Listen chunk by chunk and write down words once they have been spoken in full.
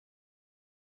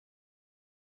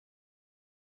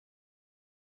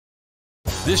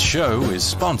This show is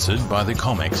sponsored by the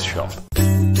Comics Shop.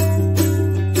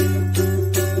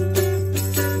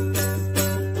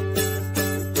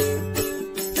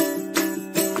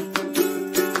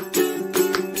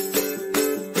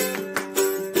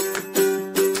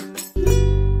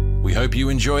 We hope you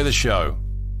enjoy the show.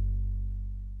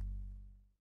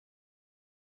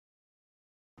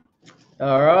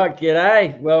 All right,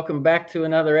 g'day. Welcome back to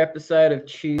another episode of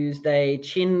Tuesday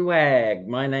Chinwag.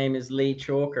 My name is Leigh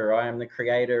Chalker. I am the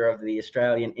creator of the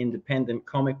Australian independent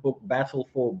comic book Battle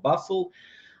for Bustle,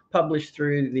 published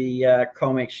through the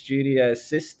Comic Studio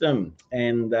system.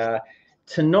 And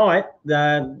tonight,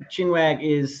 Chinwag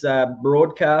is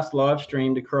broadcast, live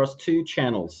streamed across 2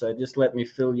 channels. So just let me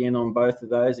fill you in on both of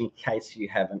those in case you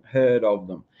haven't heard of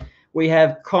them. We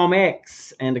have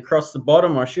ComX, and across the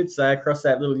bottom, I should say, across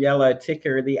that little yellow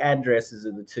ticker, are the addresses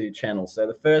of the 2 channels. So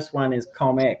the first one is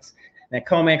ComX. Now,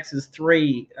 ComX is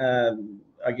 3,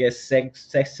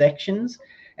 sections,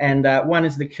 and one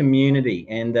is the community,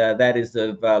 and that is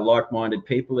of like-minded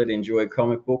people that enjoy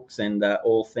comic books and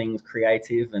all things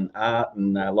creative and art,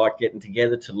 and like getting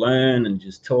together to learn and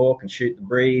just talk and shoot the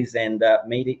breeze and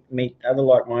meet other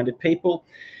like-minded people.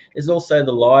 There's also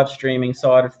the live streaming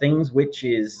side of things, which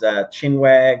is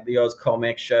Chinwag, the Oz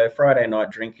Comics Show, Friday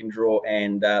Night Drink and Draw,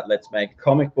 and Let's Make a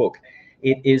Comic Book.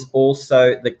 It is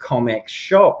also the Comics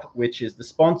Shop, which is the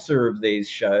sponsor of these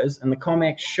shows. And the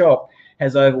Comics Shop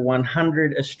has over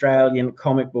 100 Australian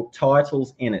comic book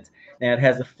titles in it. Now, it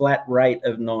has a flat rate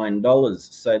of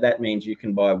 $9. So that means you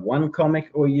can buy 1 comic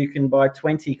or you can buy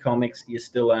 20 comics. You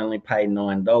still only pay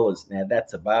 $9. Now,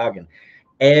 that's a bargain.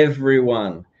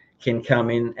 Everyone can come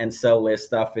in and sell their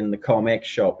stuff in the Comics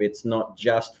Shop. It's not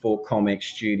just for Comic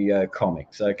Studio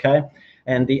Comics, okay?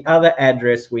 And the other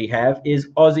address we have is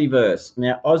Aussieverse.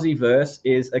 Now, Aussieverse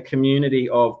is a community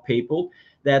of people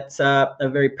that are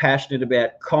very passionate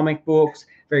about comic books,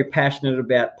 very passionate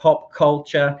about pop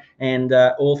culture and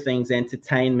all things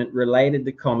entertainment related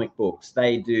to comic books.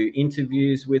 They do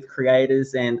interviews with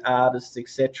creators and artists,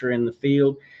 etc. in the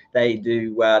field. They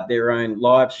do their own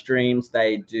live streams.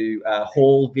 They do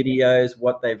haul videos,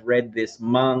 what they've read this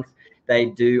month. They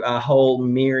do a whole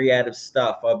myriad of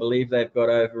stuff. I believe they've got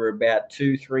over about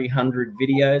 200-300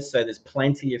 videos. So there's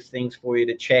plenty of things for you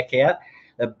to check out.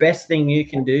 The best thing you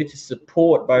can do to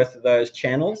support both of those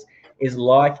channels is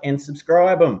like and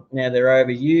subscribe them. Now, they're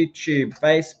over YouTube,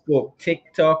 Facebook,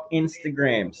 TikTok,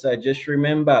 Instagram. So just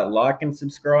remember, like and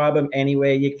subscribe them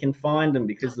anywhere you can find them,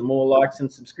 because the more likes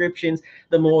and subscriptions,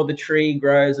 the more the tree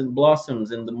grows and blossoms,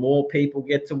 and the more people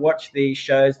get to watch these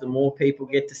shows, the more people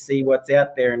get to see what's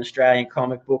out there in Australian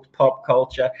comic books, pop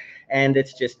culture, and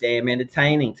it's just damn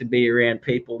entertaining to be around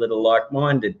people that are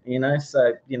like-minded,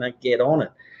 so, get on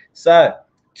it. So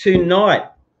tonight,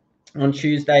 on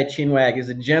Tuesday Chinwag, is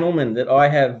a gentleman that I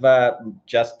have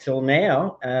just till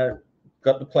now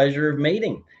got the pleasure of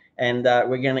meeting. And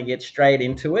we're going to get straight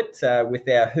into it with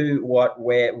our who, what,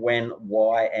 where, when,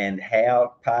 why, and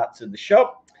how parts of the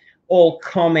shop. All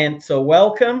comments are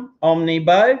welcome.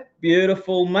 Omnibo,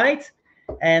 beautiful mate.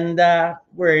 And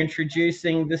we're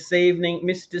introducing this evening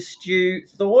Mr. Stu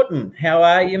Thornton. How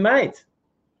are you, mate?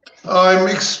 I'm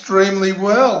extremely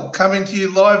well, coming to you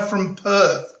live from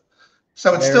Perth.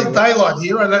 So it's still daylight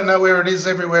here. I don't know where it is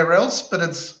everywhere else, but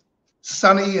it's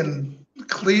sunny and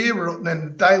clear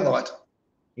and daylight.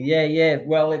 Yeah.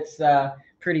 Well, it's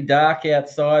pretty dark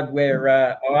outside where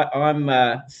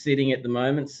I'm sitting at the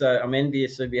moment. So I'm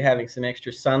envious of you having some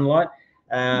extra sunlight.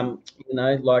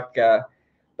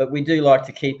 But we do like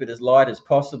to keep it as light as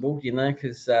possible,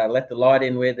 because let the light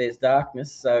in where there's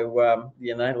darkness. So,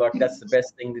 that's the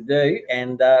best thing to do.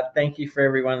 And thank you for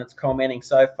everyone that's commenting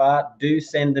so far. Do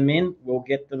send them in. We'll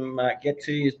get them, get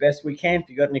to you as best we can. If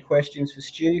you've got any questions for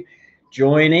Stu,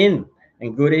 join in.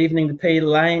 And good evening to Peter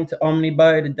Lane, to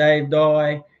Omnibo, to Dave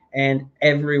Dye, and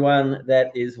everyone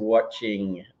that is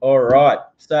watching. All right.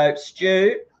 So,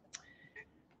 Stu,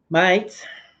 mate,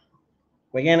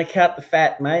 we're going to cut the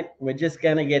fat, mate. We're just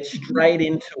going to get straight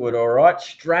into it, all right?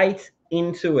 Straight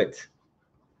into it.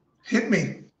 Hit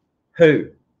me. Who?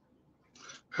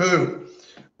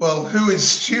 Well, who is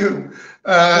Stu?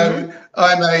 I'm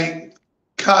a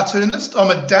cartoonist.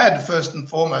 I'm a dad, first and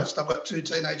foremost. I've got 2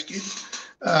 teenage kids.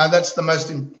 That's the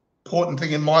most important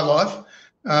thing in my life.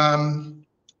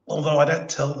 Although I don't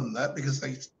tell them that, because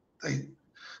they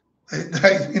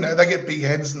get big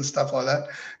heads and stuff like that.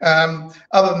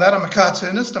 Other than that, I'm a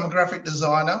cartoonist. I'm a graphic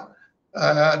designer.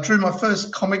 I drew my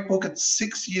first comic book at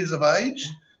 6 years of age.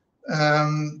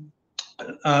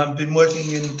 I've been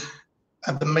working in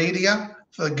the media,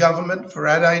 for the government, for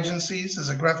ad agencies as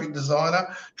a graphic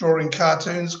designer, drawing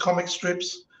cartoons, comic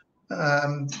strips,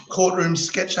 courtroom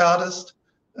sketch artist,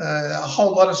 a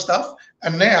whole lot of stuff.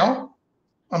 And now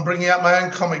I'm bringing out my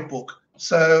own comic book.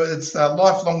 So it's a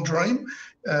lifelong dream.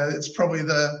 It's probably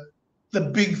the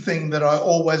big thing that I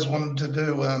always wanted to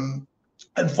do.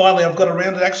 And finally, I've got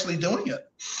around to actually doing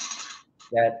it.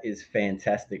 That is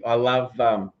fantastic. I love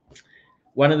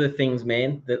one of the things,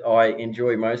 man, that I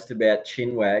enjoy most about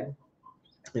Chinwag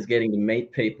is getting to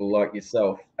meet people like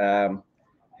yourself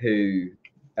who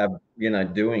are,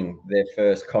 doing their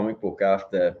first comic book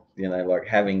after, like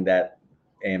having that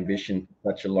ambition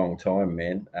for such a long time,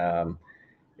 man.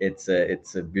 It's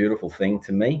a beautiful thing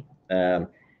to me.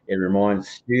 It reminds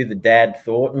Stu, the dad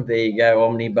Thornton. There you go,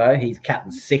 Omnibo. He's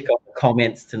cutting sick on the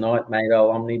comments tonight, mate,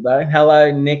 old Omnibo. Hello,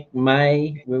 Nick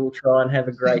May. We will try and have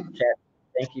a great chat.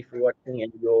 Thank you for watching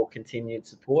and your continued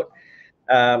support.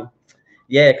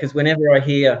 Because whenever I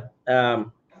hear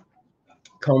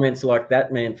comments like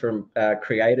that, man, from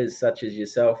creators such as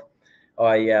yourself,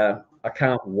 I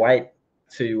can't wait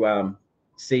to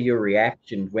see your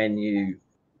reaction when you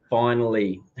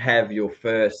finally have your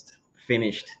first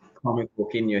finished comic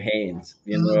book in your hands.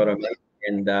 You know what I mean?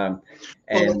 And I'm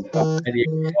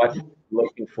quite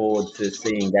looking forward to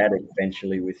seeing that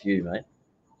eventually with you, mate.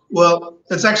 Well,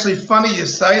 it's actually funny you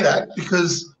say that,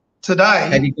 because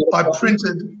today I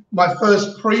printed my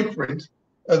first preprint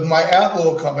of my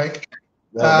Outlaw comic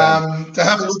to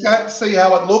have a look at, see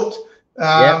how it looked,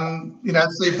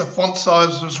 see if the font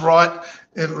size was right,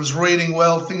 it was reading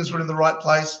well, things were in the right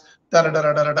place,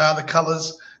 the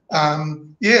colours.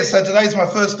 So today's my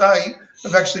first day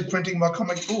of actually printing my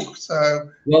comic book. So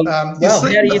you're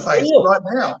seeing the face right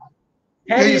now.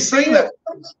 You're seeing that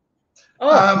face.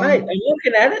 Oh, mate, I'm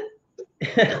looking at it.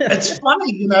 It's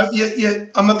funny,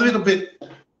 I'm a little bit,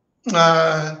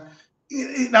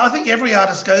 I think every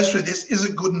artist goes through this. Is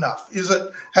it good enough?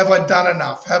 Have I done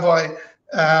enough? Have I,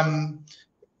 am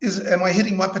I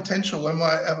hitting my potential?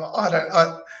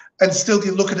 And still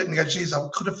you look at it and go, geez, I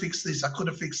could have fixed this. I could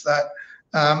have fixed that.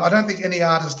 I don't think any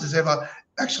artist is ever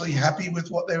actually happy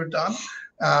with what they've done,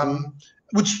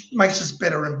 which makes us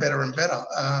better and better and better.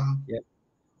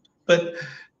 But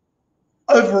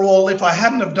overall, if I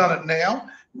hadn't have done it now,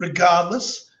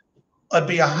 regardless, I'd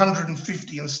be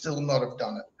 150 and still not have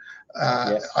done it.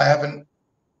 I haven't.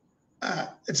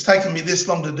 It's taken me this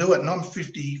long to do it, and I'm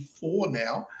 54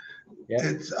 now.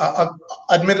 It's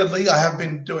admittedly, I have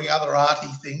been doing other arty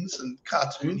things and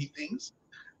cartoony things.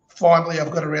 Finally,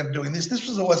 I've got around to doing this. This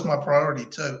was always my priority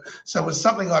too. So it was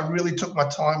something I really took my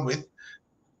time with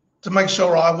to make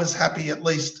sure I was happy, at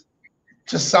least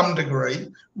to some degree,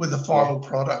 with the final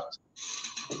product.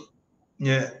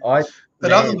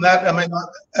 But other than that, I mean,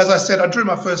 as I said, I drew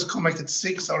my first comic at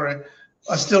 6.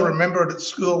 I still remember it at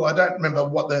school. I don't remember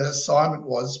what the assignment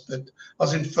was, but I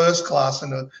was in first class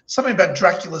and something about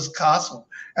Dracula's castle.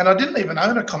 And I didn't even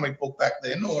own a comic book back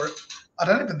then, or I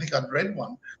don't even think I'd read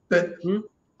one. But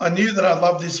I knew that I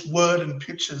loved this word and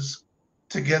pictures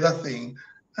together thing.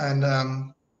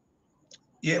 And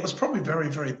it was probably very,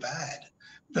 very bad.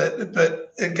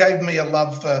 But it gave me a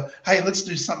love for, hey, let's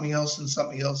do something else and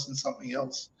something else and something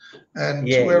else. And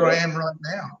to where I am right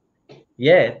now.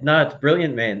 Yeah, no, it's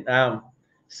brilliant, man.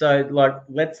 So like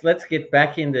let's get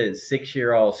back into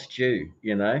 6-year-old Stu,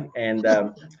 and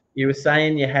you were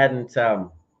saying you hadn't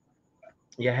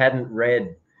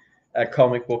read a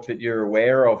comic book that you're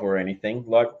aware of or anything.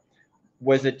 Like,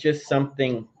 was it just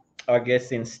something, I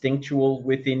guess, instinctual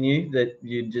within you that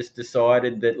you just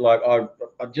decided that, like, I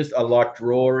like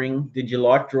drawing? Did you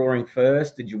like drawing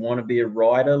first? Did you want to be a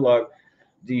writer? Like,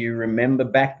 do you remember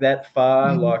back that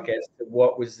far, like, as to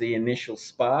what was the initial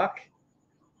spark?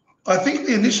 I think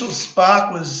the initial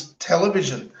spark was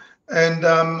television. And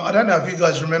I don't know if you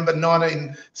guys remember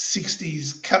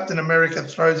 1960s Captain America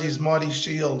throws his mighty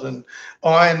shield, and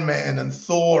Iron Man and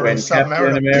Thor and Submariner.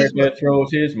 Captain America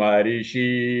throws his mighty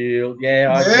shield.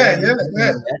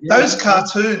 Those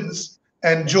cartoons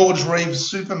and George Reeves'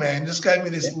 Superman just gave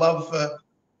me this love for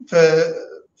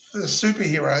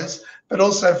superheroes, but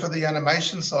also for the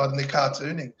animation side and the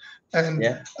cartooning. And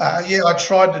I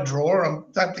tried to draw. I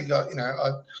don't think I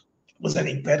was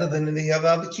any better than any of the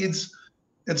other kids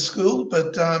at school,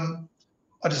 but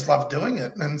I just loved doing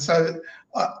it. And so,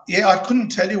 I couldn't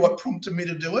tell you what prompted me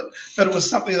to do it, but it was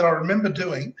something that I remember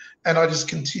doing, and I just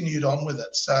continued on with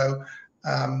it. So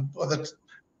by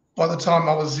the time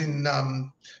I was in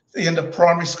the end of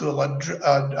primary school, I'd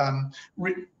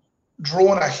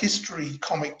drawn a history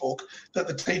comic book that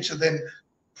the teacher then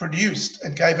produced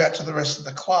and gave out to the rest of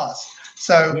the class.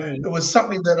 So it was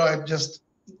something that I just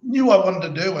knew I wanted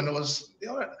to do, and it was,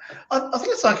 I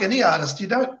think it's like any artist, you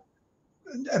don't,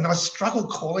 and I struggle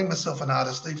calling myself an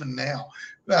artist even now,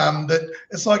 but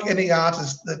it's like any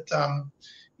artist that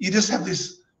you just have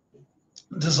this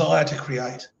desire to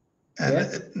create,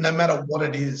 and no matter what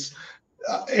it is,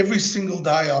 every single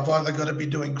day I've either got to be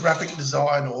doing graphic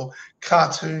design or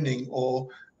cartooning or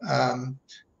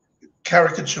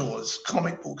caricatures,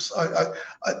 comic books.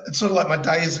 It's sort of like my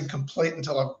day isn't complete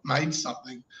until I've made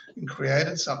something and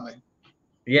created something.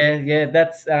 Yeah,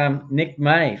 that's Nick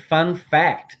May. Fun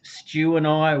fact, Stu and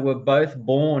I were both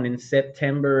born in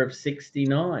September of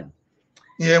 '69.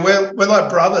 Yeah, we're like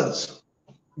brothers.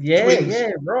 Yeah, Twins.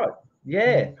 yeah, right.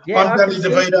 Yeah. I'm Danny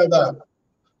DeVito, though.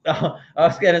 Oh, I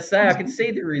was going to say, I can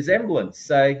see the resemblance.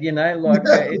 So, like,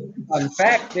 it's a fun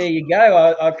fact. There you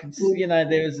go. I could,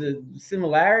 there was a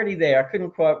similarity there. I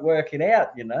couldn't quite work it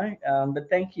out, but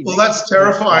thank you. Well, Nick. that's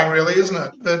terrifying, really, isn't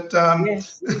it? But,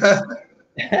 yes.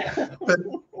 but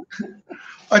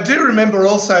I do remember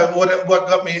also what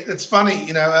got me. It's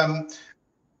funny,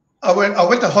 I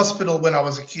went to hospital when I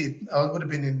was a kid. I would have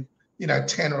been in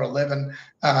 10 or 11.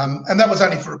 And that was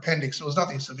only for appendix. It was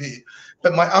nothing severe.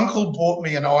 But my uncle bought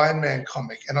me an Iron Man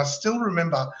comic. And I still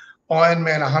remember Iron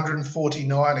Man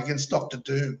 149 against Dr.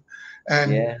 Doom.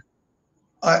 And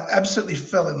I absolutely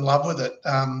fell in love with it.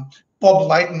 Bob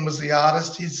Layton was the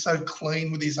artist. He's so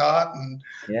clean with his art. And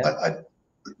it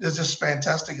was just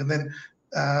fantastic. And then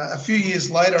a few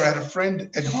years later, I had a friend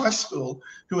in high school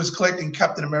who was collecting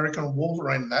Captain America and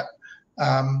Wolverine.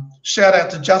 Shout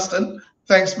out to Justin.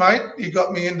 Thanks, mate. You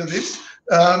got me into this.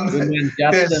 Good one,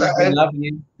 Justin. I love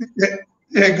you.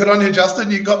 Yeah, good on you, Justin.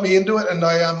 You got me into it, and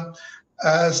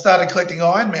I started collecting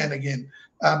Iron Man again.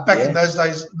 Back in those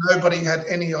days, nobody had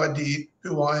any idea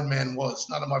who Iron Man was.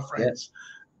 None of my friends.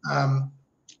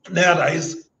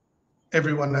 Nowadays,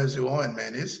 everyone knows who Iron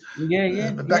Man is.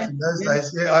 But back in those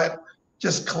days, I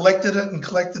just collected it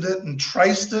and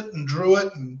traced it and drew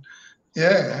it, and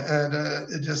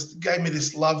it just gave me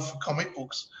this love for comic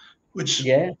books. Which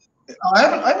I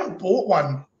haven't bought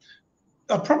one.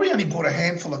 I've probably only bought a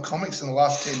handful of comics in the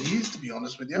last 10 years, to be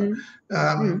honest with you.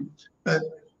 But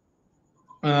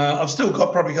I've still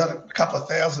probably got a couple of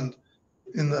thousand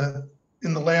in the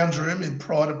lounge room, in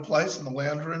pride of place in the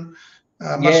lounge room.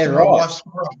 Much to my wife's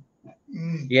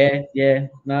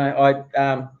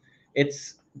No,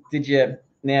 did you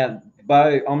now?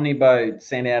 Omnibo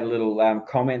sent out a little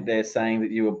comment there saying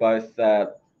that you were both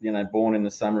born in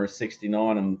the summer of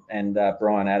 '69, and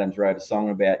Bryan Adams wrote a song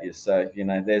about you. So,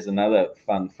 there's another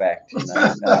fun fact.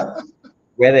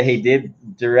 Whether he did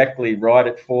directly write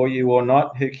it for you or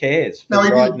not, who cares? No,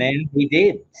 now, he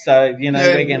did. So, we're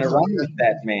going to run with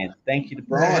that, man. Thank you to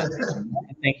Bryan.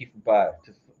 And thank you for Bo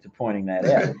to pointing that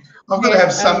out. I've got to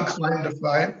have some claim to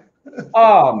fame.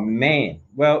 Oh, man.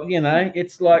 Well,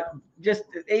 it's like, just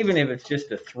even if it's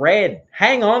just a thread,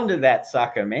 hang on to that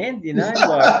sucker, man. That's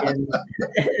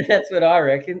what I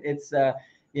reckon. It's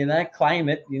claim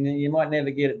it. You might never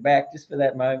get it back, just for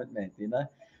that moment, man.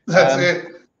 That's it.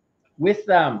 With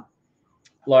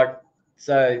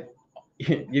so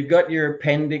you've got your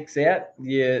appendix out.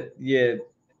 You're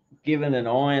given an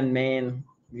Iron Man,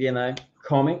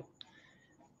 comic.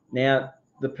 Now,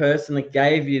 the person that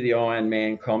gave you the Iron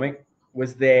Man comic,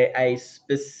 was there a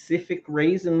specific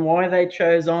reason why they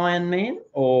chose Iron Man,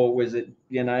 or was it,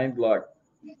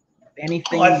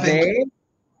 anything there?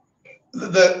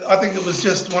 I think it was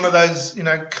just one of those,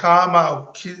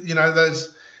 karma,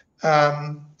 those,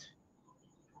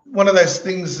 one of those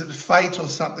things, fate or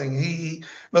something. He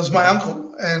was my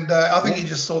uncle, and I think he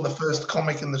just saw the first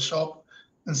comic in the shop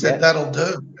and said, that'll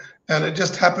do. And it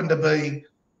just happened to be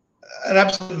an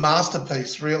absolute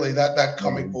masterpiece, really, that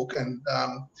comic book. And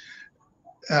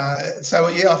so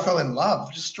I fell in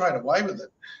love just straight away with it,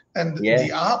 and the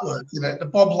artwork. The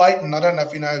Bob Layton. I don't know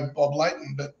if you know Bob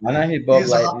Layton, but I know who Bob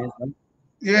Layton is.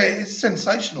 Yeah, it's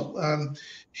sensational.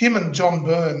 Him and John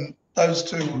Byrne, those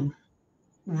two,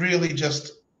 really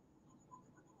just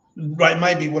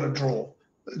made me want to draw.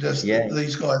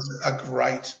 These guys are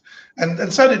great,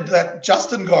 and so did that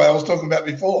Justin guy I was talking about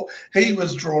before. He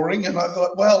was drawing, and I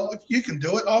thought, well, if you can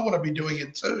do it, I want to be doing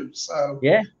it too. So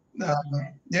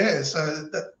so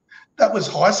that was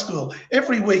high school.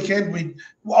 Every weekend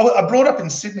I brought up in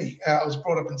Sydney. I was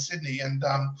brought up in Sydney, and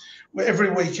every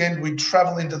weekend we'd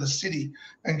travel into the city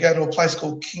and go to a place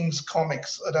called King's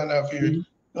Comics. I don't know if you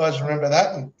guys remember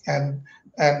that, and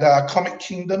Comic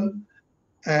Kingdom,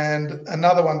 and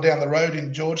another one down the road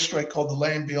in George Street called the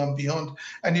Land Beyond Beyond.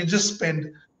 And you just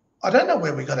spend, I don't know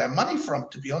where we got our money from,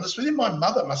 to be honest with you. My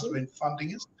mother must have been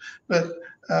funding us, but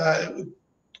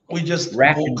we just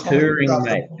racketeering,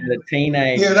 mate. The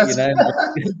teenage,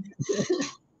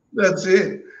 that's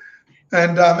it.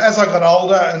 And as I got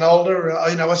older and older,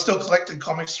 I still collected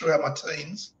comics throughout my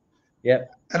teens.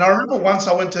 And I remember once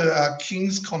I went to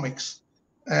King's Comics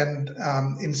and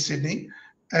in Sydney,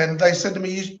 and they said to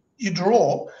me, "You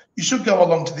draw. You should go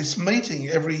along to this meeting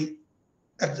at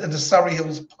the Surrey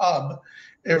Hills pub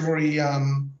every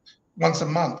once a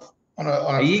month on a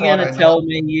Are you Friday going to night." tell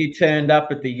me you turned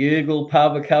up at the Ugle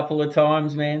pub a couple of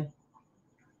times, man?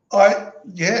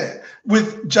 Yeah,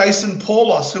 with Jason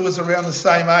Paulos, who was around the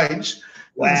same age.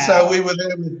 Wow. And so we were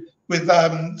there with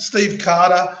Steve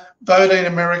Carter, Bodine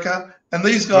America, and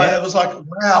these guys. It was like,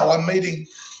 wow, I'm meeting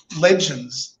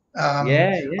legends.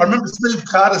 I remember Steve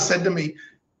Carter said to me,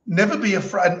 "Never be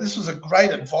afraid." This was a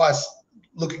great advice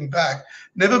looking back.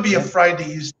 Never be afraid to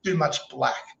use too much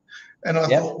black. And I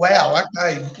thought, wow,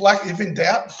 okay, black. If in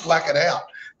doubt, black it out.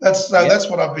 That's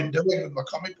what I've been doing with my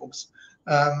comic books.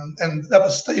 And that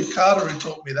was Steve Carter who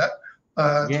taught me that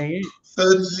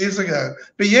 30 years ago.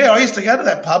 But yeah, I used to go to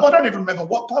that pub. I don't even remember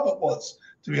what pub it was,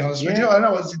 to be honest with you. I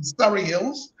know it was in Surrey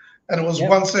Hills, and it was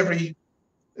once every.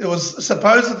 It was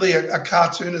supposedly a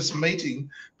cartoonist meeting,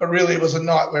 but really it was a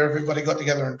night where everybody got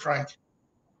together and drank.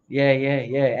 Yeah.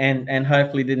 And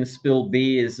hopefully didn't spill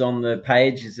beers on the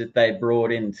pages that they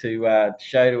brought in to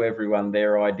show to everyone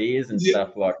their ideas and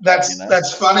stuff like that.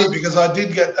 That's funny, because I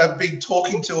did get a big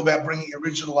talking to about bringing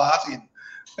original art in,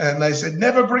 and they said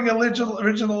never bring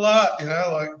original art.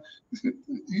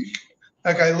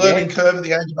 Okay, learning curve at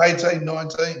the age of 18,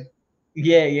 19.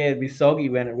 It'd be soggy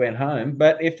when it went home.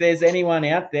 But if there's anyone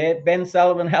out there, Ben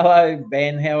Sullivan, hello,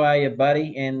 Ben. How are you,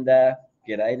 buddy? And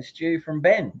g'day to Stu from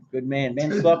Ben. Good man,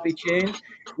 Ben Sloppy Tune.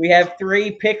 We have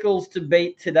 3 pickles to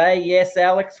beat today. Yes,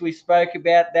 Alex, we spoke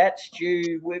about that.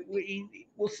 Stu,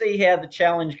 we'll see how the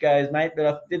challenge goes, mate, but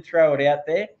I did throw it out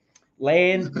there.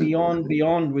 Land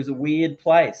Beyond was a weird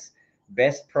place.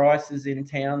 Best prices in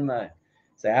town, though.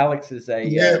 So Alex is a...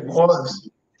 it was.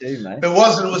 Mate. It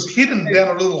was hidden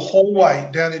down a little hallway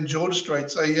down in George Street,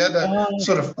 so you had to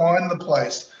sort of find the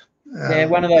place.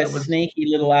 One of those sneaky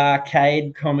little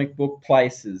arcade comic book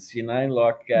places, just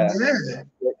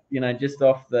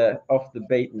off the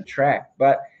beaten track.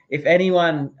 But if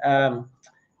anyone of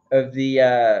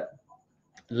the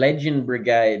Legend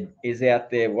Brigade is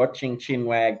out there watching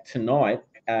Chinwag tonight,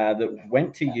 that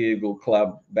went to Ugle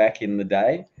Club back in the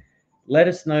day, let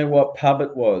us know what pub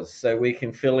it was so we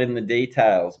can fill in the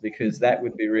details, because that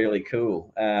would be really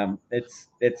cool. It's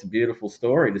a beautiful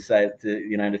story to think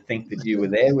that you were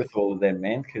there with all of them,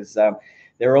 man, because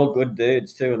they're all good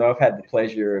dudes too, and I've had the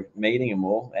pleasure of meeting them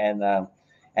all, and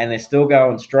they're still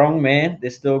going strong, man. They're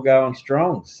still going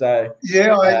strong. So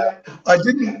I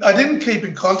didn't keep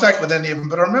in contact with any of them,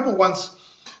 but I remember once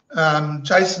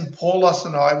Jason Paulos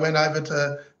and I went over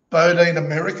to Bodine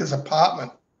America's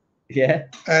apartment. Yeah.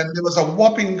 And there was a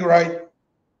whopping great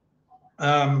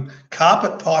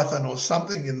carpet python or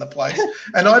something in the place.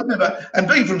 And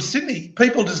being from Sydney,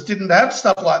 people just didn't have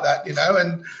stuff like that,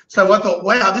 And so I thought,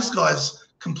 wow, this guy's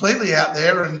completely out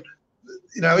there. And,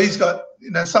 he's got,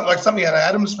 something out of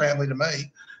Adam's Family to me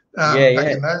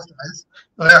back in those days.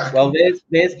 Yeah. Well,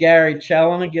 there's Gary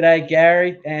Challoner. G'day,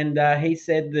 Gary. And he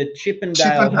said the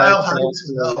Chippendale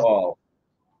Hotel.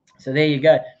 So there you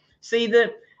go. See,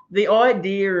 the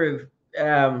idea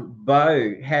of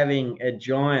Bo having a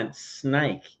giant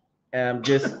snake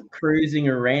just cruising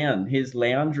around his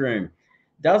lounge room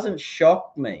doesn't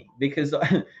shock me, because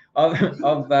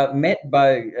I've met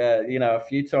Bo, a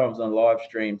few times on live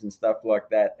streams and stuff like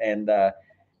that, and I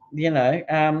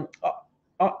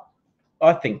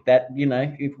think that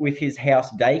with his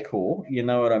house decor, you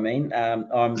know what I mean.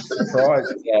 I'm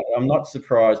surprised. I'm not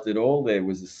surprised at all. There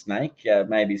was a snake,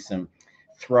 maybe some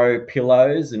throw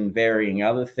pillows and varying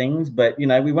other things, but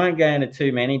we won't go into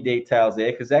too many details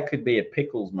there, because that could be a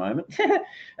pickles moment.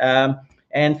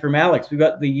 And from Alex, we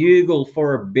got the Ugle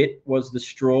for a bit was the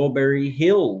Strawberry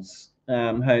Hills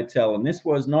Hotel, and this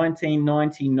was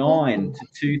 1999 to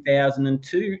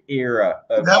 2002 era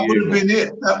of that would have been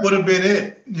it. That would have been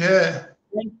it. Yeah.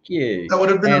 Thank you. That would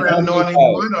have been around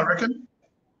 99, I reckon.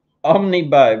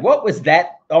 Omnibo. What was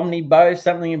that? Omnibo,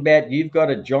 something about you've got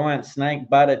a giant snake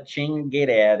butter ching. Get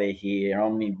out of here,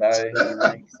 Omnibo.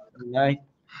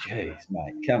 Jeez,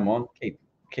 mate, come on, keep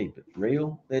it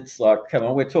real. It's like, come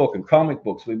on, we're talking comic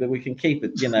books, but we can keep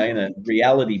it, in a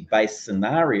reality-based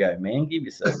scenario, man. Give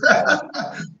yourself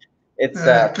it's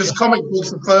because comic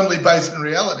books are firmly based in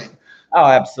reality. Oh,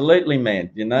 absolutely,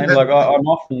 man. I'm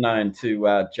often known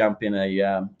to jump in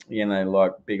a,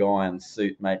 big iron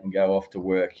suit, mate, and go off to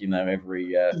work,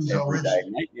 every day,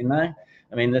 mate,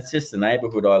 I mean, that's just the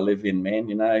neighborhood I live in, man.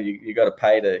 You got to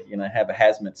pay to, have a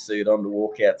hazmat suit on to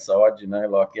walk outside,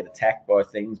 get attacked by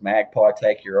things, magpie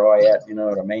take your eye out, you know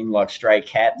what I mean? Like stray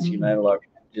cats,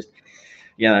 it's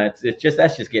just,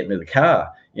 that's just getting to the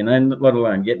car, let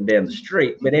alone getting down the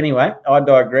street. But anyway, I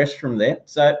digress from there.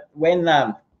 So when,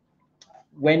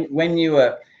 when you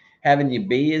were having your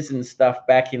beers and stuff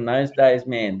back in those days,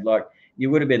 man, like you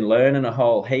would have been learning a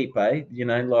whole heap, eh? You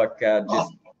know, like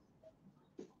just.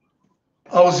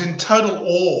 I was in total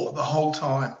awe the whole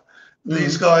time.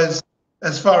 These guys,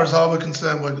 as far as I was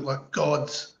concerned, were like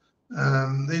gods.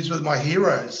 These were my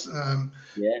heroes.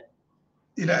 Yeah.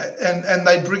 You know, and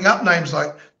they bring up names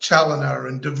like Challoner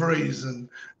and De Vries and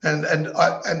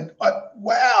I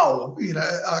wow, you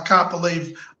know, I can't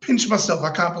believe, pinch myself,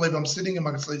 I can't believe I'm sitting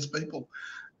amongst these people.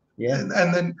 Yeah.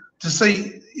 And then to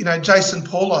see, you know, Jason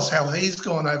Paulos, how he's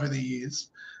gone over the years,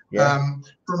 from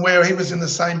where he was in the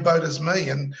same boat as me,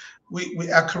 and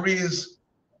we our careers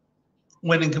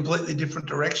went in completely different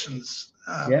directions.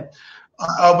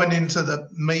 I went into the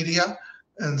media,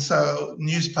 and so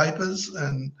newspapers,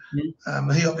 and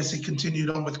he obviously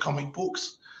continued on with comic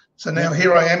books. So now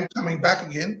here I am coming back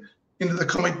again into the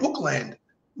comic book land,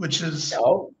 which is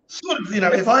sort of, you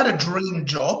know, if I had a dream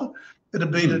job,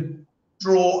 it'd be to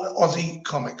draw Aussie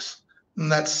comics,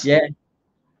 and that's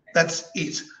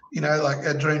it, you know, like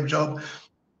a dream job.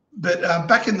 But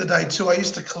back in the day too, I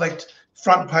used to collect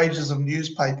front pages of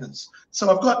newspapers.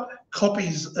 So I've got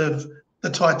copies of the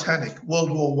Titanic, World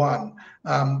War One,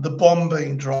 the bomb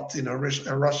being dropped in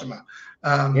Hiroshima.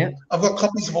 I've got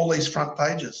copies of all these front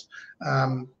pages.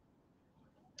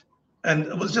 And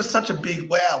it was just such a big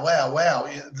wow,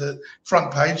 the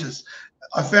front pages.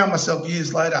 I found myself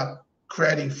years later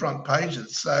creating front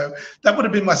pages. So that would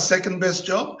have been my second best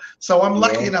job. So I'm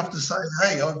lucky enough to say,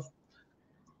 hey,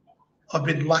 I've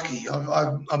been lucky.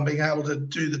 I'm being able to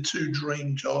do the two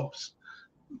dream jobs.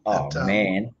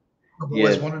 Man, I've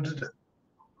always wanted to do.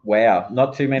 Wow,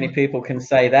 not too many people can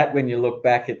say that when you look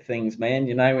back at things, man.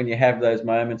 You know, when you have those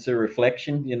moments of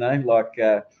reflection, you know, like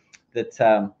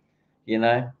that, you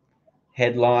know,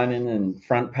 headlining and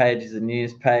front pages of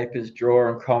newspapers,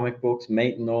 drawing comic books,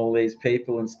 meeting all these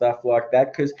people and stuff like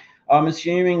that. Because I'm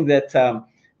assuming that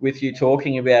with you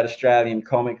talking about Australian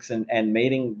comics and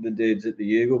meeting the dudes at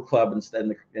the Ugle Club and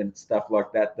stuff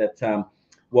like that, that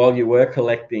while you were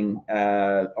collecting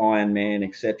Iron Man,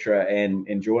 etc., and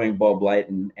enjoying Bob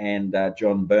Layton and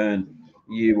John Byrne,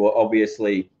 you were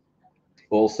obviously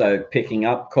also picking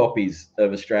up copies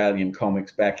of Australian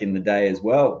comics back in the day as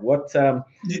well. What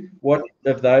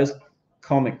of those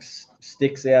comics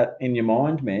sticks out in your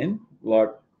mind, man? Like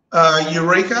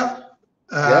Eureka,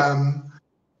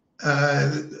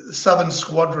 Southern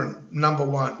Squadron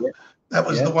 #1. That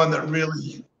was the one that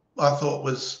really I thought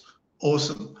was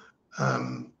awesome.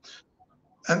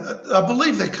 And I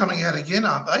believe they're coming out again,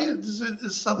 aren't they?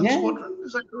 Is Southern Squadron?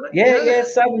 Is that correct? Yeah.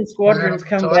 Southern Squadron's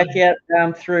come back out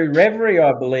through Reverie,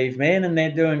 I believe, man, and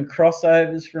they're doing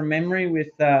crossovers from memory with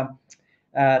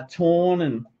Torn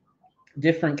and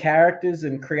different characters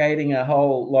and creating a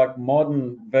whole like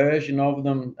modern version of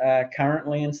them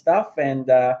currently and stuff. And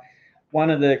one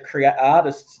of the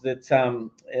artists that,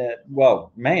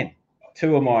 well, man,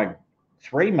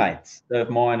 three mates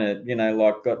of mine are, you know,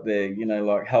 like got the, you know,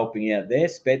 like helping out there,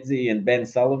 Spedsy and Ben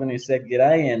Sullivan, who said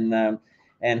g'day,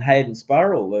 and Hayden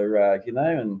Spurrell are, you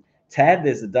know, and Tad,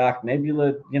 there's the Dark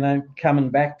Nebula, you know, coming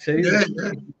back too,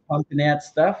 pumping out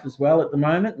stuff as well at the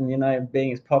moment, and, you know,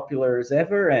 being as popular as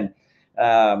ever, and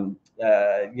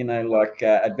you know, like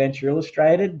Adventure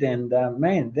Illustrated, and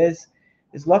man, there's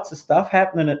lots of stuff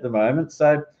happening at the moment.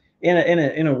 So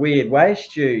in a weird way,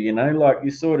 Stu, you know, like you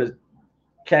sort of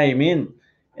came in,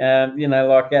 you know,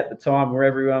 like at the time where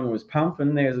everyone was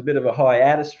pumping, there was a bit of a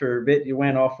hiatus for a bit. You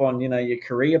went off on, you know, your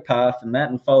career path and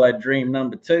that, and followed dream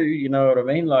 #2. You know what I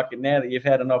mean? Like, and now that you've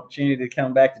had an opportunity to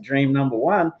come back to dream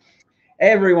 #1,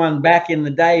 everyone back in the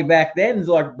day back then is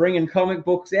like bringing comic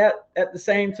books out at the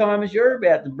same time as you're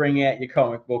about to bring out your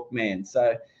comic book, man.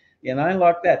 So, you know,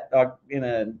 like that, like, you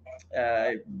know,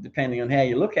 depending on how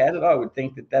you look at it, I would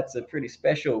think that that's a pretty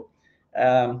special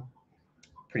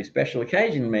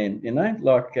occasion, man. You know,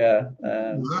 like, I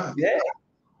reckon.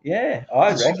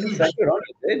 So good on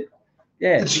you, dude.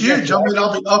 Yeah, it's huge. I mean,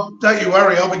 don't you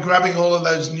worry. I'll be grabbing all of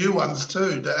those new ones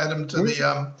too to add them to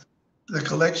the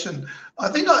collection. I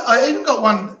think I even got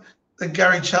one that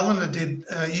Gary Challoner did.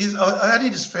 I only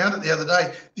just found it the other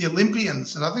day. The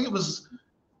Olympians, and I think it was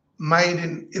made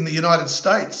in the United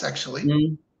States actually.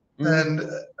 And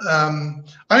I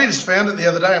only just found it the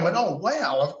other day. I went, oh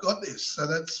wow, I've got this. So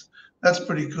that's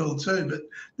pretty cool too. But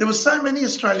there were so many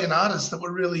Australian artists that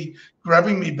were really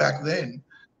grabbing me back then.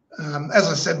 As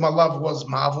I said, my love was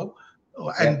Marvel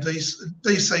and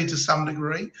DC to some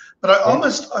degree. But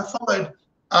I followed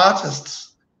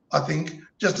artists, I think,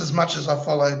 just as much as I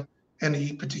followed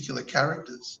any particular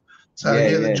characters. So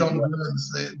the John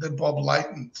Burns, the Bob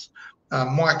Laytons,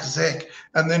 Mike Zeck.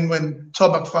 And then when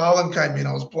Todd McFarlane came in,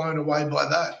 I was blown away by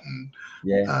that. And,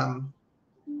 yeah.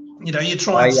 you know, you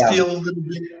try and steal a little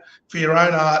bit for your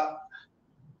own art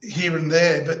here and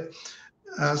there. But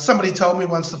somebody told me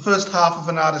once the first half of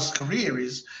an artist's career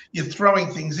is you're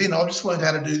throwing things in. I'll just learn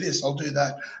how to do this. I'll do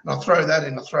that. And I'll throw that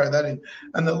in. I'll throw that in.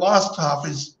 And the last half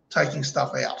is taking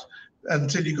stuff out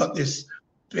until you got this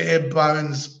bare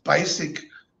bones basic.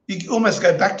 You almost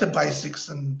go back to basics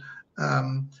and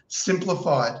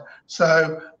simplified.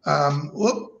 So,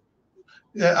 so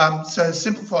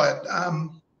simplify it.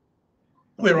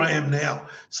 Where I am now.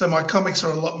 So my comics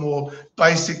are a lot more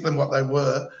basic than what they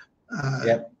were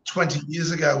 20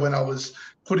 years ago when I was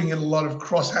putting in a lot of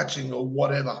cross-hatching or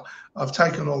whatever. I've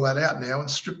taken all that out now and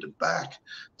stripped it back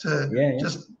to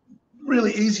just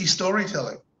really easy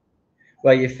storytelling.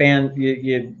 Well, you're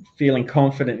feeling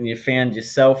confident and you found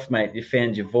yourself, mate. You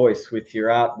found your voice with your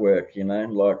artwork, you know,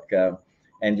 like,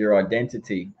 and your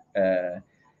identity.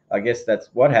 I guess that's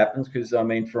what happens because, I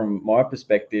mean, from my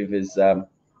perspective is a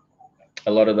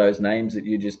lot of those names that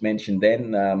you just mentioned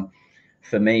then,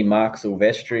 for me, Mark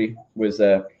Silvestri was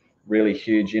a really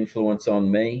huge influence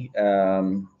on me.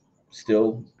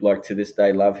 Still, like to this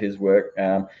day, love his work.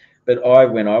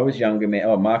 But when I was younger,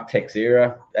 man, Mark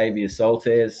Texera, Avia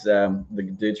Soltes, the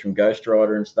dudes from Ghost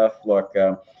Rider and stuff, like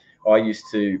I used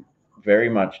to very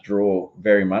much draw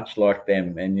very much like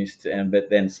them but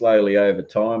then slowly over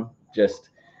time, just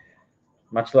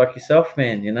much like yourself,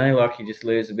 man, you know, like you just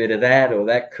lose a bit of that, or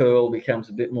that curl becomes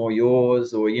a bit more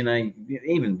yours, or, you know,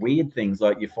 even weird things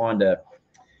like you find a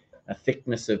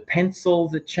thickness of pencil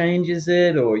that changes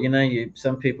it, or, you know,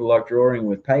 some people like drawing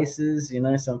with paces, you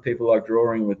know, some people like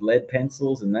drawing with lead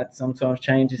pencils, and that sometimes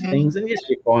changes things, and just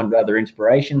you find other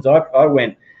inspirations. I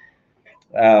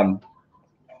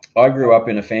grew up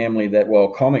in a family that, while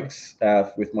comics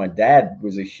with my dad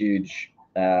was a huge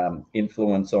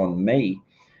influence on me,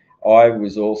 I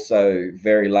was also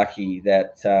very lucky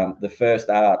that the first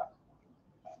art,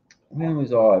 when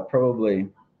was I?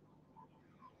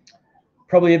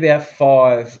 Probably about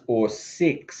 5 or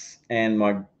 6, and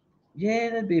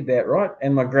that'd be about right.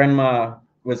 And my grandma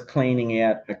was cleaning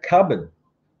out a cupboard,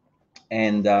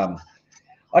 and I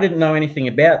didn't know anything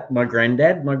about my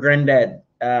granddad. My granddad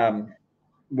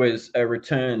was a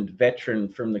returned veteran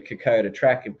from the Kokoda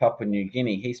track in Papua New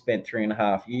Guinea. He spent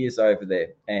 3.5 years over there,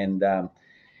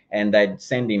 and they'd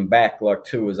send him back like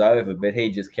tours over, but he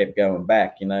just kept going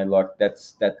back, you know, like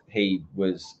that's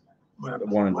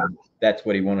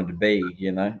what he wanted to be,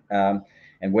 you know,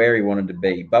 and where he wanted to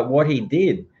be. But what he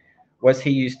did was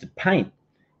he used to paint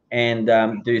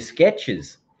and do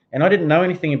sketches. And I didn't know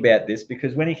anything about this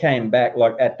because when he came back,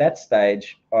 like at that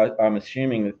stage, I'm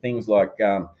assuming that things like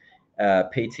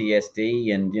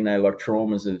PTSD and, you know, like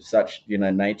traumas of such, you know,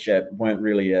 nature weren't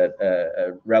really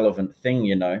a relevant thing,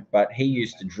 you know, but he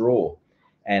used to draw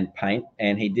and paint,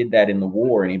 and he did that in the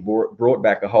war, and he brought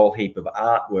back a whole heap of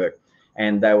artwork,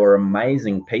 and they were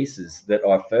amazing pieces that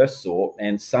I first saw,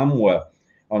 and some were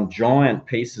on giant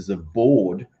pieces of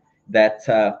board that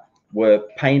were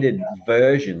painted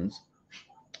versions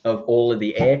of all of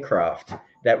the aircraft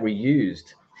that were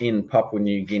used in Papua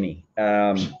New Guinea,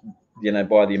 you know,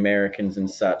 by the Americans and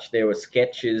such. There were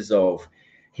sketches of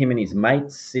him and his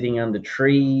mates sitting under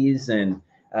trees, and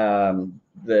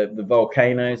the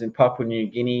volcanoes in Papua New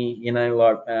Guinea, you know,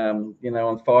 like, you know,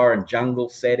 on fire, and jungle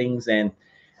settings, and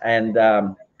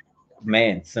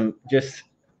man,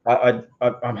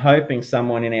 I'm hoping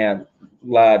someone in our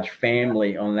large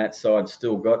family on that side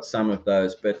still got some of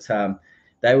those, but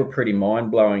they were pretty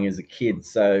mind-blowing as a kid.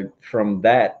 So from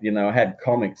that, you know, I had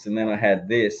comics, and then I had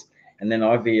this, and then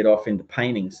I veered off into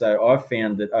painting. So I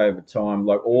found that over time,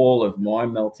 like all of my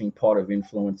melting pot of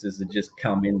influences had just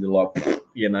come into like,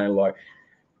 you know, like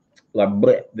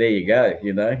bleh, there you go,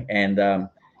 you know,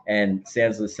 and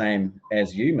sounds the same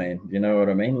as you, man. You know what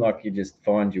I mean? Like you just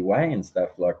find your way and stuff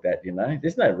like that, you know.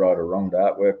 There's no right or wrong to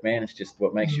artwork, man. It's just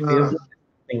what makes you feel good.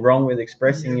 Nothing wrong with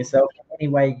expressing yourself any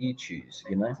way you choose,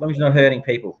 you know, as long as you're not hurting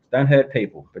people. Don't hurt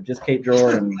people, but just keep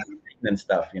drawing and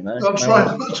stuff, you know. I'll try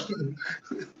not to.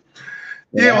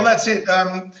 Yeah, well, that's it.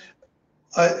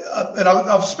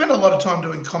 I've spent a lot of time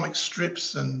doing comic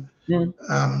strips and you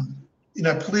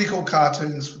know, political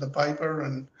cartoons for the paper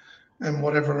and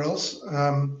whatever else.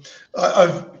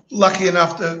 I've lucky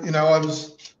enough to, you know,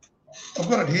 I've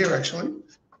got it here actually.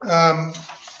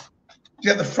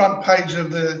 Get the front page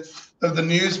of the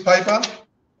newspaper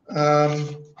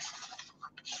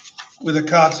with a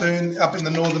cartoon up in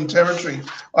the Northern Territory.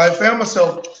 I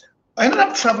ended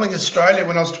up traveling Australia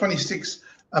when I was 26.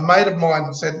 A mate of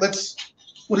mine said,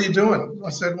 what are you doing? I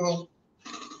said, well,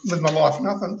 with my life,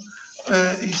 nothing.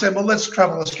 he said, well, let's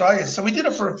travel Australia. So we did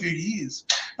it for a few years,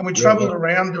 and we traveled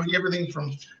around doing everything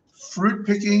from fruit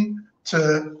picking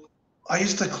to, I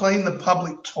used to clean the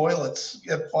public toilets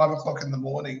at 5 o'clock in the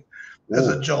morning as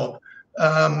a job.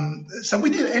 So we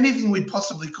did anything we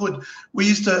possibly could. We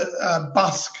used to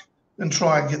busk and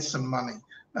try and get some money.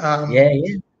 What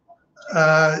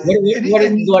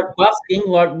like busking?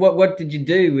 Like what did you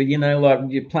do? You know, like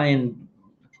you're playing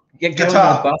guitar. Going to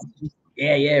the bus.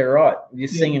 Yeah, right. You're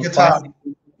singing guitar. Classic,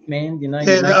 man. You know.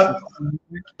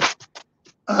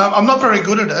 I'm not very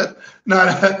good at it. No,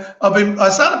 I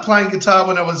started playing guitar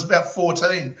when I was about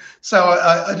 14. So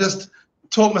I just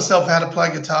taught myself how to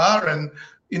play guitar, and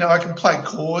you know, I can play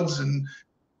chords and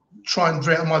try and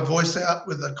drown my voice out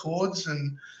with the chords.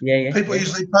 And people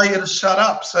usually pay you to shut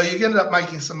up, so you ended up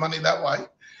making some money that way.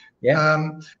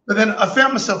 But then I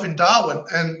found myself in Darwin,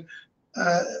 and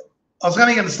I was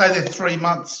only going to stay there 3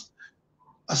 months.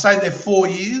 I stayed there 4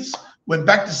 years, went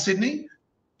back to Sydney,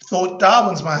 thought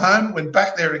Darwin's my home, went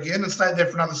back there again and stayed there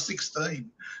for another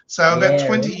 16. So about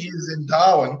 20 years in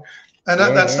Darwin. And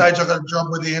at that stage, I got a job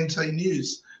with the NT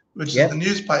News, which is the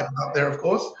newspaper up there, of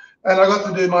course. And I got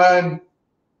to do my own,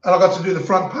 and I got to do the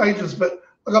front pages, but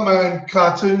I got my own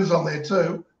cartoons on there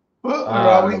too. Where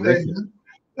are we? There.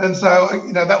 And so,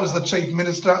 you know, that was the chief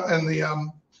minister and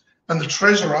the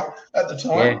treasurer at the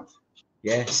time.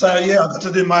 So I got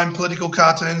to do my own political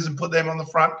cartoons and put them on the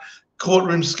front.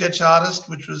 Courtroom sketch artist,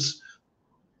 which was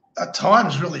at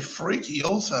times really freaky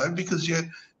also, because you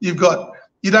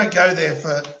don't go there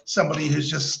for somebody who's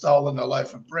just stolen a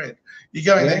loaf of bread. You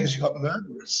go in there because you've got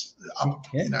murderers,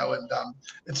 you know, and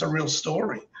it's a real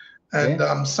story.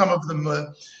 And some of them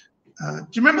were, do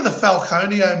you remember the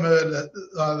Falconio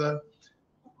murder?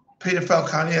 Peter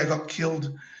Falconio got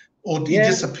killed, or he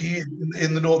disappeared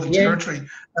in the Northern Territory,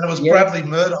 and it was Bradley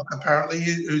Murdoch apparently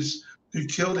who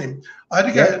killed him. I had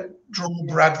to go draw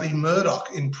Bradley Murdoch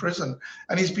in prison,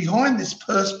 and he's behind this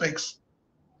perspex.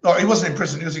 Oh, he wasn't in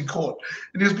prison; he was in court,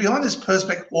 and he was behind this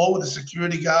perspex wall with a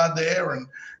security guard there. And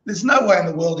there's no way in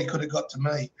the world he could have got to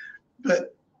me.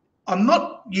 But I'm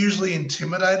not usually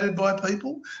intimidated by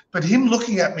people, but him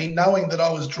looking at me, knowing that I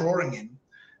was drawing him,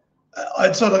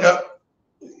 I'd sort of go,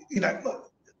 you know,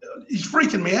 he's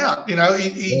freaking me out. You know,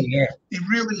 he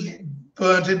really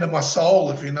burnt into my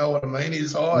soul, if you know what I mean,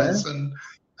 his eyes. And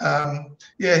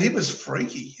he was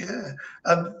freaky.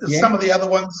 Some of the other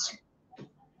ones,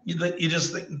 you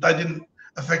just think they didn't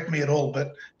affect me at all,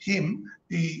 but him,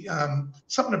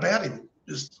 something about him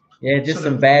just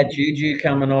some bad juju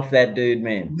coming off that dude,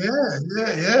 man.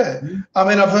 I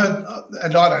mean, I've heard,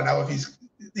 and I don't know if he's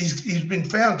been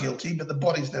found guilty, but the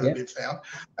body's never been found,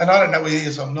 and I don't know whether he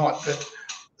is or not, but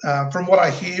from what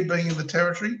I hear, being in the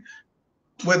Territory,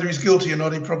 whether he's guilty or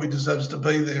not, he probably deserves to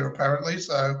be there, apparently.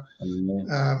 So,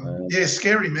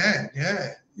 scary man.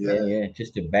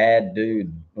 Just a bad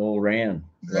dude all around.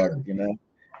 Like, you know,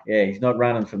 he's not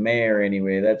running for mayor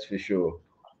anywhere, that's for sure.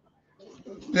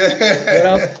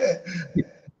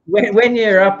 When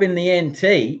you're up in the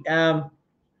NT,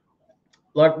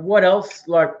 like what else?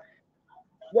 Like,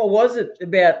 what was it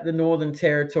about the Northern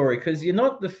Territory? Because you're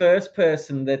not the first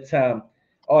person that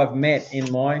I've met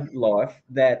in my life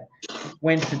that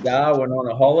went to Darwin on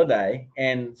a holiday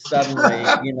and suddenly,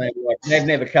 you know, like they've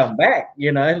never come back,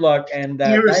 you know, like, and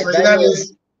seriously,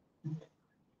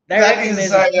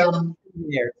 it's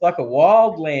like a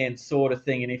wildland sort of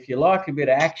thing. And if you like a bit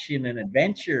of action and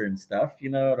adventure and stuff, you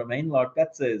know what I mean? Like,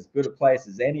 that's as good a place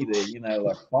as any to, you know,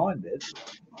 like find it.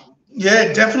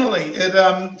 Yeah, definitely. It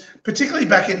particularly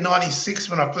back in '96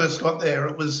 when I first got there,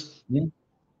 it was it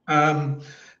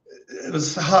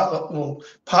was hard. Well,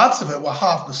 parts of it were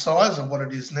half the size of what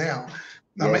it is now.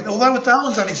 I mean, although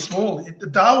Darwin's only small,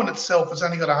 Darwin itself has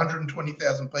only got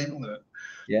 120,000 people in it.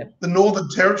 The Northern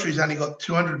Territory's only got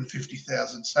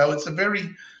 250,000, so it's a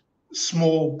very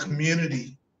small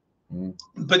community.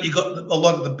 But you got a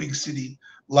lot of the big city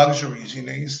luxuries. You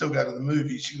know, you can still go to the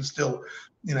movies. You can still,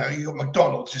 you know, you got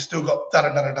McDonald's. You still got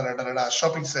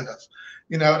shopping centres.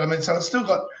 You know what I mean? So it's still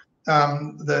got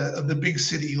the big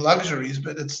city luxuries,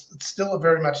 but it's still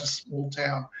very much a small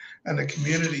town and a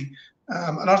community.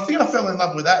 And I think I fell in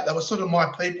love with that. They were sort of my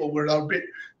people, where they were a bit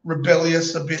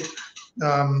rebellious, a bit.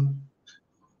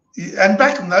 And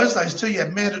back in those days too, you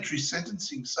had mandatory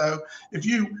sentencing. So if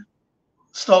you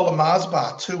stole a Mars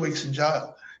bar, 2 weeks in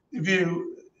jail. If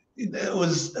you, it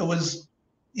was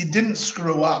you didn't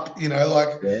screw up, you know.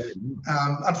 Like,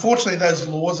 unfortunately, those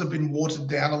laws have been watered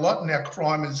down a lot, and now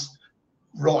crime is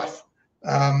rife.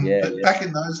 But back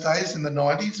in those days, in the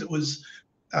 '90s, it was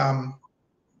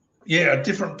a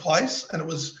different place, and it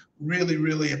was really,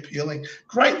 really appealing.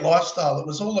 Great lifestyle. It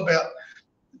was all about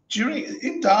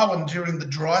in Darwin during the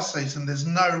dry season, there's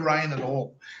no rain at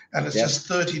all, and it's just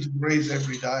 30 degrees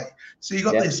every day. So you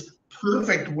got this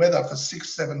perfect weather for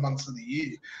 6-7 months of the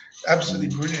year, absolutely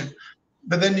brilliant.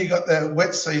 But then you got the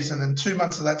wet season, and 2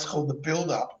 months of that's called the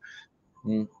build-up,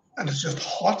 and it's just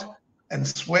hot and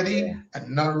sweaty and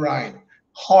no rain.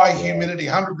 High humidity,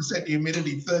 100%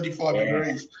 humidity, 35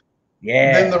 degrees.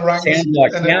 Yeah, then the rain sounds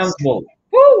like Townsville.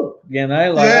 Woo! You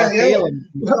know, like I feel it,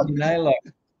 you know, like.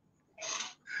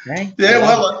 Hey?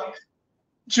 Well,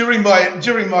 during my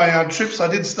trips, I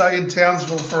did stay in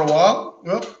Townsville for a while.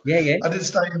 Well, I did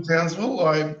stay in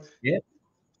Townsville.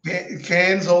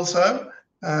 Cairns also.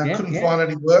 Couldn't find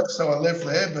any work, so I left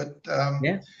there. But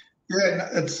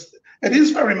it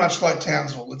is very much like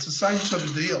Townsville. It's the same sort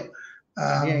of deal.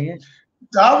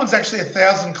 Darwin's actually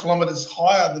 1,000 kilometres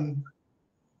higher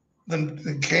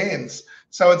than Cairns.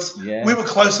 So it's we were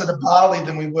closer to Bali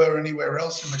than we were anywhere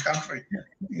else in the country,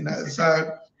 you know.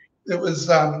 So it was,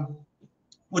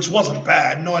 which wasn't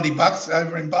bad, $90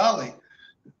 over in Bali.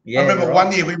 I remember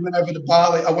one year we went over to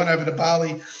Bali. I went over to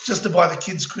Bali just to buy the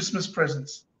kids Christmas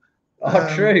presents.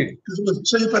 True. Because it was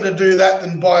cheaper to do that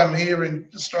than buy them here in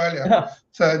Australia.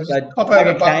 So hop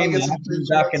over to Bali, get some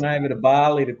ducking over to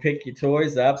Bali to pick your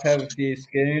toys up, have a few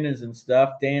schooners and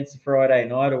stuff, dance Friday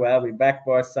night away. I'll be back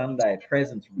by Sunday.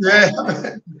 Presents.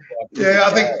 I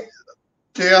think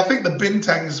the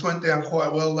bintangs went down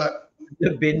quite well.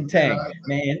 The bintang,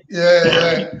 man.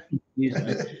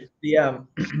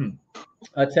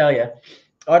 I tell you,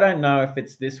 I don't know if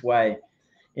it's this way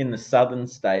in the southern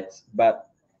states, but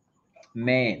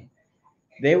man,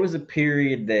 there was a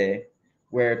period there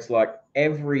where it's like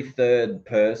every third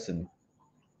person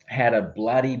had a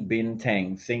bloody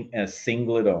bintang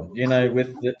singlet on, you know,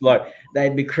 with like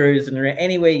they'd be cruising around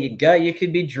anywhere you go. You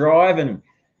could be driving,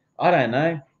 I don't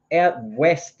know, out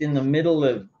west in the middle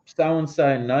of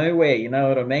so-and-so nowhere, you know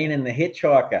what I mean? And the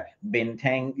hitchhiker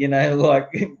bintang, you know,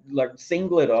 like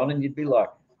singlet on, and you'd be like,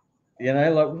 you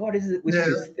know, like, what is it with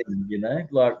this thing, you know?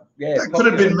 Like, that could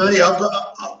have been me.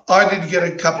 I did get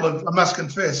a couple of, I must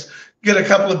confess, get a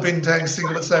couple of bintang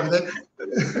singlets over there.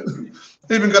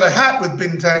 Even got a hat with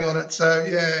bintang on it, so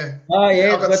yeah. Oh,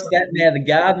 yeah, what's that now, the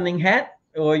gardening hat?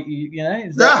 Or, you know,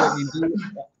 is that what you do?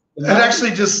 It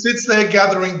actually just sits there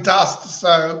gathering dust,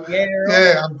 so,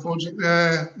 unfortunately,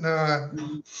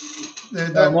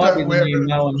 It might be the new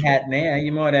mowing hat now.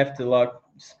 You might have to, like,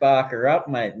 spark her up,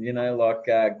 mate, you know, like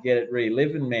get it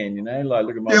reliving, man, you know, like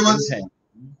look at my bintang.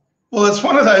 Well, it's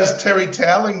one of those terry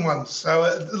toweling ones, so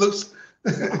it looks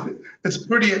it's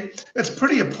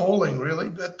pretty appalling, really.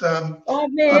 But oh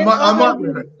man, I might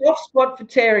wear it. Soft spot for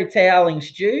terry toweling,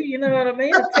 Stu. You know what I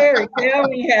mean? A terry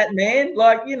toweling hat, man.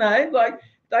 Like, you know, like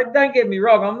don't get me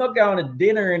wrong, I'm not going to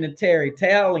dinner in a terry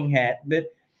toweling hat,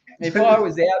 but if I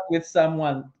was out with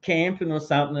someone camping or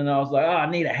something and I was like, oh, I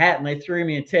need a hat, and they threw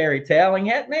me a terry toweling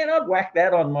hat, man, I'd whack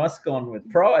that on my scone with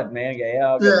pride, man. You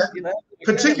know,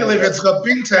 particularly if it's got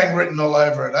bintang written all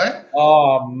over it, eh?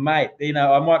 Oh, mate, you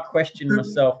know, I might question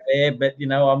myself there, but, you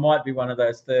know, I might be one of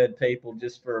those third people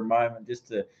just for a moment, just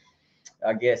to,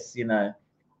 I guess, you know,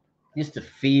 just to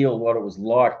feel what it was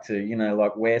like to, you know,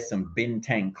 like wear some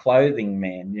bintang clothing,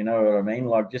 man. You know what I mean?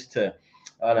 Like just to,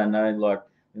 I don't know, like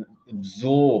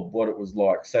absorb what it was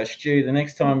like. So Stu, the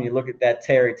next time you look at that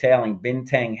terry toweling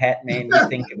bintang hat, man, you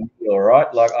think of me, all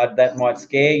right? Like that might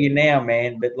scare you now,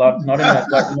 man, but like not in a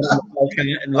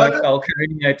like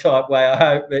Falconio type way, I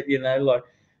hope. But you know, like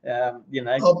you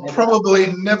know, I'll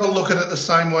probably never look at it the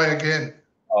same way again.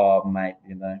 Oh, mate,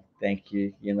 you know, thank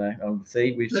you. You know,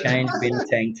 see, we've changed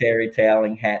bintang terry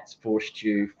toweling hats for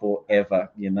Stu forever.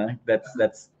 You know,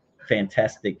 that's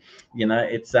fantastic. You know,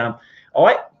 it's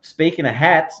speaking of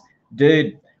hats,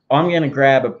 dude, I'm going to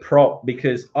grab a prop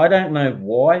because I don't know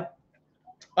why.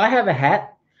 I have a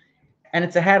hat, and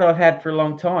it's a hat I've had for a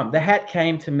long time. The hat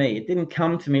came to me. It didn't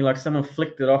come to me like someone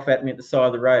flicked it off at me at the side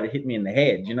of the road. It hit me in the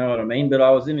head. You know what I mean? But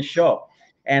I was in a shop,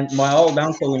 and my old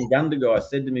uncle in Gundagai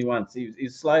said to me once, he's a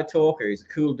slow talker. He's a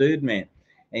cool dude, man.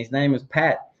 And his name was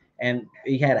Pat, and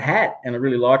he had a hat, and I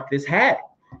really liked this hat.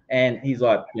 And he's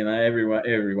like, you know,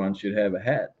 everyone should have a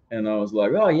hat. And I was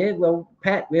like, oh, yeah, well,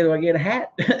 Pat, where do I get a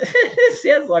hat? It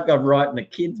sounds like I'm writing a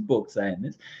kid's book saying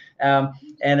this.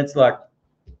 And it's like,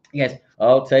 he goes,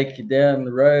 I'll take you down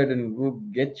the road and we'll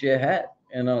get you a hat.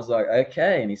 And I was like,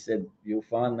 okay. And he said, you'll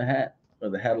find the hat, or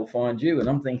the hat will find you. And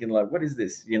I'm thinking, like, what is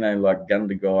this? You know, like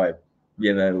Gundagai,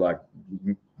 you know, like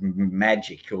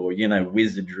magic or, you know,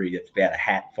 wizardry. It's about a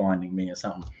hat finding me or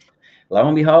something. Lo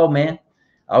and behold, man,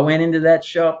 I went into that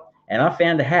shop and I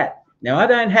found a hat. Now, I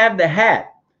don't have the hat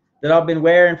that I've been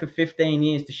wearing for 15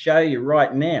 years to show you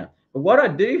right now. But what I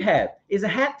do have is a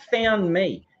hat found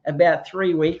me. about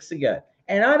 3 weeks ago.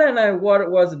 And I don't know what it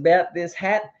was about this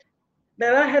hat,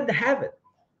 but I had to have it.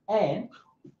 And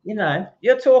you know,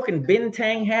 you're talking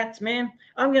bintang hats, man.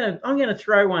 I'm gonna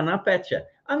throw one up at you.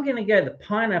 I'm gonna go the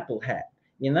pineapple hat.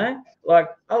 You know, like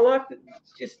I like it.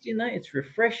 Just it's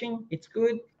refreshing. It's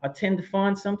good. I tend to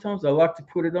find sometimes I like to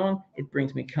put it on. It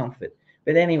brings me comfort.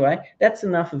 But anyway, that's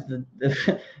enough of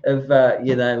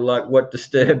like what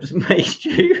disturbs me,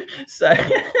 Stu. So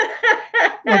hey,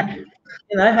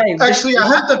 actually, the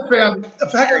hat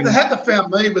that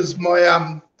found me was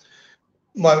my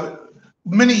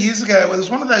many years ago. It was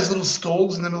one of those little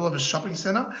stalls in the middle of a shopping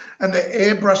centre, and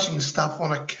they're airbrushing stuff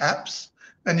on a caps,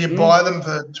 and you buy them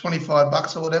for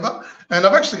 $25 or whatever. And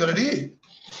I've actually got it here,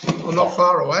 well, not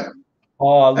far away.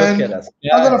 Oh, look at us!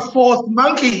 Yeah. I got a fourth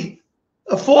monkey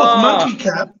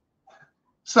cap.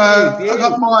 So I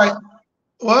got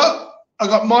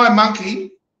my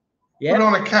monkey. Put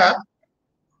on a cap.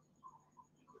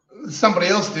 Somebody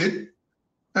else did,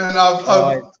 and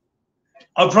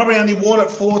I've probably only worn it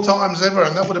 4 times ever,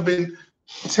 and that would have been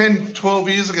 10, 12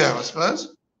 years ago, I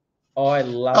suppose. I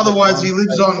love. Otherwise, he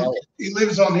lives on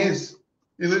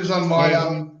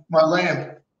my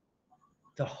land.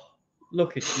 Oh,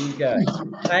 look at you go.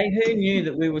 Hey, who knew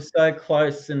that we were so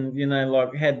close and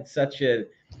like had such an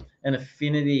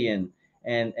affinity and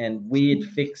weird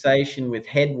fixation with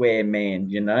headwear, man.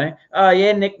 Oh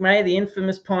yeah, Nick May, the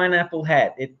infamous pineapple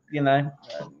hat.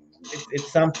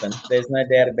 It's something. There's no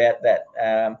doubt about that.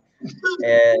 I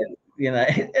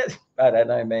don't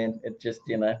know, man. It just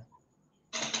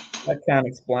I can't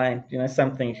explain.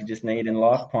 Some things you just need in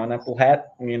life. Pineapple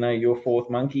hat, your fourth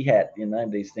monkey hat.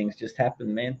 These things just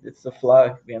happen, man. It's the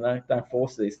flow. Don't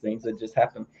force these things. They just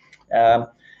happen.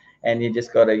 And you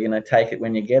just got to take it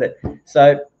when you get it.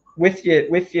 So with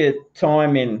your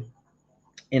time in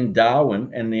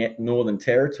Darwin and the Northern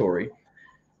Territory,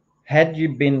 had you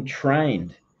been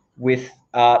trained with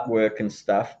artwork and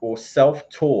stuff, or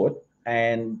self-taught,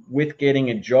 and with getting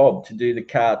a job to do the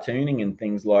cartooning and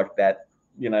things like that,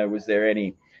 was there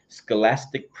any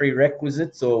scholastic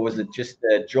prerequisites, or was it just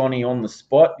Johnny on the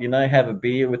spot, have a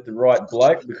beer with the right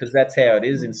bloke? Because that's how it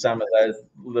is in some of those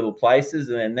little places.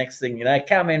 And then next thing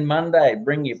come in Monday,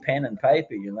 bring your pen and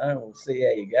paper, we'll see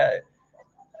how you go.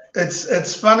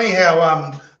 It's funny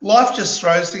how life just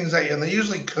throws things at you, and they're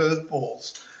usually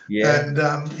curveballs. Yeah. And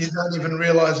you don't even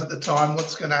realize at the time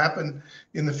what's going to happen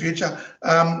in the future.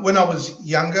 When I was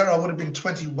younger, I would have been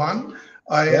 21.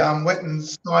 I went and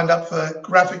signed up for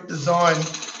graphic design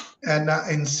and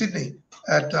in Sydney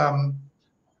at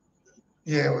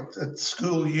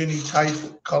school, uni,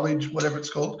 TAFE, college, whatever it's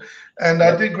called. And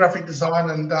I did graphic design.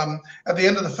 And at the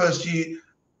end of the first year,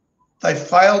 they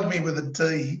failed me with a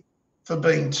D for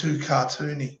being too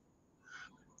cartoony.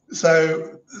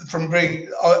 So from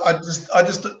being, I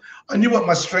knew what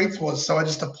my strength was, so I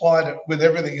just applied it with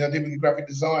everything I did with graphic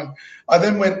design. I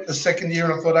then went the second year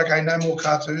and I thought, okay, no more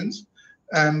cartoons.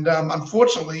 And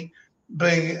unfortunately,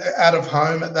 being out of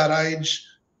home at that age,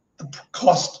 the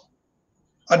cost,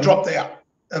 I dropped out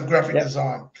of graphic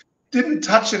design. Didn't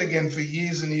touch it again for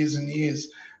years and years and years.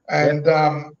 And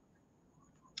I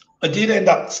did end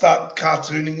up start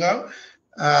cartooning though,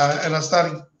 and I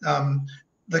started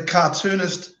the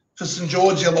cartoonist for St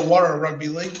George Illawarra rugby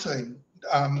league team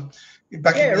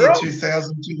back in the year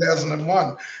 2000,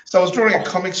 2001. So I was drawing a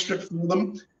comic strip for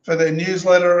them for their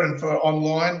newsletter and for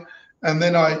online. And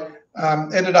then I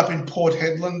ended up in Port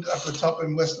Hedland up the top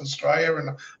in Western Australia, and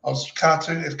I was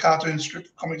comic strip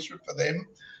for them,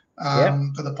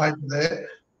 for the paper there.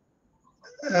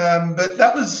 But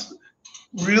that was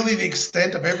really the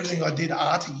extent of everything I did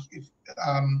arty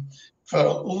for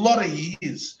a lot of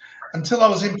years, until I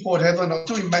was in Port Hedland. I was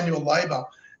doing manual labour,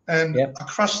 and I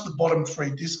crushed the bottom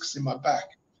 3 discs in my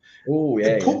back.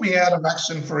 It put me out of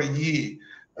action for a year.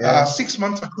 6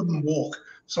 months I couldn't walk.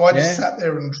 So I just sat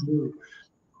there and drew.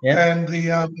 And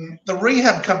the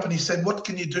rehab company said, what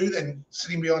can you do then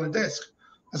sitting behind a desk?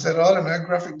 I said, I don't know,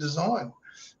 graphic design.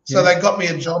 So they got me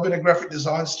a job in a graphic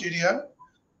design studio.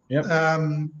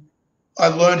 I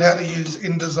learned how to use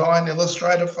InDesign,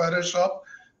 Illustrator, Photoshop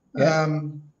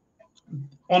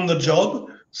on the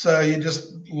job. So you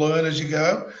just learn as you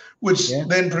go, which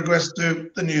then progressed to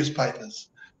the newspapers.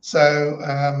 So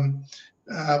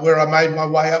where I made my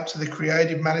way up to the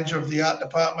creative manager of the art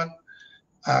department,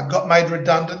 got made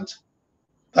redundant.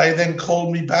 They then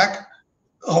called me back.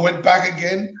 I went back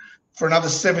again for another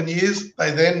 7 years.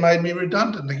 They then made me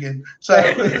redundant again. So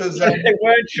it was, they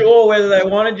weren't sure whether they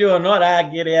wanted you or not.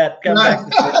 Get out, come back.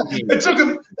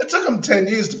 It took them 10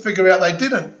 years to figure out they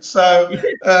didn't. So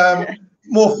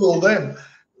more fool them.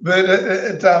 But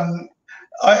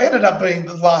I ended up being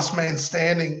the last man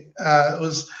standing. There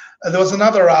was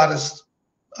another artist.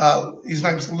 His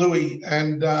name's Leigh,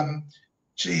 and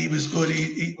he was good.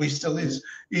 He still is.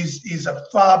 He's a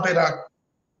far better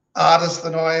artist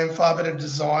than I am, far better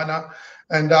designer,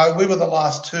 and we were the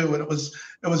last two, and it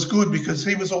was good because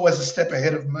he was always a step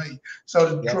ahead of me.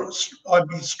 So I'd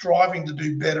be striving to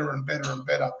do better and better and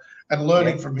better, and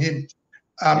learning from him.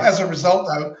 As a result,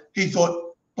 though, he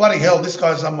thought, bloody hell, this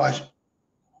guy's on my,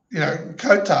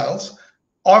 coattails.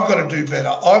 I've got to do better.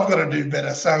 I've got to do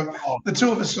better. So the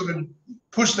two of us sort of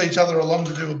pushed each other along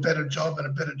to do a better job and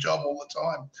a better job all the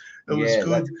time. It was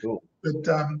good. That's cool. But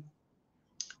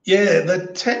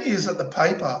the 10 years at the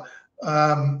paper,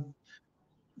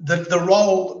 the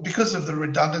role, because of the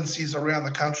redundancies around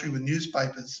the country with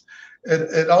newspapers,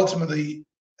 it ultimately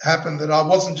happened that I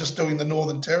wasn't just doing the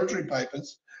Northern Territory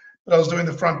papers, but I was doing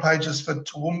the front pages for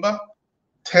Toowoomba,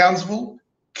 Townsville,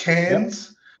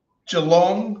 Cairns,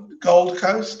 Geelong, Gold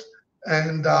Coast,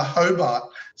 and Hobart.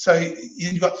 So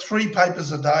you got 3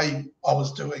 papers a day I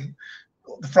was doing.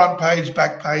 The front page,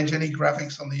 back page, any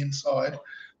graphics on the inside.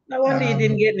 No wonder you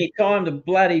didn't get any time to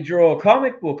bloody draw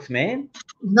comic books, man.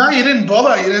 No, you didn't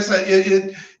bother.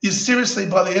 You seriously,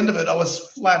 by the end of it, I was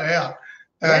flat out.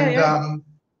 And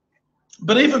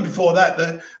but even before that,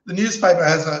 the newspaper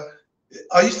has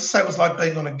I used to say it was like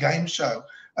being on a game show.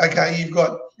 Okay, you've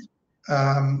got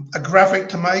a graphic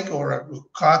to make or a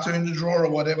cartoon to draw or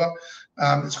whatever.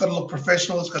 It's got to look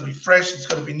professional. It's got to be fresh. It's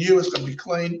got to be new. It's got to be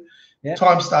clean. Yep.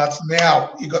 Time starts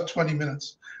now. You've got 20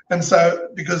 minutes. And so,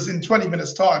 because in 20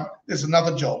 minutes time, there's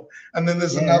another job, and then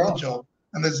there's another job,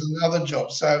 and there's another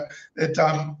job. So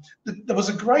there was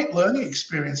a great learning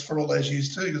experience for all those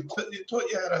years too. It taught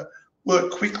you how to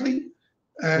work quickly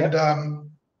and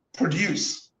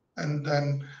produce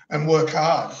and work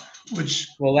hard. Which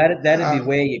that'd be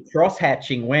where your cross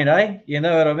hatching went, eh? You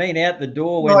know what I mean? Out the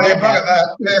door. When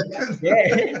that.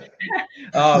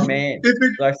 Oh man!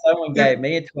 Like someone gave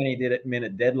me a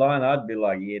 20-minute deadline, I'd be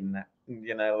like,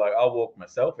 like I'll walk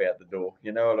myself out the door.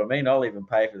 You know what I mean? I'll even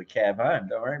pay for the cab home.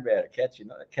 Don't worry about it. Catch you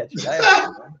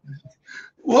later.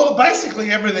 Well,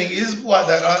 basically everything is like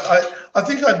that. I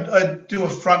think I'd do a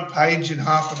front page in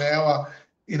half an hour.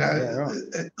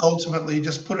 Ultimately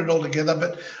just put it all together.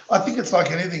 But I think it's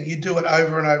like anything. You do it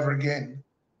over and over again.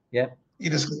 Yeah. You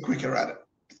just get quicker at it.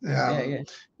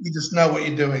 You just know what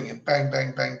you're doing and bang,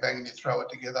 bang, bang, bang, and you throw it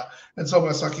together. It's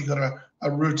almost like you've got a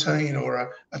routine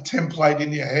or a template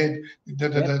in your head.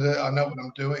 I know what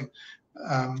I'm doing.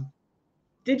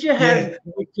 Did you have,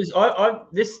 because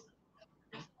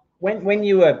when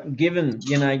you were given,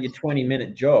 your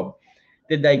 20-minute job,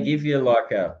 did they give you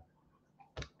like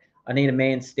I need a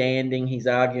man standing, he's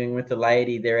arguing with a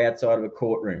lady, they're outside of a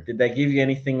courtroom? Did they give you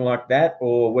anything like that?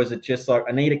 Or was it just like,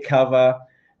 I need a cover,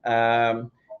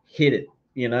 hit it?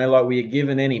 Like were you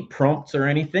given any prompts or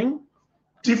anything?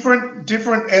 Different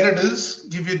editors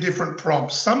give you different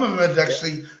prompts. Some of them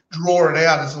actually draw it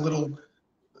out as a little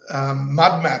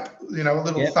mud map, a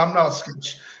little thumbnail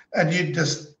sketch, and you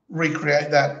just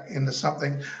recreate that into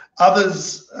something.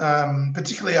 Others,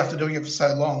 particularly after doing it for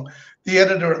so long, the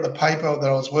editor at the paper that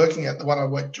I was working at, the one I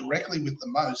worked directly with the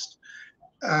most,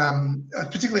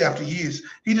 particularly after years,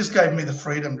 he just gave me the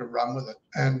freedom to run with it.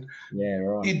 And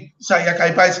he'd say,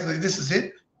 okay, basically this is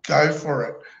it, go for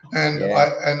it. And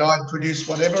I'd produce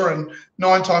whatever, and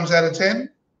 9 times out of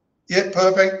 10,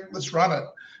 perfect, let's run it.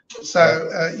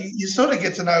 So you sort of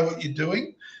get to know what you're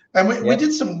doing. And we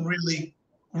did some really,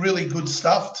 really good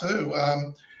stuff too.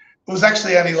 It was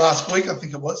actually only last week, I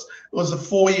think it was. It was a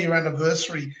 4-year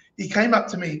anniversary. He came up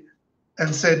to me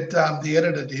and said, the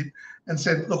editor did, and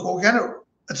said, look,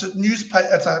 it's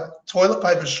a toilet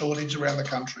paper shortage around the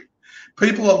country.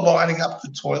 People are lining up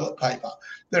for toilet paper.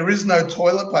 There is no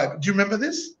toilet paper. Do you remember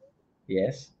this?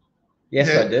 Yes. Yes,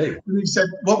 I do. And he said,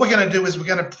 what we're going to do is we're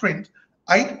going to print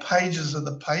 8 pages of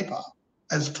the paper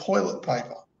as toilet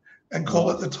paper and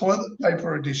call it the toilet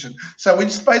paper edition. So we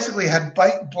just basically had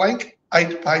blank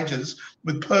 8 pages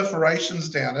with perforations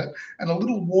down it and a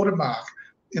little watermark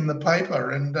in the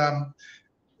paper. And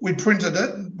we printed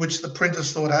it, which the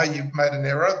printers thought, hey, you've made an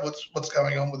error. What's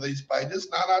going on with these pages?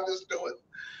 No, just do it.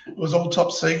 It was all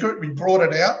top secret. We brought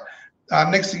it out.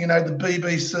 Next thing you know, the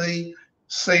BBC,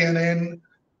 CNN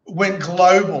went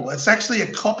global. It's actually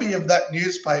a copy of that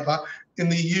newspaper in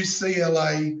the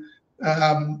UCLA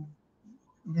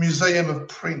Museum of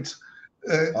Print.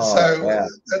 Wow.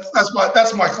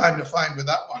 That's my claim to fame with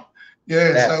that one.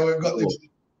 So we've got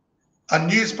a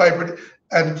newspaper,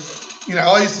 and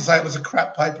I used to say it was a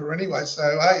crap paper anyway.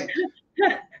 So hey,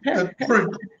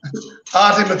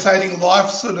 art imitating life,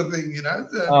 sort of thing.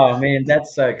 Oh man,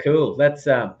 that's so cool. That's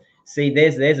See,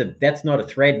 that's not a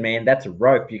thread, man. That's a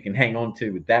rope you can hang on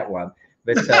to with that one.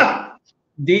 But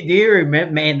do you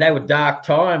remember, man, they were dark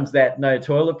times, that no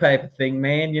toilet paper thing,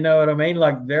 man. You know what I mean?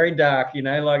 Like very dark, you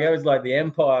know, like it was like the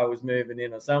empire was moving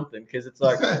in or something. Because it's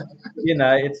like, you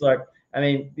know, it's like, I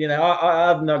mean, you know,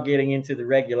 I'm not getting into the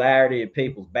regularity of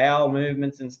people's bowel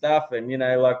movements and stuff, and, you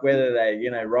know, like whether they, you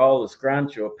know, roll a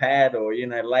scrunch or pad or, you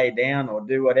know, lay down or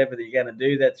do whatever you're going to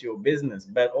do, that's your business.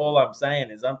 But all I'm saying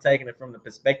is I'm taking it from the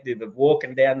perspective of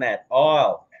walking down that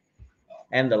aisle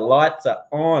and the lights are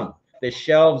on, the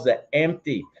shelves are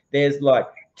empty. There's like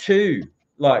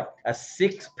a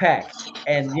 6-pack,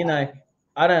 and, you know,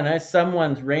 I don't know,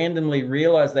 someone's randomly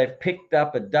realized they've picked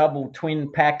up a double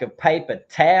twin pack of paper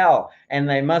towel, and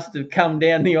they must have come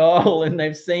down the aisle and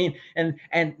they've seen, and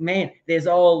man, there's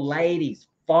old ladies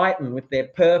fighting with their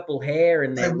purple hair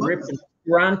and they're ripping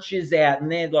scrunches out and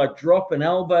they're like dropping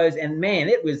elbows, and man,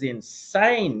 it was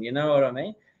insane. You know what I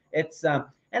mean? It's and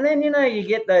then, you know, you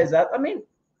get those up. I mean,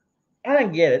 I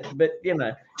don't get it, but, you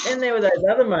know, then there were those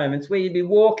other moments where you'd be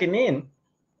walking in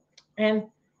and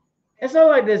it's not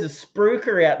like there's a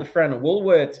spruiker out the front of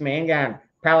Woolworths, man, going,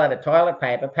 pallet of toilet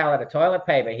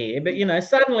paper here. But, you know,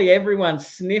 suddenly everyone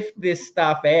sniffed this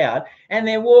stuff out and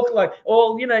they're walking like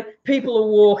all, you know, people are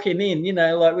walking in, you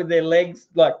know, like with their legs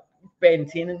like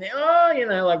bent in and they're, you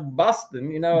know, like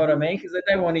busting, you know what I mean? Because they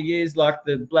don't want to use like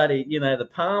the bloody, you know, the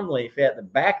palm leaf out the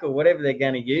back or whatever they're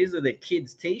going to use, or their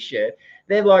kid's T-shirt.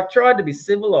 They've like tried to be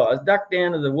civilized, duck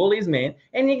down to the Woolies, man,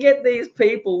 and you get these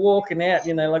people walking out,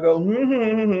 you know, like, oh,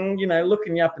 you know,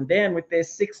 looking you up and down with their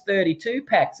 632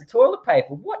 packs of toilet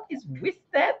paper. What is with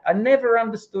that? I never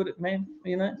understood it, man.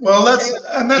 You know. Well,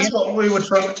 that's what we were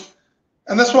trying to,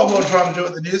 and that's what we were trying to do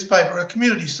at the newspaper, a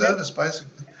community service,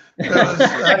 basically.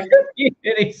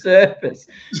 Community service.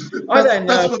 I don't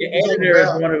know if the editor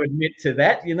would want to admit to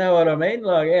that. You know what I mean?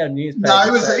 Like our newspaper.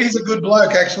 No, he's a good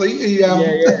bloke, actually.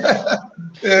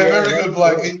 Very good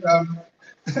bloke.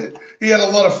 He had a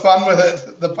lot of fun with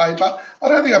it, the paper. I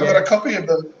don't think I've got a copy of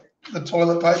the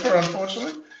toilet paper,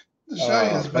 unfortunately. The show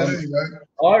is better,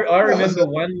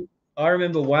 I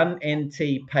remember one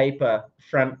NT paper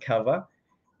front cover,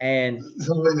 and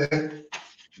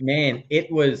man,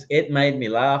 it made me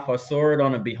laugh. I saw it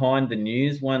on a Behind the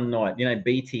News one night, you know,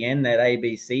 BTN, that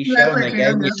ABC show,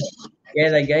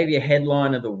 and they gave you a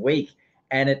headline of the week,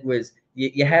 and it was,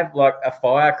 you have like a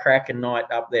firecracker night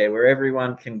up there where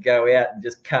everyone can go out and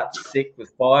just cut sick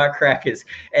with firecrackers.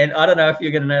 And I don't know if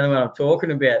you're going to know what I'm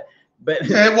talking about, but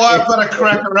yeah, why I've got a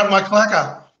cracker up my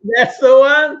clacker. That's the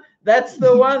one. That's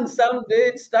the one. Some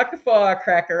dude stuck a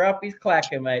firecracker up his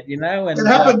clacker, mate. You know, and it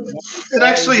happened. It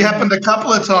actually happened a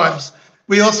couple of times.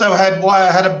 We also had why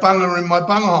I had a bunger in my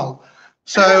bunghole.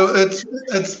 So it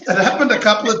happened a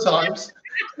couple of times.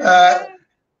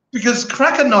 Because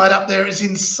cracker night up there is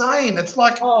insane. It's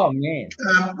like, oh man,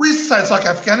 we say it's like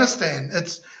Afghanistan.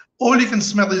 It's all you can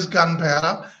smell is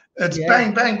gunpowder. It's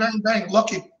bang, bang, bang, bang.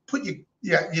 Put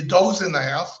your dogs in the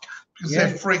house because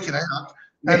they're freaking out,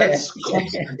 and it's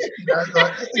constant. You know,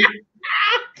 like,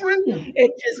 brilliant.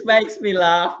 It just makes me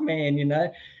laugh, man. You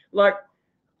know, like,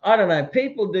 I don't know,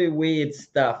 people do weird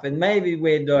stuff, and maybe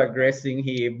we're digressing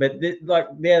here, but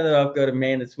like now that I've got a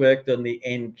man that's worked on the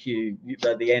NQ,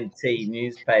 the NT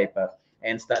newspaper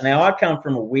and stuff. Now, I come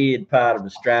from a weird part of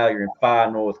Australia in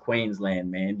far north Queensland,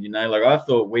 man. You know, like I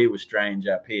thought we were strange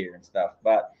up here and stuff,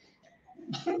 but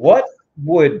what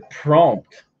would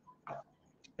prompt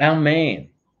our man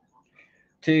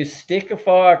to stick a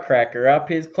firecracker up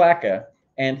his clacker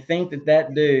and think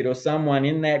that dude or someone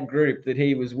in that group that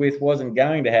he was with wasn't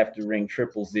going to have to ring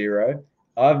 000?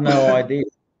 I've no idea.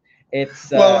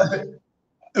 It's well,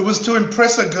 it was to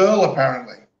impress a girl,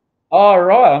 apparently. Oh,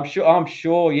 right. I'm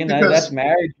sure. You know, that's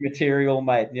marriage material,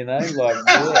 mate. You know, like.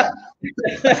 How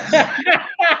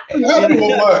do it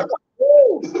work?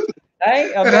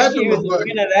 Hey, I bet he was a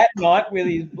winner that night with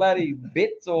his bloody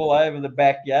bits all over the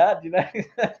backyard. You know,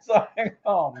 it's like,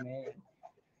 oh man.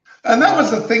 And that was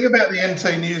the thing about the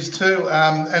NT News too,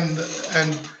 and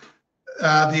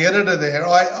the editor there.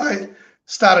 I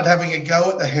started having a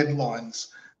go at the headlines,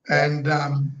 and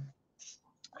I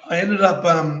ended up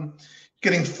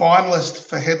getting finalist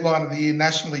for Headline of the Year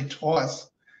nationally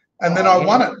twice, and then I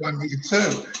won it one year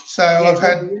too. So I've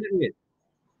had. What did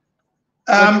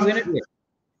you win it with?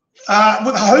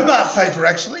 With a Hobart paper,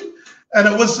 actually, and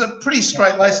it was a pretty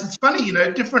straight lace. It's funny, you know,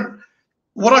 different.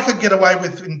 What I could get away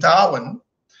with in Darwin.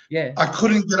 Yeah, I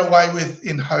couldn't get away with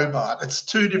in Hobart. It's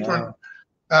two different,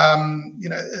 you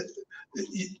know.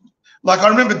 Like I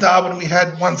remember Darwin, we had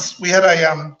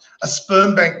a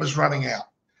sperm bank was running out.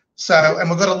 So, and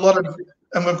we've got a lot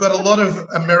of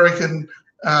American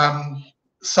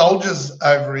soldiers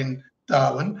over in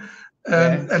Darwin.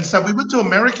 And so we went to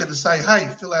America to say,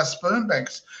 hey, fill our sperm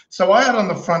banks. So I had on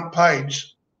the front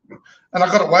page, and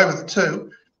I got away with it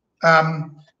too,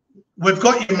 we've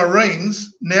got your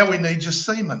Marines, now we need your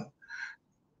seamen.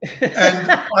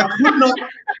 And I could not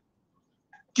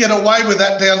get away with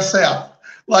that down south.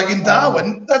 Like in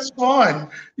Darwin, that's fine,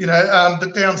 you know,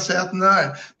 but down south,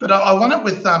 no. But I won it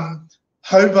with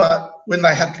Hobart when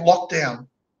they had lockdown.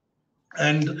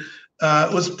 And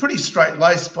it was pretty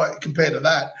straight-laced compared to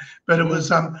that. But it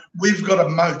was, we've got a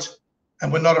moat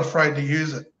and we're not afraid to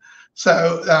use it.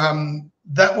 So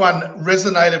that one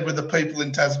resonated with the people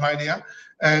in Tasmania.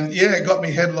 And, yeah, it got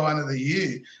me headline of the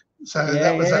year. So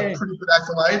that was a pretty good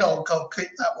accolade. I'll keep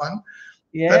that one.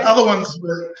 Yeah. But other ones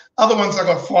I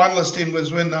got finalist in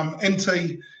was when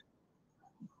NT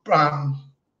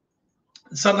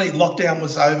suddenly lockdown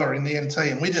was over in the NT,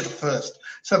 and we did it first.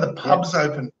 So the pubs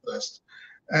opened first,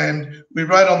 and we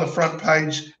wrote on the front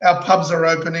page, "Our pubs are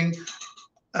opening.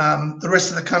 The rest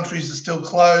of the countries are still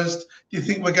closed. Do you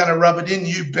think we're going to rub it in?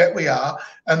 You bet we are."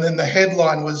 And then the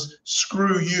headline was,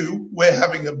 "Screw you, we're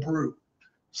having a brew."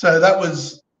 So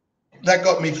that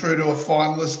got me through to a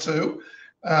finalist too.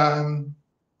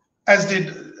 As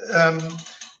did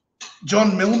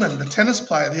John Millman, the tennis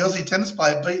player, the Aussie tennis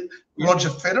player, beat Roger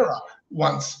Federer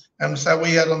once. And so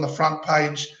we had on the front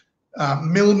page,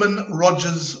 Millman,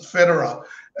 Rogers, Federer.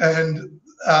 And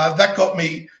that got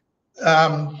me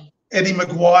Eddie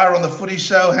Maguire on the footy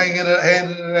show handing it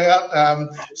out,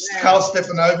 Carl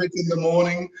Stefanovic in the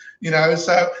morning, you know.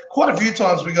 So quite a few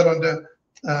times we got onto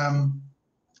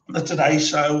the Today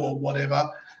Show or whatever.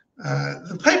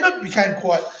 The paper became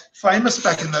quite famous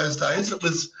back in those days. It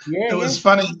was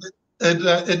funny.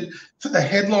 For the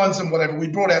headlines and whatever, we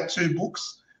brought out 2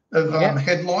 books of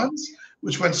headlines,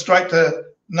 which went straight to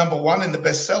 #1 in the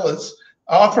bestsellers.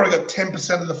 I probably got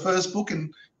 10% of the first book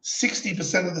and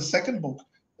 60% of the second book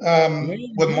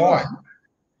were mine.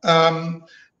 And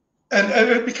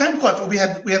it became quite fun. We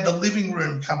had the living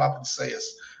room come up and see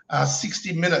us,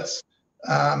 60 Minutes.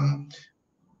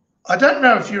 I don't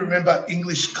know if you remember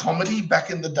English comedy back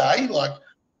in the day, like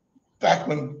back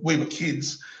when we were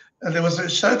kids. And there was a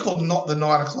show called Not the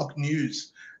 9 O'Clock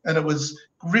News. And it was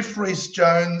Griff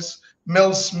Rhys-Jones,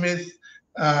 Mel Smith,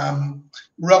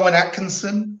 Rowan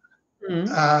Atkinson,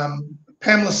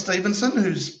 Pamela Stevenson,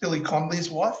 who's Billy Connolly's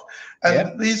wife.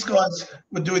 And these guys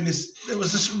were doing this. It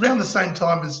was just around the same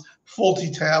time as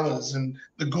Fawlty Towers and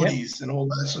the Goodies and all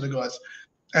those sort of guys.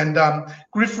 And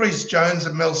Griff Rhys-Jones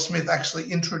and Mel Smith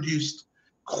actually introduced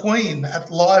Queen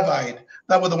at Live Aid.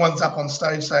 They were the ones up on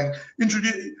stage saying,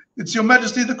 "It's Your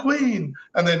Majesty the Queen."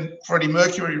 And then Freddie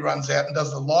Mercury runs out and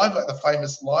does the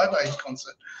famous Live Aid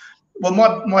concert. Well,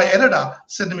 my editor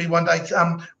said to me one day,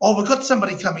 we've got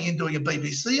somebody coming in doing a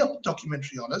BBC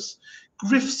documentary on us.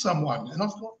 Griff someone. And I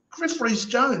thought, Griff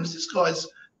Rhys-Jones, this guy's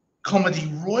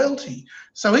comedy royalty.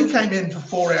 So he came in for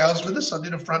 4 hours with us. I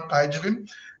did a front page of him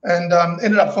and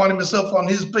ended up finding myself on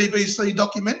his BBC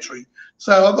documentary.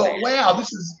 So I thought, wow,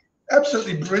 this is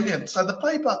absolutely brilliant. So the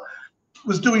paper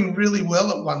was doing really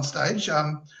well at one stage.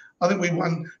 I think we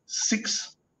won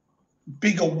 6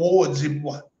 big awards in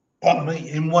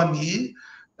 1 year.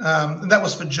 And that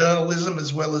was for journalism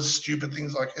as well as stupid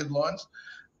things like headlines.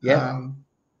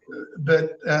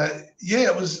 But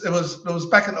it was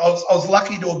back in, I was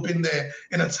lucky to have been there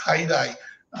in its heyday.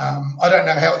 I don't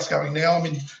know how it's going now.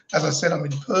 As I said, I'm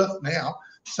in Perth now,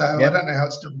 so I don't know how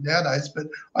it's doing nowadays, but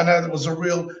I know there was a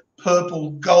real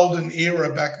purple golden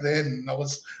era back then, and I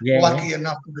was lucky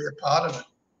enough to be a part of it.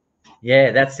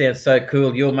 Yeah, that sounds so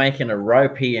cool. You're making a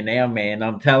rope here now, man.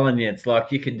 I'm telling you, it's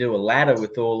like you can do a ladder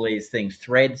with all these things,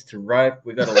 threads to rope.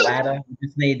 We've got a ladder. You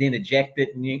just need to interject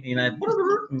it, and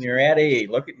and you're out of here.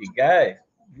 Look at you go.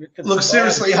 Look,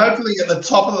 seriously, hopefully at the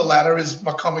top of the ladder is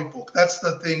my comic book. That's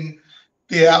the thing,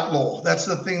 the outlaw. That's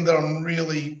the thing that I'm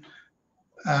really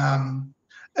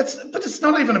but it's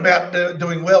not even about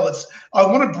doing well. I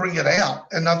want to bring it out,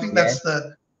 and I think that's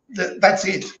that's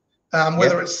it.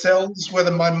 Whether it sells,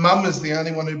 whether my mum is the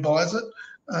only one who buys it,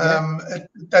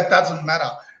 that doesn't matter.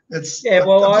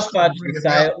 Well, I fudge the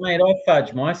sale, mate. I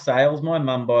fudge my sales. My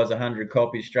mum buys 100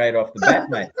 copies straight off the bat,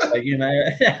 mate.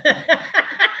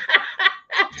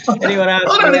 So, anyone else?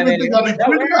 I don't even think I'll be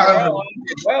printing 100.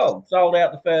 Well, sold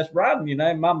out the first run.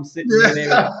 Mum's sitting there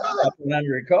with a couple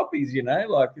 100 copies.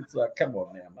 It's like, come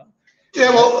on now, mum. Yeah,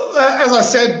 well, as I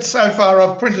said, so far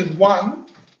I've printed 1.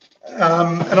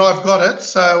 And I've got it.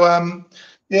 So,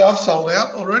 I've sold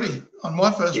out already on my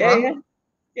first run.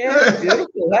 Yeah,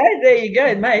 beautiful. Hey, there you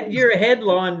go, mate. You're a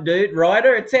headline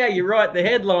writer. It's how you write the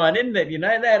headline, isn't it? They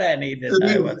don't need to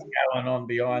know what's going on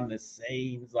behind the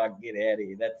scenes. Like, get out of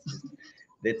here.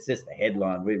 That's just the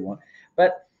headline we want.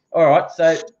 But all right,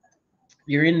 so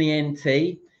you're in the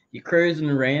NT, you're cruising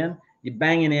around, you're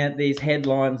banging out these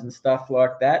headlines and stuff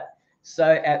like that. So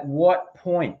at what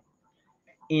point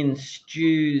in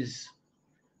Stu's,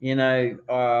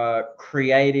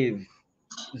 creative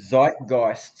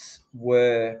zeitgeists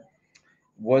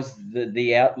was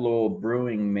the outlaw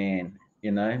brewing man?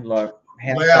 Like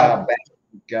how far back did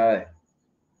it go?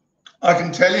 I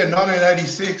can tell you,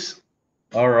 1986.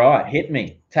 All right, hit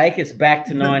me. Take us back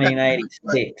to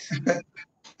 1986.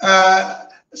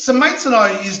 Some mates and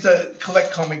I used to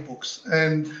collect comic books,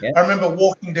 and Yep. I remember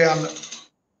walking down,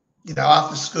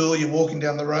 after school, you're walking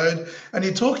down the road, and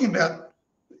you're talking about,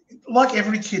 like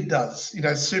every kid does,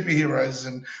 superheroes,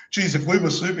 and geez, if we were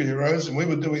superheroes and we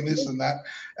were doing this and that,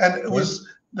 and it was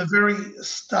the very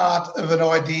start of an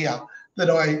idea that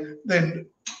I then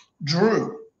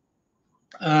drew,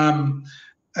 and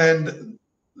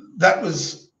that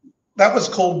was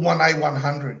called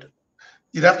 1A100.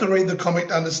 You'd have to read the comic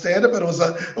to understand it, but it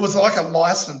was like a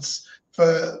license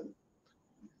for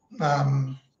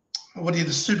the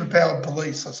superpowered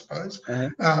police, I suppose.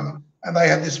 Uh-huh. And they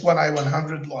had this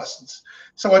 1A100 license.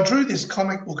 So I drew this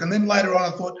comic book, and then later on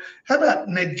I thought, how about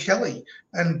Ned Kelly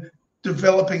and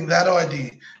developing that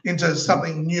idea into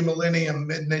something new millennium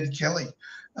Ned Kelly.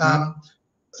 And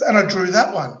I drew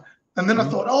that one. And then I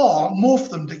thought, I'll morph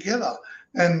them together.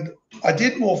 And I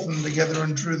did morph them together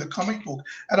and drew the comic book.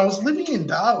 And I was living in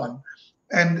Darwin,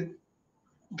 and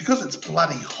because it's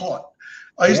bloody hot,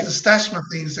 I used to stash my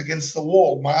things against the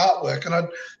wall, my artwork, and I'd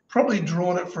probably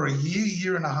drawn it for a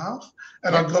year and a half.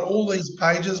 And I'd got all these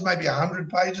pages, maybe 100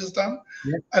 pages done,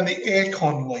 and the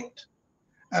aircon leaked.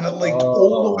 And it leaked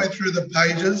all the way through the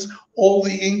pages. All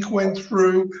the ink went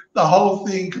through, the whole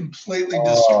thing completely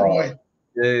destroyed.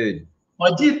 Dude.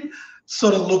 I did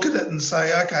sort of look at it and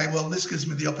say, okay, well, this gives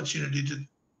me the opportunity to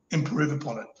improve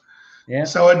upon it. Yeah.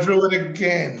 So I drew it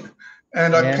again,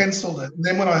 and I penciled it. And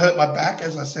then when I hurt my back,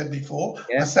 as I said before,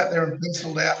 I sat there and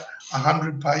penciled out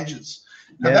 100 pages.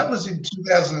 Now that was in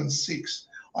 2006.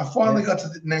 I finally got to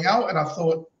it now, and I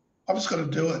thought, I've just got to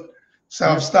do it. So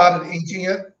I've started inking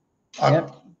it.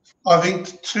 I've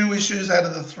inked 2 issues out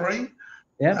of the 3.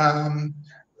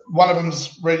 One of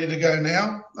them's ready to go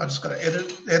now. I just got to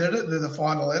edit it, do the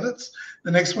final edits.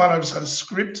 The next one, I just got to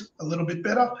script a little bit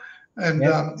better, and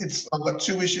I've got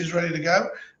 2 issues ready to go,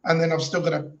 and then I've still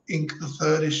got to ink the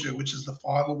 3rd issue, which is the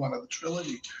final one of the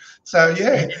trilogy. So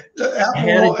the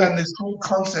Outlaw and this whole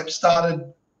concept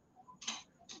started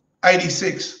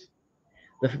 86.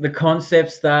 The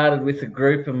concept started with a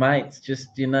group of mates,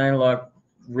 just like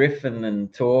riffing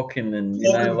and talking and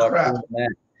like all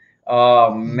that.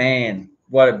 Oh man.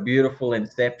 What a beautiful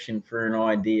inception for an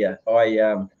idea.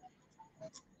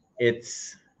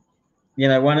 It's,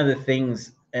 one of the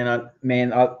things, and I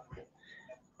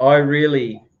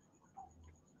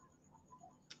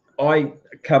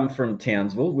come from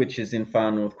Townsville, which is in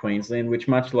far north Queensland, which,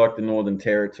 much like the Northern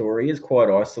Territory, is quite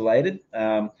isolated.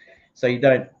 So you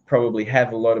don't probably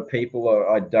have a lot of people,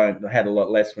 or I had a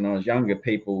lot less when I was younger,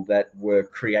 people that were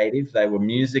creative. They were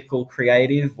musical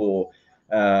creative or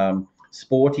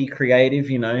sporty creative,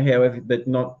 however, but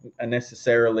not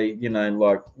necessarily,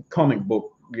 like comic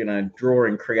book,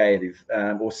 drawing creative,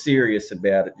 or serious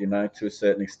about it, to a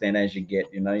certain extent. As you get,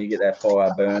 you get that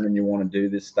fire burn and you want to do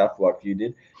this stuff like you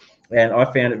did. And I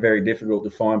found it very difficult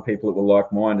to find people that were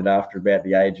like-minded after about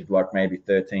the age of like maybe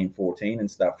 13, 14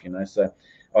 and stuff, So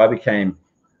I became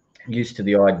used to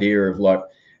the idea of like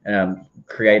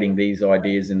creating these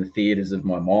ideas in the theaters of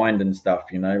my mind and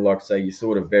stuff, like, so you're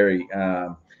sort of very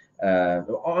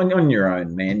on your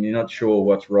own, man. You're not sure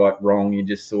what's right, wrong. You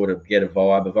just sort of get a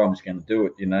vibe of, I'm just going to do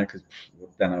it, because I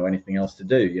don't know anything else to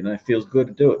do, it feels good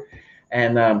to do it.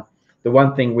 And the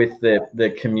one thing with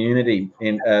the community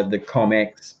in the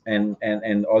comics and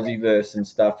Aussieverse and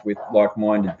stuff, with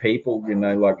like-minded people,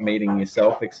 like meeting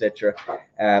yourself, etc.,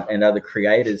 and other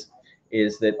creators,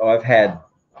 is that I've had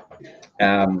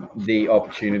the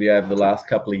opportunity over the last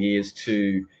couple of years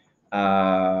to,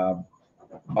 I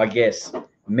guess,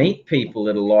 meet people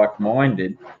that are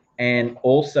like-minded, and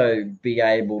also be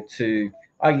able to,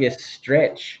 I guess,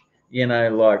 stretch,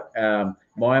 like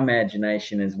my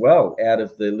imagination as well out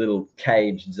of the little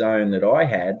caged zone that I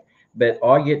had. But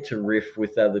I get to riff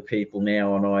with other people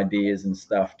now on ideas and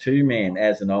stuff too, man,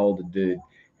 as an older dude.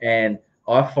 And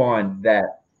I find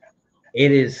that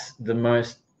it is the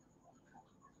most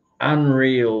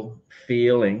unreal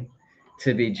feeling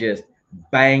to be just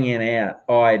banging out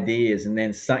ideas, and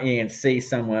then you can see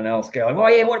someone else go like, oh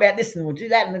yeah, what about this, and we'll do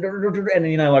that, and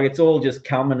like it's all just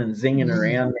coming and zinging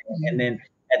around, and then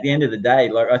at the end of the day,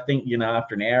 like I think, you know,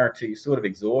 after an hour or two, you're sort of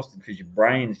exhausted because your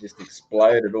brain's just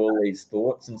exploded all these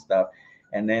thoughts and stuff.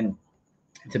 And then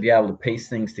to be able to piece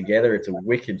things together, it's a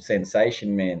wicked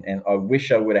sensation, man. And I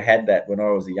wish I would have had that when I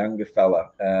was a younger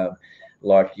fella,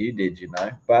 like you did, you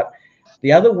know. But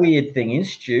the other weird thing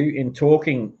is, Stu, in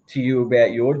talking to you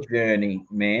about your journey,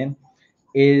 man,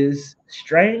 is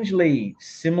strangely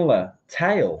similar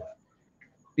tale,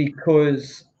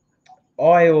 because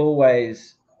I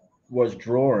always was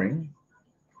drawing.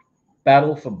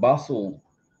 Battle for Bustle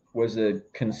was a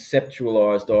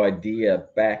conceptualized idea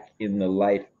back in the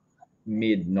late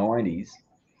mid 90s.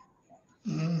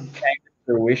 Came to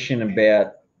fruition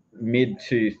about mid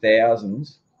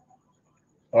 2000s.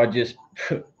 I just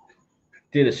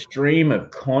did a stream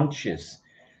of conscious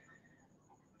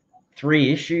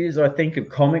 3 issues, I think, of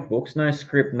comic books, no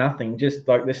script, nothing, just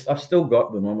like this. I've still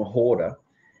got them. I'm a hoarder.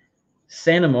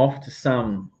 Sent them off to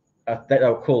some that they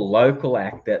were called local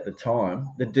act at the time.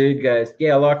 The dude goes,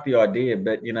 "Yeah, I like the idea,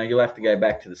 but you know, you'll have to go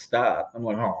back to the start." I'm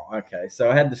like, "Oh, okay."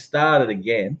 So I had to start it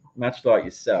again, much like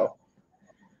yourself.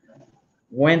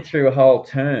 Went through a whole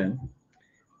turn.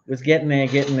 Was getting there. A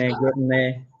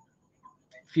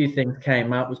few things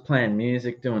came up. Was playing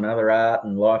music, doing other art,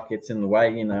 and life gets in the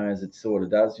way, you know, as it sort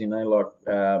of does, you know, like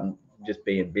just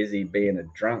being busy, being a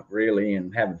drunk, really,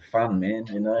 and having fun, man,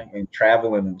 you know, and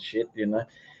traveling and shit, you know,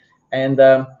 and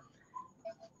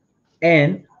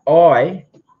I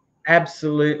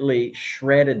absolutely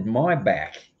shredded my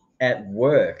back at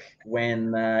work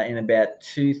when in about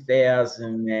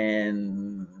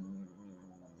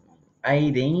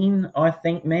 2018, I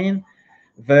think, man,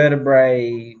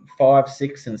 vertebrae 5,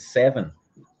 6, and 7,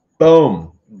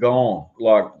 boom, gone,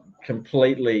 like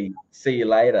completely. See you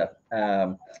later.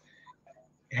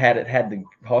 Had the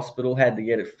hospital, had to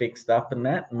get it fixed up, and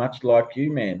that, much like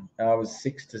you, man. I was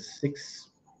 6 to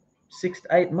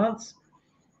 8 months,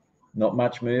 not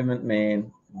much movement, man.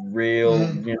 Real,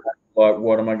 you know, like,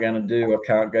 what am I going to do? I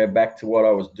can't go back to what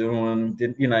I was doing.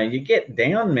 You know, you get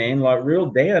down, man, like real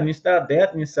down. You start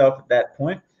doubting yourself at that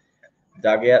point.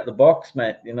 Dug out the box,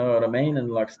 mate, you know what I mean? And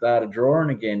like started drawing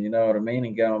again, you know what I mean?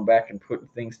 And going back and putting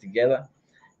things together.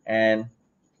 And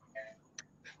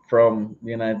from,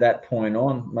 you know, that point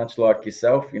on, much like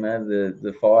yourself, you know,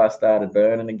 the fire started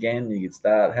burning again. You could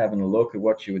start having a look at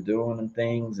what you were doing and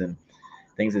things that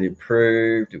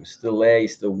improved. It was still there. You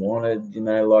still wanted, you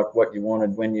know, like what you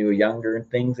wanted when you were younger and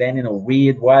things. And in a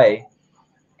weird way,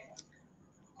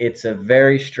 it's a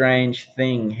very strange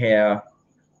thing how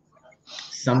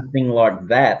something like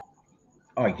that,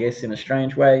 I guess, in a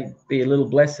strange way, be a little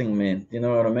blessing, man. You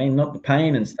know what I mean? Not the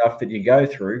pain and stuff that you go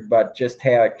through, but just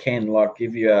how it can, like,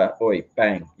 give you a, oi,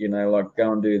 bang, you know, like,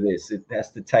 go and do this. It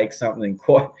has to take something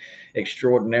quite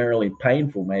extraordinarily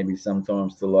painful, maybe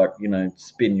sometimes, to, like, you know,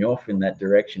 spin you off in that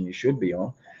direction you should be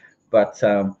on. But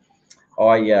I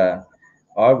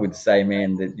would say,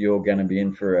 man, that you're going to be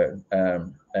in for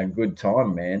a good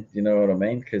time, man. You know what I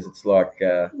mean? Because it's like,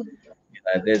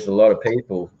 there's a lot of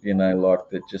people, you know, like,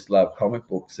 that just love comic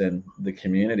books, and the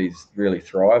community's really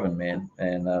thriving, man.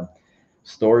 And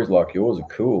stories like yours are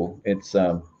cool. It's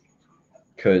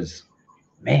because,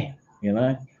 man, you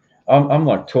know, I'm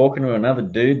like talking to another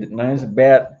dude that knows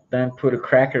about don't put a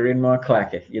cracker in my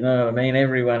clacker. You know what I mean?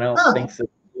 Everyone else thinks I'm a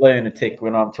lunatic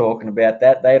when I'm talking about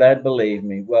that. They don't believe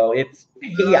me. Well, it's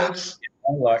here. It's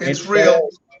real.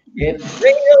 It's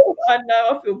real. I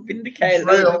know. I feel vindicated.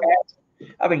 It's real.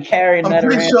 I've been carrying that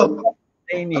around.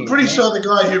 I'm pretty sure the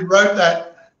guy who wrote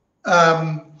that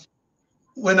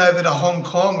went over to Hong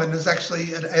Kong and is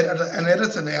actually an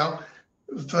editor now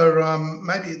for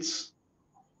maybe it's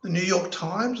the New York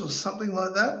Times or something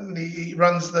like that, and he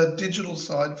runs the digital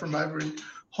side from over in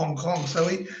Hong Kong. So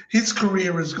his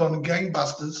career has gone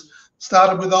gangbusters.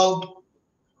 Started with old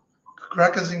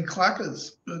crackers and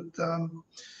clackers, but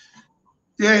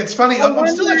yeah, it's funny. I'm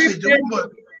still actually doing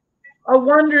work. I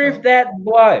wonder if that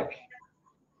bloke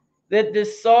that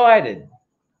decided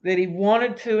that he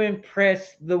wanted to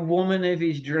impress the woman of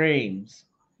his dreams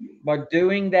by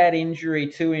doing that injury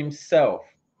to himself,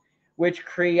 which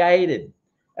created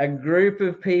a group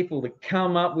of people to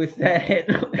come up with that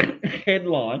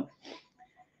headline,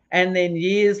 and then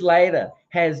years later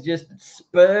has just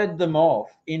spurred them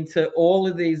off into all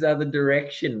of these other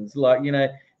directions, like, you know,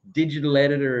 digital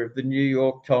editor of the New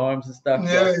York Times and stuff.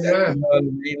 Yeah, like yeah. that, you know what I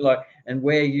mean? Like, and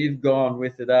where you've gone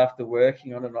with it after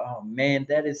working on it. Oh man,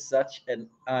 that is such an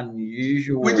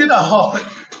unusual. We did a whole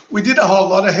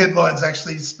lot of headlines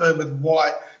actually spurred with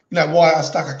why I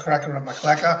stuck a cracker at my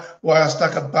clacker, why I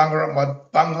stuck a bunger at my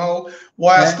bunghole,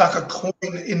 why I stuck a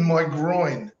coin in my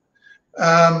groin.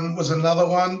 Was another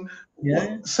one.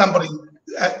 Yeah. Somebody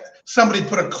somebody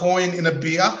put a coin in a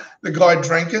beer. The guy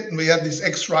drank it, and we had this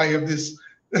X-ray of this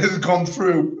that has gone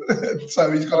through.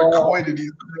 So he's got a coin in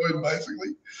his groin,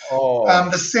 basically.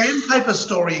 The sandpaper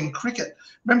story in cricket.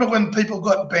 Remember when people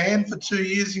got banned for 2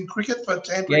 years in cricket for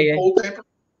tampering, ball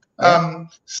tampering?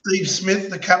 Steve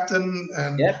Smith, the captain,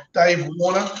 and Dave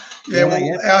Warner.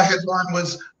 Our headline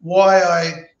was why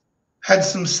I had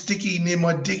some sticky near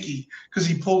my dicky, because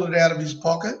he pulled it out of his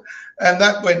pocket, and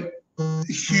that went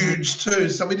huge too.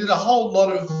 So we did a whole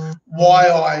lot of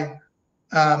why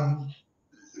I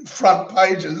front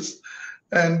pages,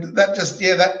 and that just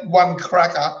that one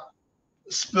cracker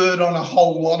spurred on a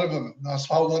whole lot of them. Nice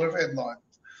whole lot of headlines.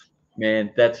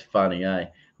 Man, that's funny, eh?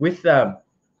 With how'd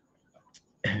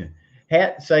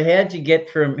you get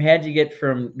from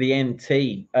the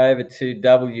NT over to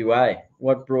WA?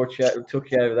 What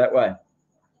took you over that way?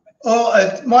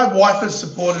 Oh, my wife has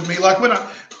supported me. Like when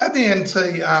I at the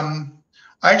NT,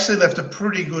 I actually left a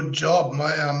pretty good job.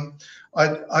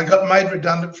 I got made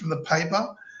redundant from the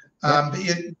paper, but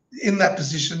in that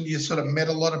position, you sort of met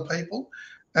a lot of people.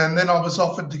 And then I was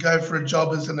offered to go for a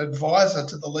job as an advisor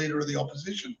to the Leader of the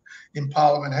Opposition in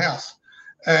Parliament House.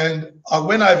 And I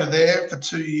went over there for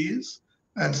 2 years.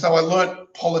 And so I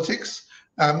learnt politics,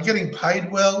 getting paid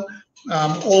well,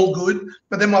 all good.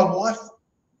 But then my wife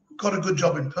got a good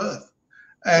job in Perth.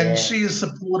 And she has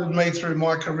supported me through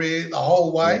my career the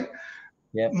whole way.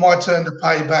 My turn to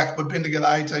pay back. We've been together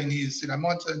 18 years.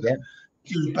 My turn to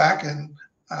give back. And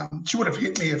she would have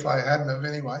hit me if I hadn't have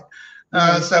anyway.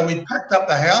 So we packed up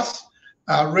the house,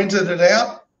 rented it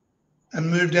out, and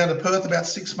moved down to Perth about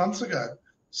 6 months ago.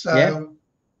 So,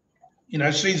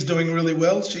 she's doing really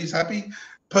well. She's happy.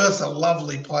 Perth's a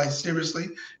lovely place, seriously.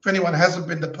 If anyone hasn't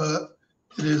been to Perth,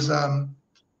 it is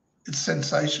it's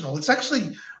sensational. It's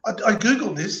actually, I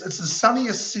Googled this, it's the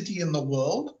sunniest city in the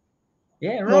world.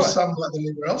 Yeah, right. More sunlight than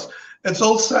anywhere else. It's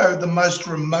also the most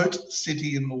remote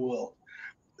city in the world,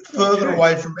 further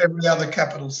away from every other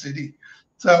capital city.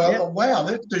 So I thought, wow,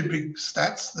 they're two big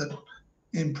stats that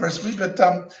impress me. But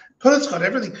Perth's got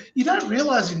everything. You don't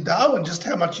realise in Darwin just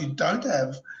how much you don't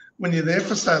have when you're there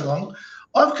for so long.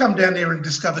 I've come down here and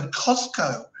discovered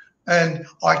Costco and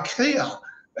IKEA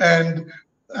and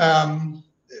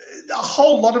a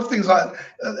whole lot of things like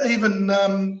even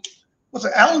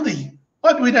Aldi.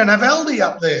 We don't have Aldi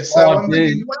up there. So I'm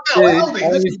thinking, wow, Aldi. I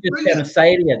was just going to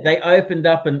say to you, they opened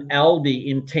up an Aldi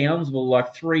in Townsville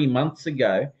like 3 months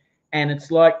ago. And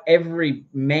it's like every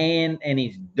man and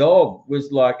his dog was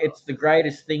like, it's the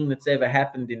greatest thing that's ever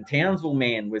happened in Townsville,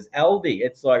 man, was Aldi.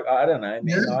 It's like, I don't know,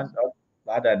 man.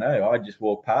 I don't know. I just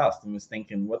walked past and was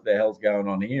thinking, what the hell's going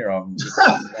on here? I'm just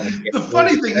the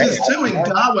funny thing is, too, in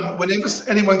Darwin, whenever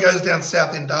anyone goes down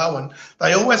south in Darwin,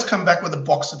 they always come back with a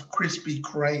box of Krispy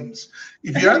Kremes.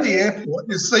 If you're at the airport,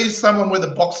 you see someone with a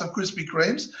box of Krispy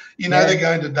Kremes, you know they're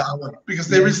going to Darwin because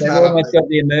there is none. They've almost got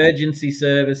the emergency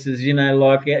services,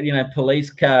 like police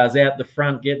cars out the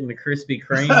front getting the Krispy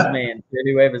Kremes, man,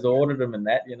 to whoever's ordered them and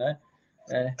that,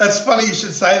 That's funny you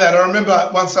should say that. I remember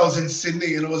once I was in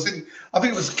Sydney and it was I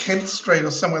think it was Kent Street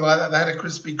or somewhere like that. They had a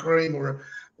Krispy Kreme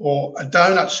or a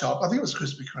donut shop. I think it was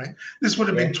Krispy Kreme. This would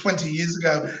have been 20 years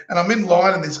ago. And I'm in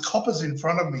line and there's coppers in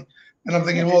front of me. And I'm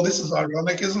thinking, well, this is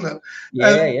ironic, isn't it?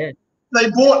 Yeah. They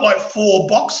bought like 4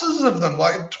 boxes of them,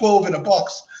 like 12 in a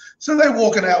box. So they're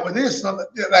walking out with this.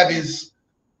 That is,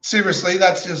 seriously,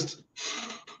 that's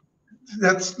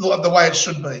like the way it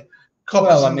should be.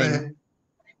 Coppers in there.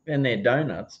 And their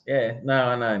donuts. Yeah. No,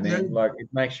 I know, man. Yeah. Like, it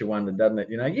makes you wonder, doesn't it?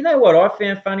 You know what I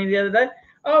found funny the other day?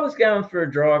 I was going for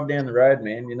a drive down the road,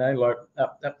 man, like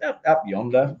up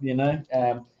yonder,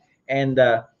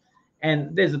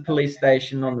 and there's a police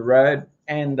station on the road.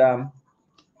 And,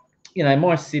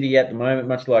 my city at the moment,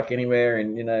 much like anywhere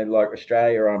in, like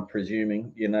Australia, I'm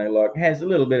presuming, like has a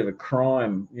little bit of a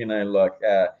crime,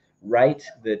 rate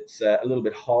that's a little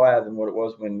bit higher than what it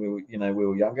was when we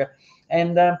were younger.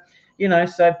 And,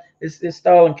 so there's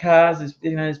stolen cars,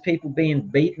 there's people being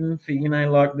beaten for,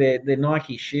 like their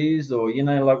Nike shoes or,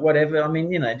 like whatever. I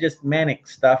mean, just manic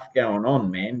stuff going on,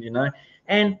 man,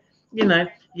 and,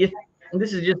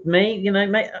 this is just me,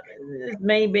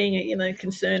 me being a,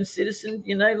 concerned citizen,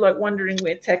 like wondering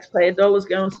where taxpayer dollars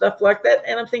go and stuff like that.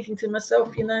 And I'm thinking to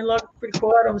myself, like pretty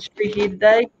quiet on the street here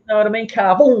today. You know what I mean?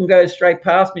 Car, boom, goes straight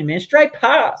past me, man, straight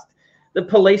past the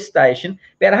police station,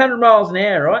 about 100 miles an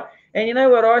hour, right? And you know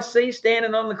what I see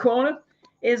standing on the corner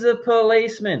is a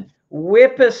policeman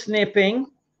whippersnipping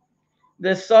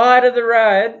the side of the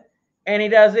road, and he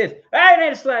does this. Hey, you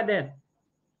need to slow down.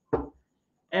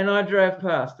 And I drove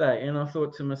past, and I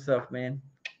thought to myself, man,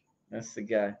 that's the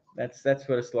guy. That's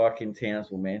what it's like in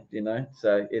Townsville, man.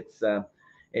 So it's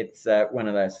it's one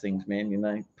of those things, man. You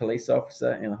know, police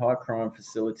officer in a high crime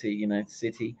facility, you know,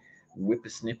 city,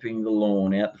 whippersnipping the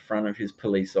lawn out the front of his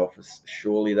police office.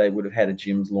 Surely they would have had a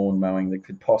Jim's lawn mowing that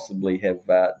could possibly have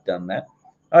done that.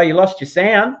 Oh, you lost your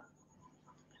sound.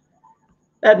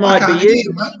 That might be you.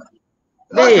 You, mate.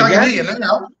 There I you can't go. hear you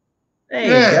now. There you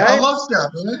go. I lost you,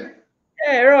 man.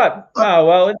 Yeah, right. Oh,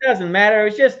 well, it doesn't matter.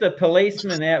 It's just the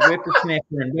policeman out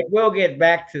whippersnapping. But we'll get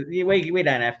back to we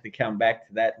don't have to come back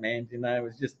to that, man. You know, it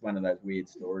was just one of those weird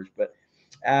stories. But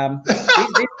I'm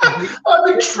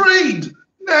intrigued.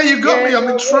 Now you got me. I'm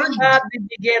intrigued. What part did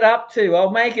you get up to? I'll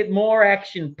make it more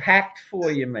action-packed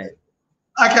for you, mate.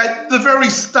 Okay, the very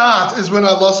start is when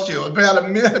I lost you,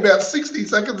 about 60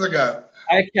 seconds ago.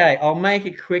 Okay, I'll make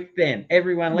it quick then.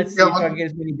 Everyone, let's see if I can get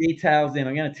as many details in.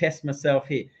 I'm going to test myself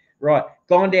here. Right,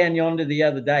 gone down yonder the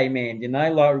other day, man. You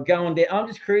know, like going down. I'm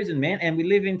just cruising, man, and we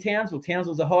live in Townsville.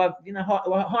 Townsville's a high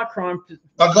crime.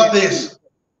 I've got this.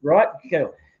 Right,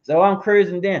 cool. So I'm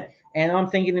cruising down, and I'm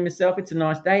thinking to myself, it's a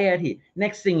nice day out here.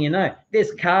 Next thing you know,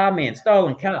 this car, man,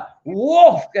 stolen car,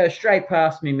 woof, goes straight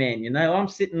past me, man. You know, I'm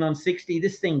sitting on 60.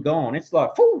 This thing gone. It's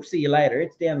like, whoo, see you later.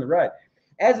 It's down the road.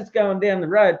 As it's going down the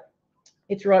road,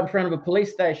 it's right in front of a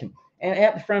police station. And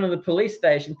out the front of the police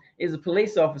station is a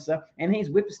police officer, and he's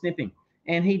whippersnipping.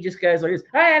 And he just goes like this,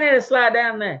 hey, I need to slow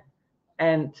down there.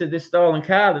 And to this stolen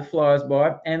car that flies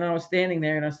by. And I was standing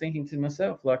there, and I was thinking to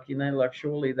myself, like, you know, like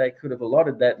surely they could have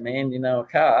allotted that man, you know, a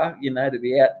car, you know, to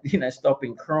be out, you know,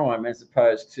 stopping crime as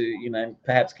opposed to, you know,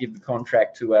 perhaps give the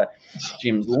contract to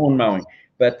Jim's lawn mowing.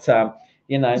 But,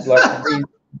 you know, like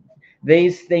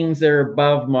these things are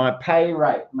above my pay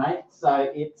rate, mate.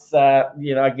 So it's,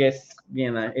 you know, I guess, you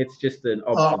know, it's just an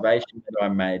observation that I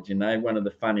made, you know, one of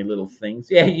the funny little things.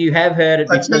 Yeah, you have heard it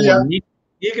before.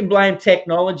 You can blame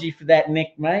technology for that,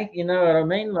 Nick, mate. You know what I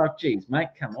mean? Like, geez, mate,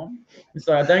 come on.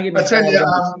 So don't get me started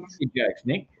on jokes,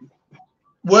 Nick.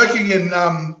 Working in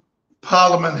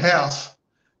Parliament House,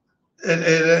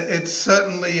 it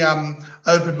certainly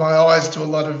opened my eyes to a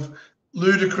lot of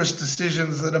ludicrous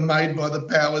decisions that are made by the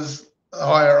powers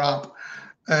higher up.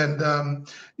 And,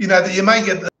 you know, that you may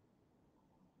get the...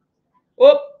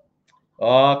 Whoop.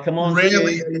 Oh, come on.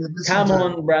 Really? Come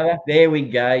on, brother. There we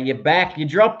go. You're back. You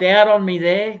dropped out on me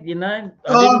there, you know.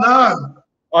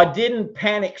 I didn't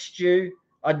panic, Stu.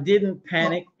 I didn't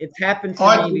panic. It's happened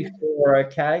to me before,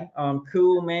 okay? I'm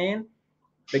cool, man.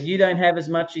 But you don't have as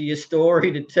much of your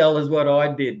story to tell as what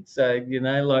I did. So, you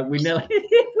know, like we nearly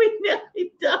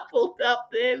doubled up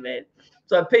there, man.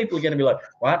 So people are going to be like,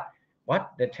 what?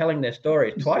 What? They're telling their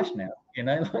stories twice now, you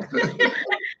know?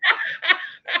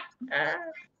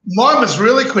 Mine was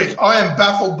really quick. I am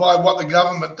baffled by what the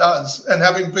government does. And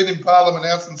having been in Parliament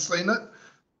House and seen it,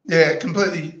 yeah, it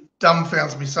completely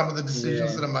dumbfounds me, some of the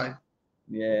decisions that are made.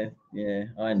 Yeah,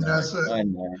 I know. I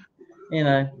know. You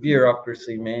know,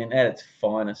 bureaucracy, man, at its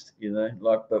finest, you know.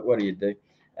 Like, but what do you do?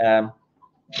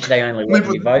 They only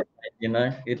let you vote, you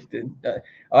know.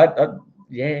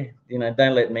 Yeah, you know,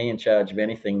 don't let me in charge of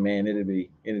anything, man.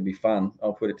 It'd be fun.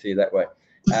 I'll put it to you that way.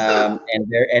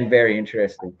 And very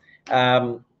interesting.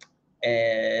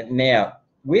 And now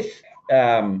with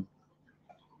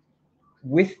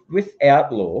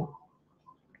Outlaw,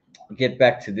 get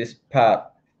back to this part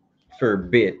for a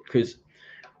bit, because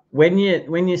when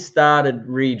you started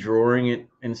redrawing it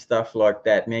and stuff like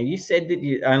that, now you said that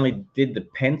you only did the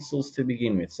pencils to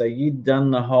begin with, so you'd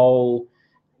done the whole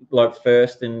like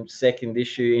first and second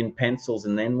issue in pencils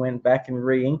and then went back and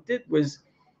re-inked it. Was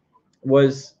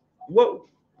what?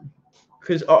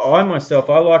 Because I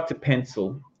myself, I like to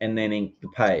pencil and then ink the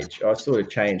page. I sort of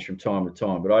change from time to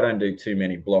time, but I don't do too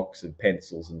many blocks of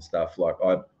pencils and stuff. Like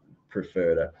I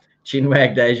prefer to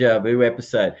Chinwag Deja Vu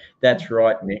episode. That's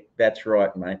right, Nick. That's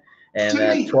right, mate. And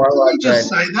did he just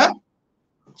say that?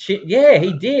 Yeah,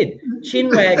 he did.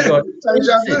 Chinwag got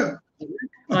Deja Vu.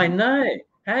 I know.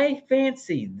 Hey,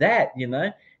 fancy that, you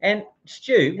know. And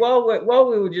Stu, while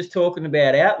we were just talking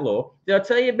about Outlaw, did I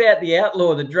tell you about the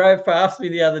Outlaw that drove past me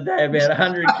the other day about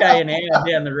 100k an hour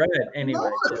down the road? Anyway,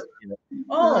 just, you know.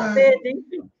 Oh, fair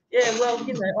dinkum. Yeah, well,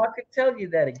 you know, I could tell you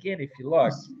that again if you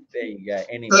like. There you go.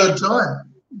 Anyway. Third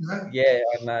time. Yeah,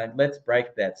 I know. Let's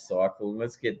break that cycle.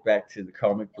 Let's get back to the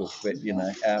comic book. But, you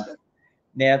know,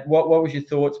 now, what was your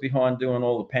thoughts behind doing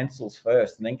all the pencils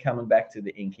first and then coming back to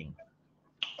the inking?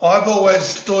 I've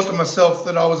always thought to myself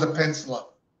that I was a penciler.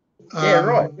 Yeah,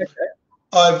 right. Okay.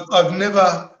 I've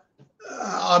never,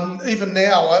 even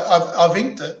now, I've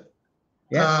inked it.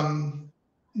 Yeah.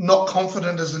 Not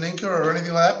confident as an inker or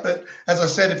anything like that. But as I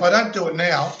said, if I don't do it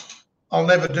now, I'll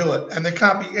never do it. And there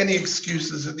can't be any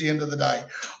excuses at the end of the day.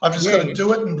 I've just got to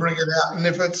do it and bring it out. And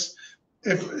if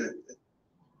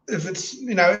if it's,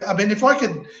 you know, I mean, if I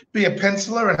could be a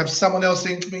penciler and have someone else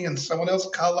ink me and someone else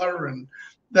color, and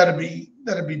that'd be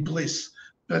bliss.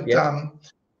 But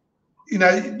you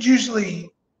know, usually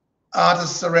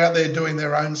artists are out there doing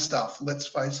their own stuff. Let's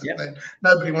face it,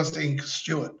 nobody wants to ink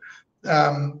Stuart.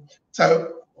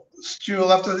 So Stu will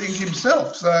have to ink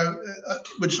himself. So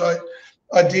which I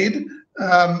did,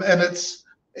 and it's,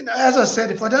 you know, as I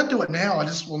said, if I don't do it now, I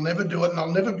just will never do it, and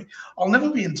I'll never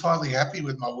be entirely happy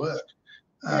with my work.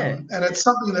 And it's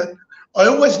something that I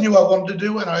always knew I wanted to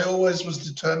do, and I always was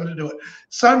determined to do it.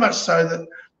 So much so that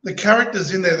the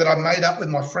characters in there that I made up with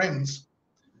my friends,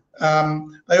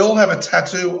 they all have a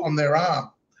tattoo on their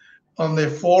arm, on their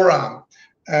forearm,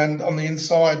 and on the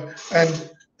inside, and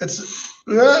it's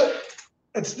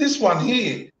this one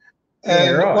here.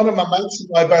 And one of my mates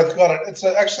and I both got it. It's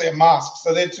actually a mask.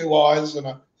 So they're two eyes,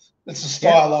 and it's a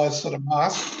stylized sort of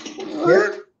mask.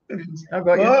 I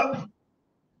got you.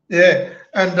 Yeah,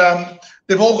 and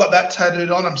they've all got that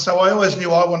tattooed on them. So I always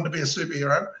knew I wanted to be a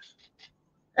superhero.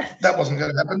 That wasn't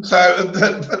going to happen. So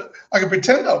but I could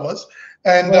pretend I was.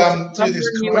 And do this.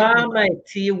 You are, mate.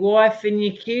 To your wife and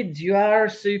your kids, you are a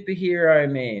superhero,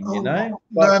 man. You know.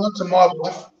 No, not to my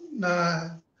wife.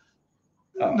 No.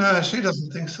 Oh. No, she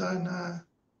doesn't think so. No.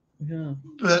 Yeah.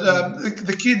 But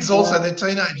the kids also, they're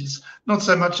teenagers. Not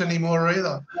so much anymore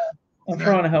either. I'm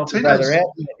trying to help your brother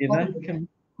out, you know.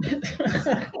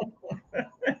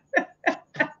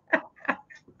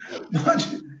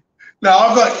 No,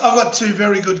 I've got two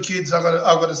very good kids. I've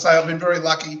got to say, I've been very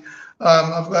lucky.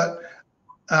 I've got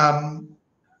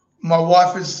my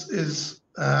wife is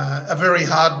a very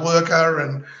hard worker,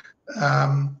 and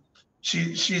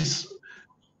she's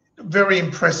very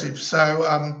impressive. So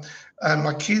and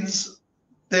my kids,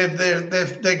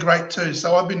 they're great too.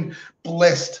 So I've been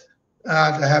blessed to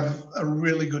have a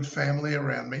really good family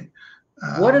around me.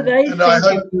 What are they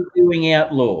thinking you're doing,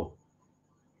 Outlaw?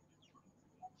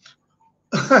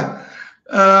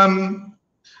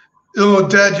 Oh,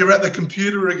 Dad, you're at the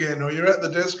computer again, or you're at the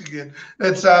desk again.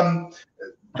 It's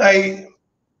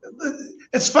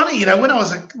it's funny, you know. When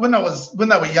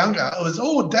they were younger, it was,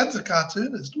 oh, Dad's a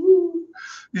cartoonist. Woo.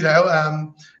 You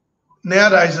know,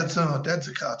 nowadays it's, oh, Dad's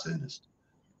a cartoonist.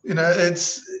 You know,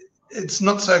 it's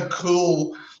not so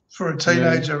cool for a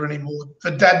teenager anymore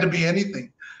for Dad to be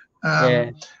anything.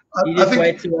 You just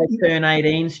wait till they turn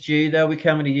 18, Stu. They'll be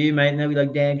coming to you, mate, and they'll be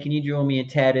like, Dad, can you draw me a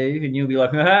tattoo? And you'll be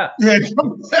like, ha. Yeah,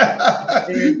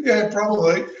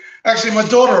 probably. Actually, my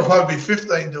daughter will probably be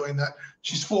 15 doing that.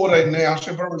 She's 14 now.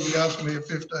 She'll probably be asking me at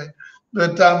 15.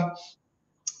 But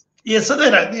yeah, so they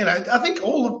don't, you know, I think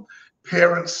all the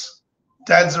parents,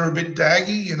 dads are a bit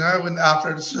daggy, you know, when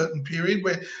after a certain period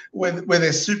where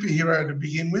they're superhero to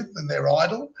begin with and they're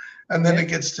idol, and then it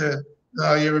gets to,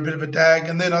 oh, you're a bit of a dag,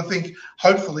 and then I think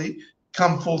hopefully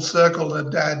come full circle to,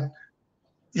 Dad,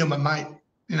 you're my mate,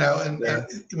 you know, and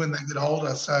when they get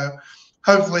older. So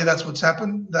hopefully that's what's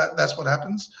happened. That's what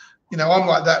happens. You know, I'm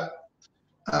like that.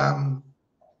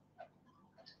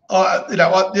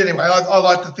 Anyway, I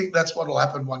like to think that's what will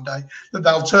happen one day, that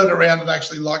they'll turn around and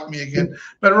actually like me again.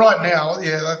 But right now,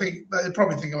 yeah, I think they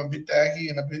probably think I'm a bit daggy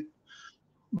and a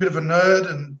bit of a nerd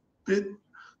and a bit,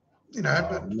 you know,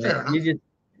 but fair enough.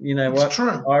 You know what?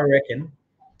 True.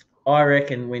 I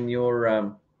reckon when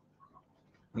you're,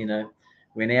 you know,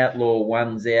 when Outlaw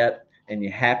 1's out and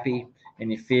you're happy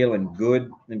and you're feeling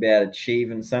good about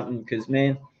achieving something, because,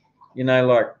 man, you know,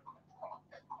 like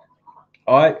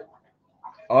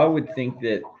I would think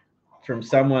that from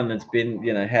someone that's been,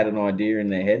 you know, had an idea in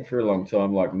their head for a long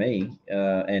time, like me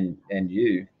and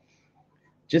you,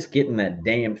 just getting that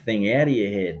damn thing out of your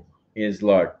head is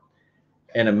like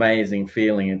an amazing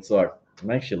feeling. It's like, it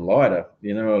makes you lighter,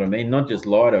 you know what I mean? Not just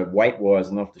lighter weight-wise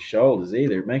and off the shoulders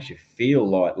either. It makes you feel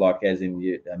light, like as in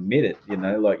you admit it, you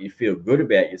know, like you feel good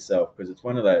about yourself, because it's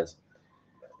one of those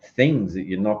things that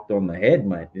you knocked on the head,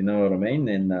 mate. You know what I mean?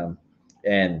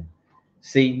 And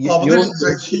see,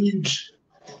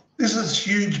 this is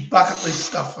huge bucket list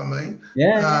stuff for me.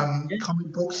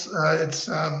 Comic books.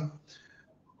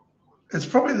 It's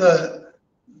probably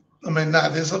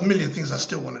there's a million things I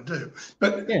still want to do,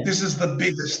 but this is the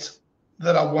biggest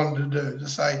that I wanted to do, to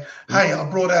say, hey, I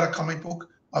brought out a comic book.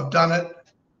 I've done it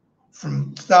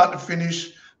from start to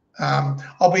finish.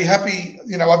 I'll be happy.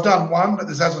 You know, I've done one, but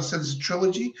as I said, it's a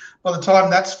trilogy. By the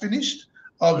time that's finished,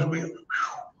 I'll be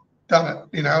done it,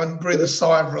 you know, and breathe a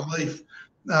sigh of relief.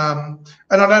 And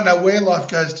I don't know where life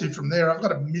goes to from there. I've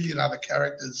got a million other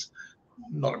characters,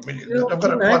 not a million, but I've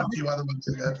got quite a few other ones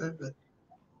to go to.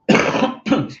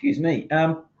 But excuse me.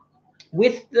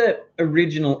 With the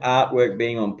original artwork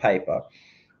being on paper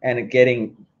and it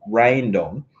getting rained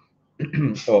on,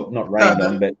 or not rained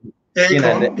on, but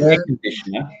Aircon, the air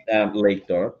conditioner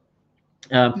leaked on.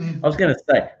 I was going to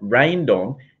say rained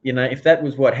on. If that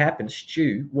was what happened,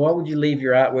 Stu, why would you leave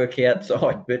your artwork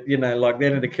outside? But like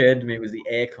then it occurred to me it was the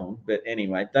aircon. But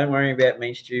anyway, don't worry about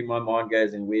me, Stu. My mind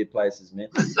goes in weird places, man.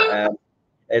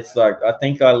 It's like I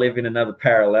think I live in another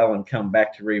parallel and come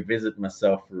back to revisit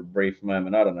myself for a brief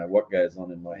moment. I don't know what goes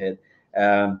on in my head.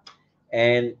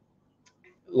 And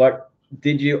like,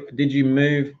 did you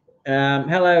move?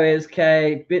 Hello, SK.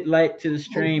 Bit late to the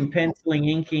stream. Penciling,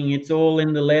 inking. It's all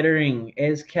in the lettering.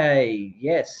 SK.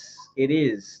 Yes, it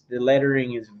is. The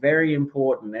lettering is very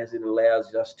important as it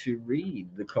allows us to read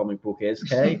the comic book.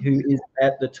 SK, who is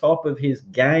at the top of his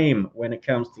game when it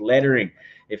comes to lettering.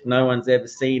 If no one's ever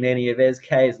seen any of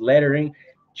SK's lettering,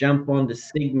 jump on to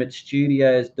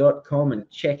sigmatstudios.com and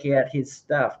check out his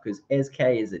stuff because SK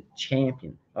is a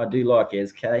champion. I do like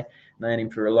SK. Known him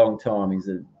for a long time. He's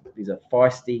a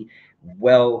feisty,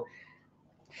 well-fueled,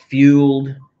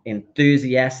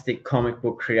 enthusiastic comic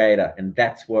book creator, and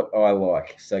that's what I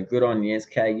like. So good on you,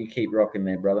 SK. You keep rocking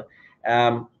there, brother.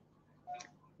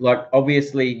 Like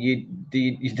obviously you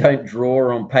don't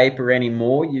draw on paper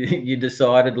anymore. You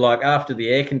decided like after the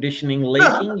air conditioning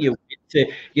leaking, you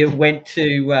went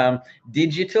to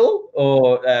digital,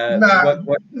 or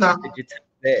what did you take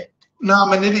there? No,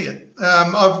 I'm an idiot.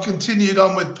 I've continued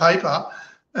on with paper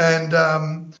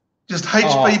and just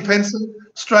HB pencil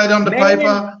straight onto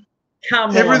paper.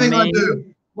 Come everything on, man. I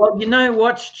do. Well, you know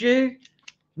what, Stu?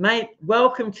 Mate,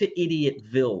 welcome to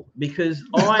Idiotville, because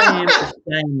I am the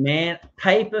same, man.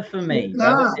 Paper for me.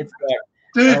 No, it's like,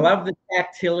 dude. I love the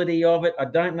tactility of it. I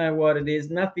don't know what it is.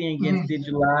 Nothing against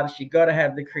digital artists. You got to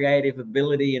have the creative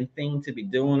ability and thing to be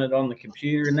doing it on the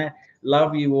computer and that.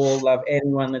 Love you all. Love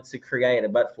anyone that's a creator.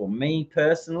 But for me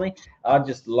personally, I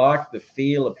just like the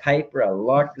feel of paper. I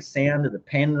like the sound of the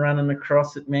pen running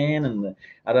across it, man. And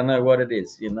I don't know what it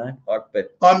is,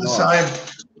 but I'm the same.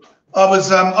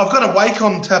 I've got a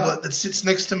Wacom tablet that sits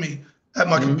next to me at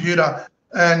my computer,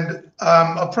 and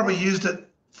I've probably used it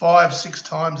 5-6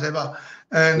 times ever.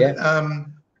 And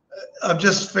I've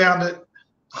just found it.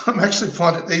 I actually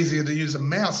find it easier to use a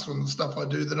mouse on the stuff I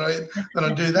do than I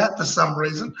do that for some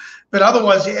reason. But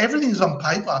otherwise, everything's on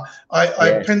paper.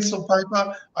 I pencil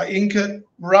paper, I ink it,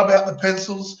 rub out the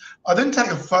pencils. I then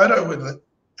take a photo with it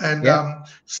and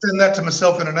send that to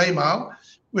myself in an email,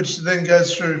 which then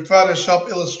goes through Photoshop,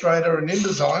 Illustrator, and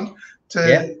InDesign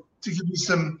to give you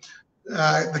some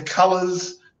the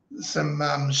colors,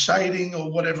 some shading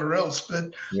or whatever else.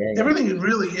 But everything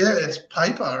really, it's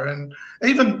paper. And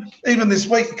even this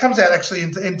week, it comes out actually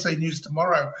into NT News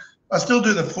tomorrow. I still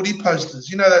do the footy posters.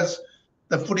 You know,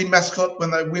 the footy mascot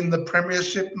when they win the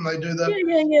premiership and they do the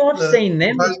I've seen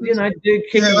them. Posters. I do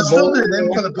kicking I the still ball do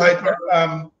them for the paper.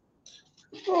 I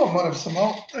might have some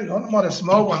old. Hang on, I might have some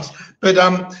old ones. But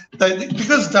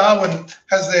because Darwin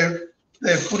has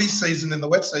their footy season in the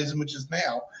wet season, which is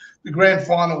now, the grand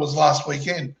final was last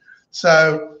weekend.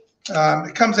 So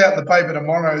it comes out in the paper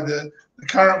tomorrow, the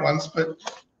current ones. But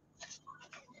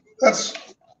that's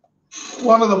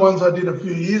one of the ones I did a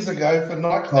few years ago for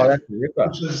Nightclub,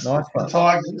 which is nice the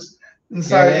Tigers. And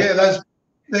so those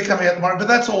they're coming out tomorrow. But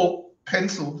that's all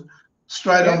penciled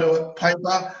straight onto a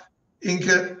paper, ink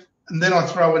it, and then I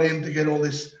throw it in to get all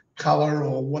this color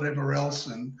or whatever else,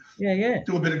 and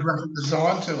do a bit of graphic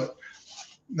design to it,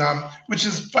 which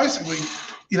is basically,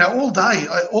 all day.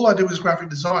 All I do is graphic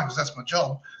design because that's my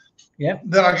job. Yeah.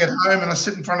 Then I get home and I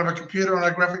sit in front of a computer and I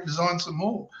graphic design some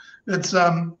more. It's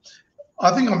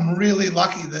I think I'm really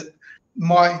lucky that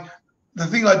the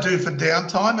thing I do for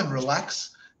downtime and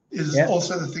relax is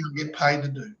also the thing I get paid to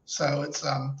do. So it's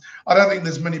I don't think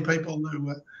there's many people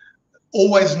who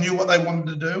always knew what they wanted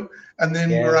to do and then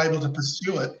were able to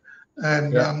pursue it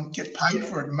and get paid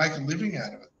for it and make a living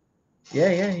out of it.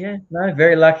 Yeah. No,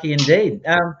 very lucky indeed.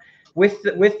 With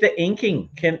the inking,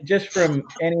 just from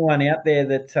anyone out there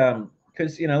that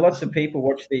because lots of people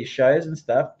watch these shows and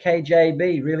stuff.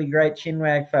 KJB, really great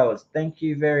Chinwag fellas. Thank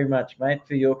you very much, mate,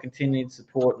 for your continued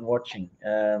support and watching.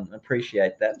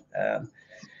 Appreciate that.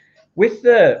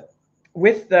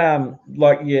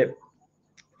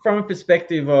 From a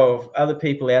perspective of other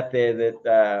people out there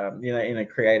that in a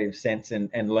creative sense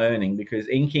and learning, because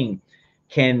inking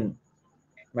can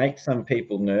make some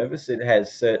people nervous. It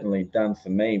has certainly done for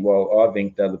me while I've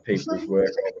inked other people's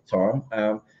work all the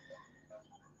time.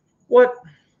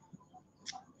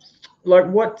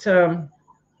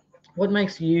 What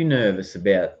makes you nervous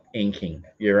about inking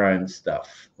your own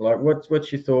stuff? Like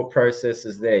what's your thought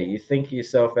processes there? You think of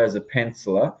yourself as a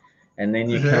penciler, and then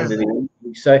you come to the inking.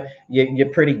 So you're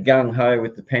pretty gung-ho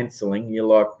with the penciling.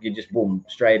 You just boom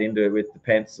straight into it with the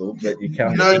pencil, but you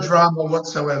come no drama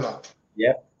whatsoever.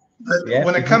 Yep. But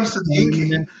when it comes to the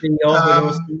inking,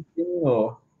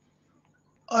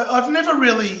 I've never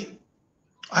really,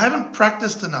 I haven't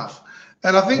practiced enough.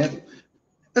 And I think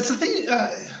it's the thing.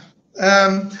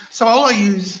 So all I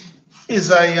use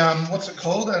is a, what's it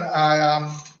called? An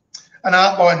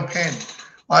art pen.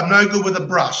 I'm no good with a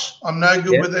brush. I'm no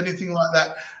good with anything like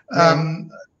that.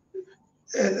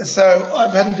 So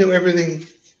I've had to do everything.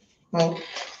 Well,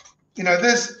 you know,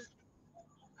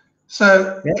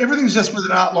 everything's just with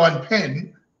an outline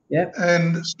pen.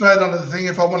 And straight onto the thing.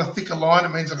 If I want a thicker line, it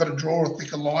means I've got to draw a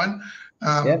thicker line,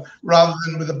 rather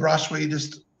than with a brush where you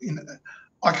just, you know,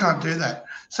 I can't do that.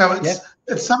 So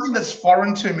it's something that's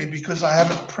foreign to me because I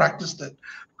haven't practiced it.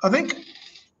 I think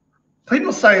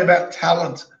people say about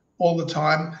talent all the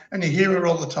time, and you hear it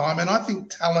all the time. And I think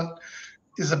talent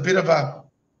is a bit of a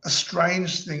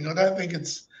strange thing. I don't think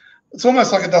it's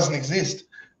almost like it doesn't exist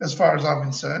as far as I'm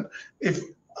concerned. If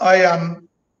I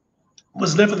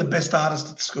was never the best artist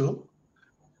at school.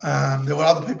 There were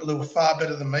other people who were far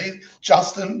better than me.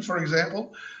 Justin, for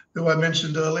example, who I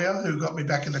mentioned earlier, who got me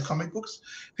back into comic books.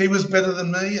 He was better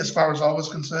than me as far as I was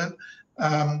concerned.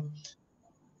 But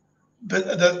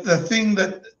the thing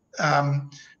that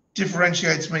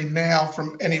differentiates me now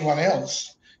from anyone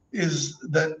else is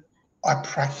that I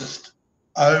practiced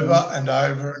over and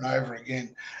over and over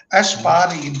again. Ash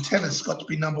Barty in tennis got to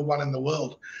be #1 in the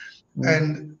world.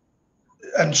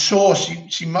 And sure,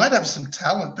 she might have some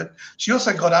talent, but she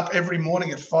also got up every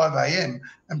morning at 5 a.m.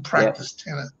 and practiced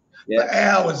tennis for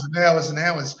hours and hours and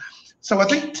hours. So I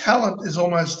think talent is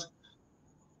almost,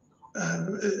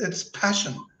 it's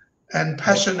passion, and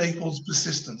passion equals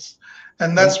persistence.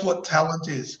 And that's what talent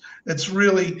is. It's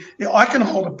really, I can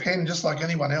hold a pen just like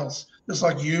anyone else, just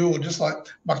like you or just like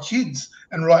my kids,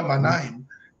 and write my name.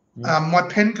 My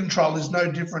pen control is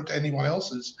no different to anyone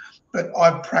else's. But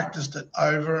I've practiced it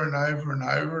over and over and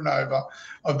over and over.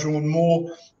 I've drawn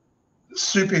more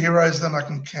superheroes than I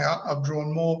can count. I've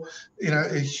drawn more, you know,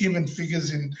 human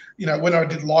figures in, you know, when I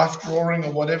did life drawing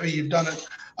or whatever. You've done it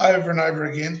over and over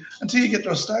again until you get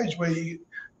to a stage where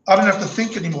I don't have to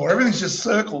think anymore. Everything's just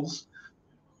circles.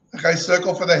 Okay,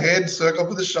 circle for the head, circle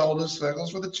for the shoulders,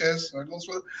 circles for the chest, circles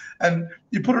for, and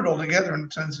you put it all together and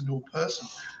it turns into a person.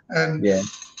 And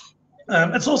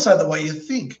it's also the way you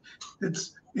think.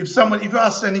 If you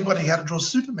ask anybody how to draw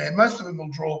Superman, most of them will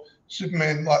draw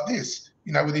Superman like this,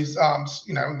 you know, with his arms,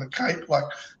 you know, in the cape, like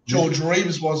George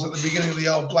Reeves was at the beginning of the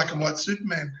old black and white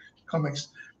Superman comics.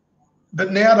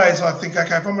 But nowadays I think,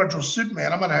 okay, if I'm going to draw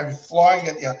Superman, I'm going to have him flying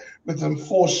at you with them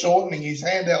foreshortening his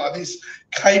hand out like this,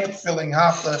 cape filling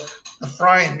half the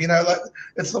frame, you know, like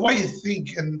it's the way you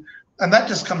think. And that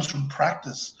just comes from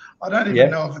practice. I don't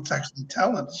even know if it's actually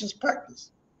talent. It's just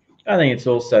practice. I think it's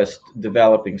also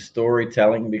developing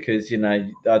storytelling because, you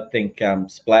know, I think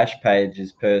splash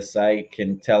pages per se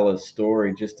can tell a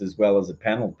story just as well as a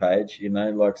panel page, you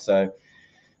know, like, so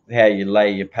how you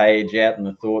lay your page out and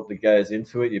the thought that goes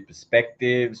into it, your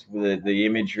perspectives, the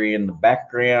imagery in the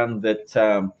background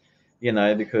that, you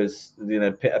know, because, you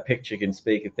know, a picture can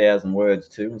speak 1,000 words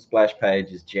too. And splash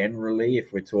pages generally,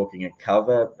 if we're talking a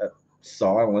cover,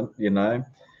 silent, you know.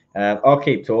 I'll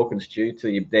keep talking, Stu, till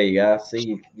you. There you are.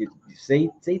 See, you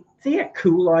see how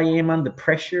cool I am under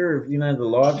pressure of, you know, the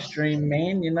live stream,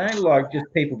 man. You know, like just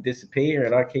people disappear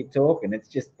and I keep talking. It's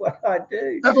just what I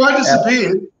do. Have I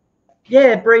disappeared?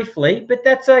 Yeah, briefly, but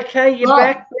that's okay. You're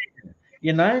back then.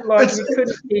 You know, like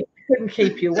we couldn't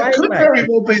keep you away. It could very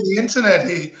well be the internet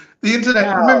here. The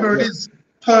internet. Remember, it is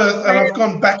Perth, and I've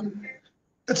gone back.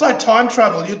 It's like time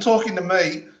travel. You're talking to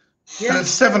me, and it's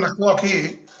 7 o'clock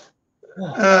here.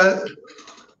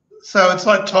 So it's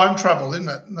like time travel, isn't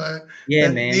it? Man.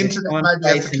 The internet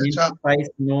maybe has to catch up.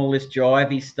 And all this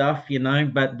jivey stuff, you know.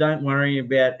 But don't worry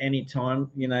about any time,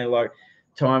 you know, like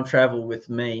time travel with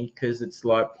me, because it's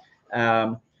like,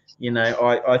 you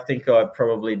know, I think I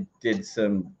probably did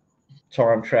some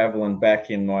time traveling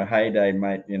back in my heyday,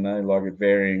 mate. You know, like at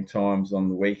varying times on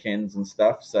the weekends and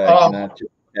stuff. So, you know,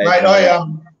 mate,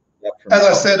 as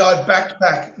I said, I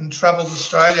backpacked and travelled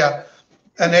Australia.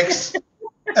 An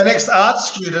ex-art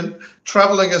student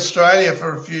travelling Australia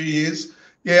for a few years.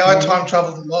 Yeah, I time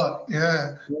travelled a lot.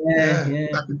 Yeah,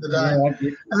 back in the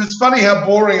day. And it's funny how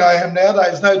boring I am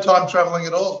nowadays. No time travelling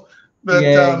at all. But,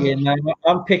 no,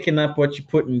 I'm picking up what you're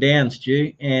putting down,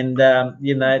 Stu. And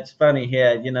you know, it's funny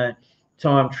how, you know,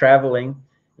 time travelling,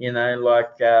 you know,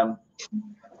 like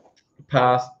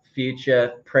past,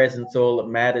 future, present's all that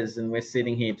matters, and we're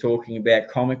sitting here talking about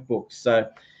comic books. So,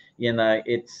 you know,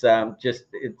 it's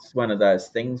it's one of those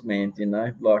things, man. You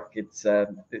know, like it's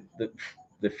the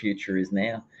future is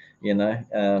now. You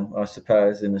know, I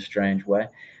suppose in a strange way,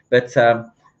 but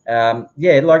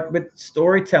Yeah, like with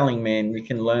storytelling, man, you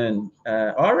can learn.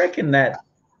 I reckon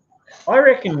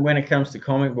when it comes to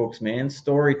comic books, man,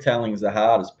 storytelling's the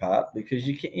hardest part because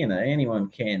you can, anyone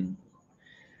can.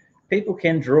 People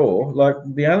can draw. Like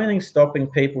the only thing stopping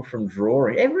people from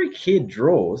drawing, every kid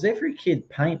draws, every kid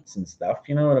paints and stuff.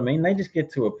 You know what I mean? They just get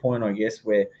to a point, I guess,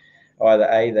 where either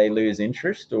A, they lose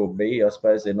interest, or B, I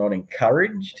suppose they're not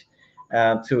encouraged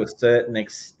to a certain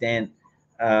extent.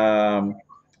 Um,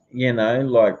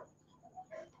 like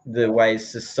the way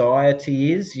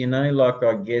society is, like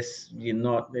I guess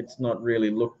it's not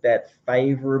really looked at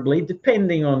favorably,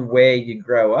 depending on where you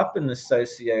grow up and the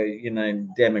socio,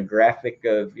 demographic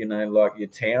of, like your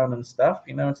town and stuff.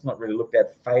 It's not really looked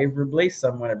at favorably.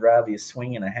 Someone would rather you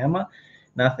swinging a hammer.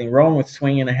 Nothing wrong with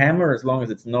swinging a hammer as long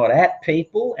as it's not at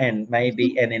people and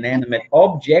maybe an inanimate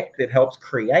object that helps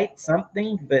create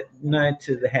something, but no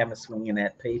to the hammer swinging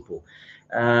at people.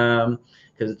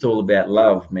 Because it's all about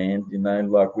love, man.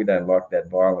 Like we don't like that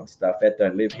violent stuff. That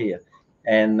don't live here.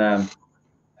 And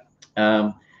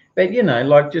but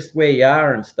like just where you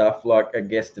are and stuff, like I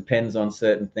guess depends on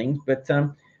certain things. But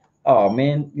oh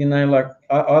man, like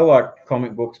I like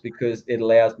comic books because it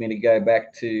allows me to go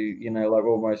back to, like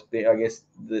almost I guess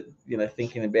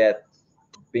thinking about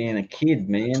being a kid,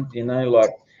 man. Like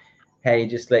how you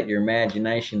just let your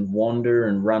imagination wander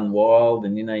and run wild,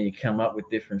 and you come up with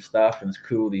different stuff and it's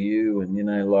cool to you,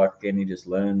 and like, and you just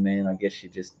learn, man. I guess you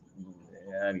just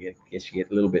I guess you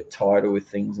get a little bit tighter with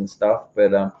things and stuff,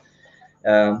 but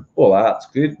all art's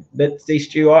good. But see,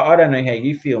 Stu, I don't know how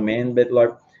you feel, man, but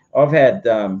like I've had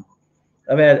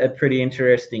I've had a pretty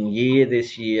interesting year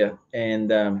this year, and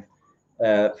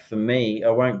for me,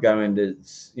 I won't go into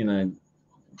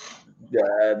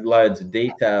loads of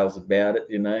details about it,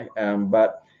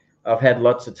 but I've had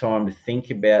lots of time to think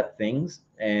about things,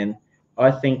 and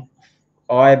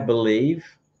I believe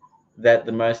that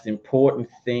the most important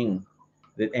thing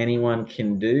that anyone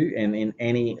can do and in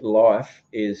any life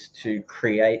is to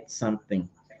create something,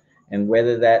 and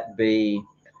whether that be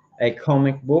a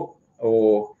comic book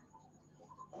or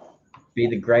be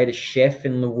the greatest chef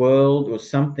in the world or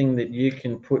something that you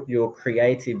can put your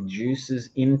creative juices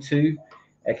into.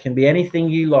 It can be anything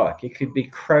you like. It could be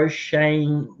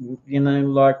crocheting,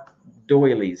 like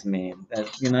doilies, man.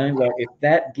 Like if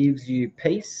that gives you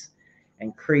peace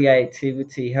and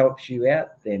creativity helps you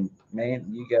out, then man,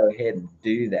 you go ahead and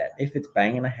do that. If it's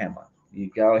banging a hammer, you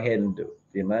go ahead and do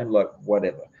it, like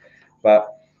whatever.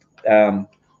 But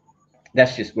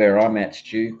that's just where I'm at,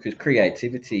 Stu, because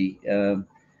creativity,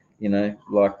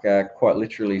 like quite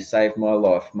literally saved my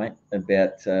life, mate,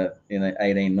 about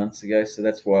 18 months ago. So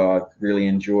that's why I really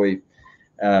enjoy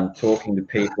talking to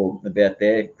people about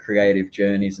their creative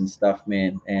journeys and stuff,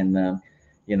 man. And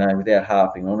without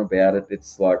harping on about it,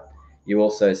 it's like you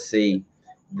also see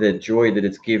the joy that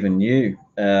it's given you.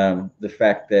 The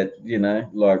fact that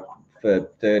like for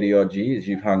 30 odd years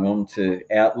you've hung on to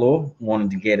Outlaw, wanted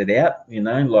to get it out.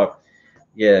 Like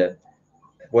yeah,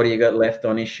 what do you got left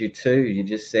on issue 2? You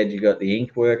just said you got the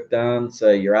ink work done,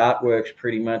 so your artwork's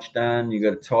pretty much done. You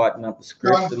got to tighten up the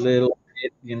script a little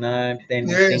bit, Then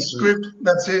you're thinking, script.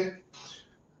 That's it.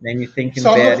 Then you're thinking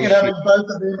So I'm about looking at having both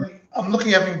of them. I'm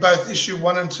looking at having both issue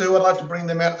 1 and 2. I'd like to bring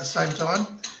them out at the same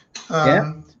time.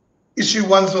 Yeah. Issue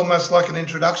 1's almost like an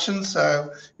introduction,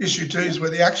 so issue 2 is where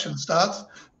the action starts.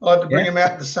 I'd like to bring them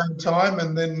out at the same time,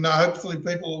 and then hopefully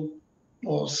people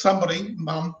or somebody,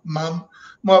 mum,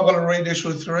 might want to read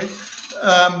issue 3.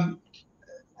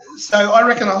 So I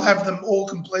reckon I'll have them all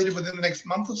completed within the next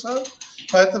month or so,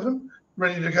 both of them,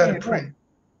 ready to go to print.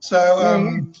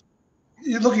 So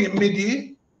you're looking at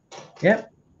mid-year.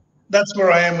 Yep. That's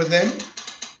where I am with them.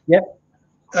 Yep.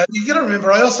 You got to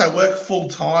remember, I also work full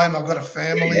time. I've got a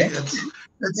family.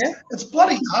 It's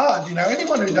bloody hard,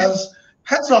 Anyone who does,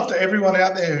 hats off to everyone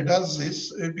out there who does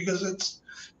this, because it's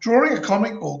drawing a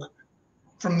comic book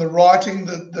from the writing,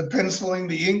 the penciling,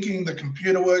 the inking, the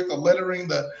computer work, the lettering,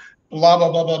 the blah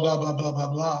blah blah blah blah blah blah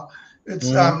blah blah. It's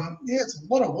it's a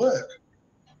lot of work.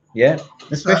 Yeah,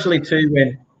 especially too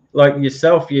when like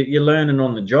yourself, you're learning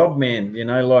on the job, man.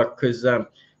 Like because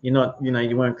you're not,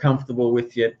 you weren't comfortable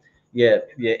with your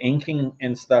inking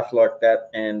and stuff like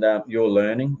that, and you're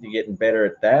learning, you're getting better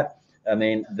at that. I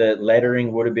mean, the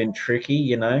lettering would have been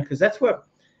tricky, because that's what,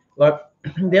 like,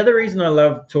 the other reason I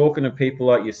love talking to people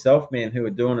like yourself, man, who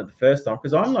are doing it the first time,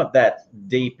 because I'm not that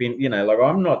deep in, like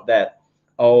I'm not that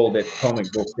old at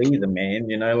comic books either, man.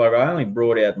 Like I only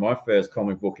brought out my first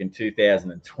comic book in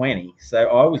 2020, so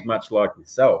I was much like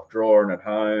yourself, drawing at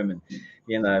home, and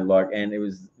and it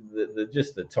was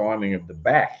just the timing of the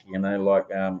back, like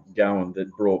going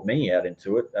that brought me out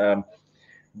into it.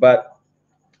 But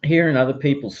hearing other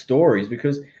people's stories,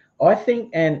 because I think,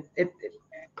 and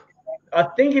I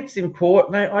think it's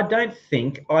important. No, I don't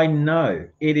think, I know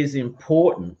it is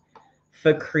important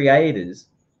for creators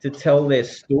to tell their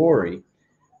story,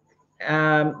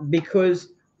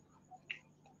 because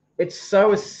it's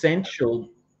so essential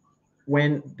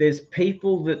when there's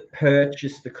people that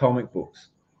purchase the comic books.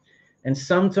 And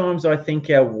sometimes I think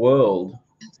our world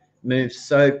moves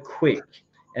so quick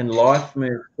and life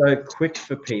moves so quick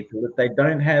for people that they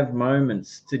don't have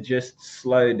moments to just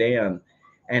slow down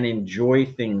and enjoy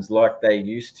things like they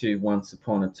used to once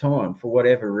upon a time, for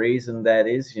whatever reason that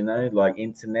is, like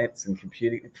internets and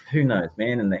computing, who knows,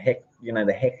 man, and the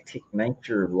hectic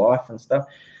nature of life and stuff,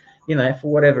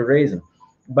 for whatever reason.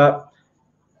 But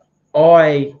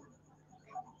I'm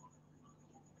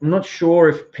not sure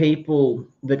if people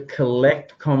that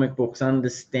collect comic books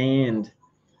understand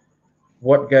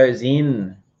what goes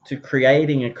in to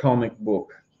creating a comic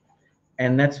book.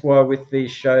 And that's why with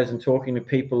these shows and talking to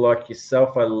people like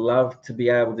yourself, I love to be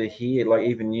able to hear, like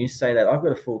even you say that, I've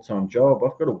got a full-time job,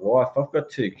 I've got a wife, I've got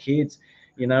 2 kids,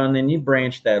 and then you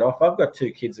branch that off. I've got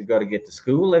 2 kids that got to get to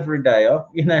school every day.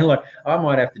 Like I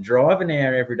might have to drive an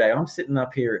hour every day. I'm sitting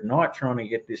up here at night trying to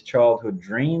get this childhood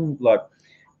dream, like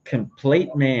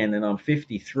complete, man. And I'm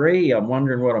 53. I'm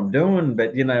wondering what I'm doing,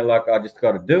 but like I just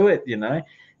got to do it,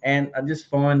 and I just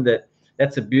find that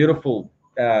that's a beautiful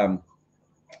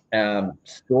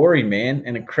story, man,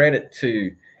 and a credit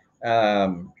to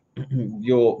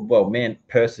your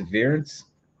perseverance,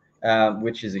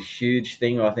 which is a huge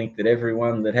thing. I think that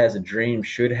everyone that has a dream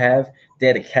should have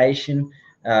dedication.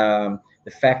 The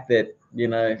fact that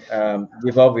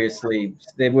you've obviously,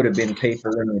 there would have been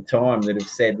people in the time that have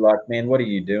said, like, man, what are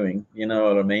you doing? You know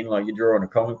what I mean? Like, you're drawing a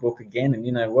comic book again, and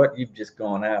you know what? You've just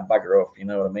gone, bugger off. You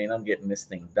know what I mean? I'm getting this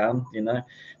thing done.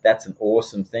 That's an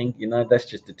awesome thing. That's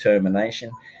just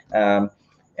determination. And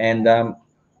I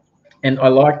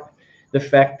like the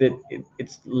fact that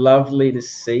it's lovely to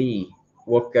see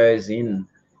what goes in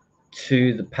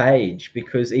to the page,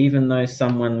 because even though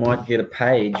someone might get a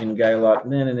page and go like,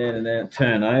 no,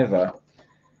 turn over,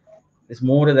 there's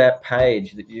more to that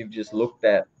page that you've just looked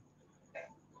at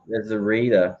as a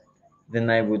reader than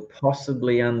they would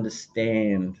possibly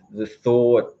understand. The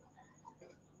thought,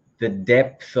 the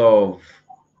depth of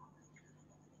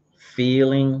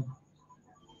feeling,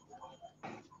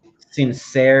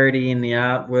 sincerity in the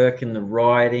artwork and the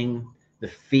writing, the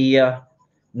fear,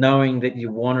 knowing that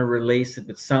you want to release it,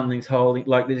 but something's holding.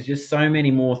 Like, there's just so many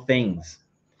more things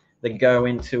that go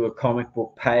into a comic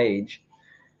book page.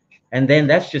 And then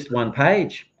that's just one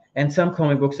page. And some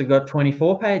comic books have got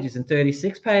 24 pages and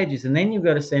 36 pages. And then you've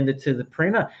got to send it to the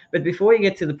printer. But before you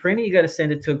get to the printer, you got to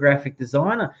send it to a graphic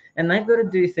designer. And they've got to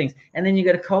do things. And then you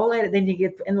got to collate it. Then you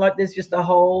get, and like, there's just a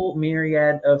whole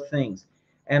myriad of things.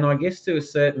 And I guess to a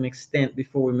certain extent,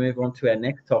 before we move on to our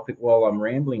next topic, while I'm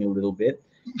rambling a little bit,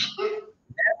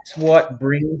 that's what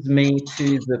brings me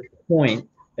to the point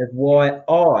of why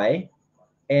I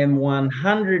am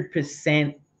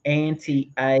 100%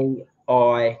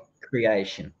 anti-AI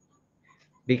creation,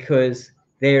 because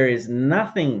there is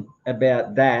nothing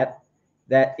about that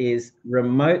is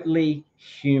remotely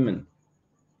human.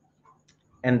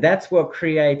 And that's what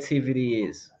creativity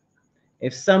is.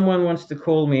 If someone wants to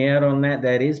call me out on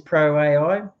that is pro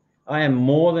AI, I am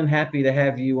more than happy to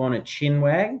have you on a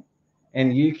chinwag,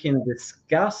 and you can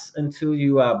discuss until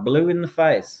you are blue in the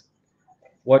face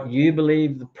what you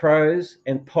believe the pros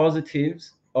and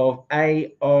positives of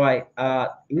AI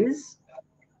art is.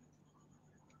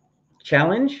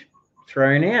 Challenge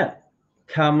thrown out.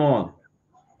 Come on.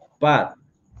 But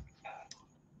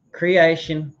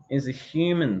creation is a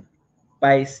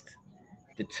human-based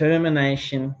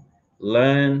determination,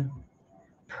 learn,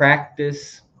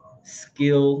 practice,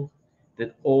 skill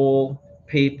that all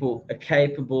people are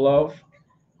capable of.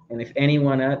 And if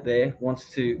anyone out there wants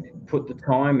to put the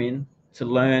time in to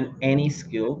learn any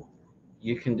skill,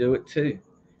 you can do it too.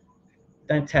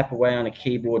 Don't tap away on a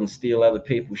keyboard and steal other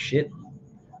people's shit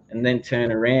and then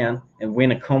turn around and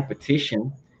win a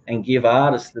competition and give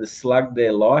artists that have slugged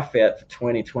their life out for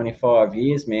 20, 25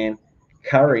 years, man,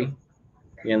 curry,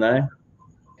 don't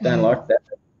like that.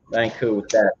 Ain't cool with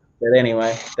that. But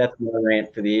anyway, that's my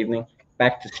rant for the evening.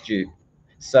 Back to Stu.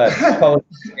 So, as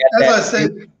I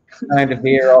said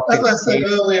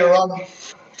earlier on,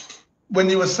 when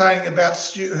you were saying about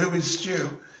Stu, who is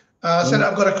Stu, I said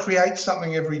I've got to create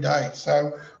something every day.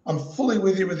 So I'm fully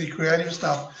with you with the creative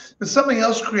stuff. But something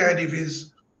else creative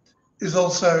is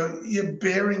also you're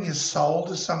bearing your soul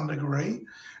to some degree.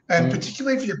 And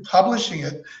particularly if you're publishing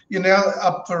it, you're now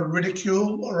up for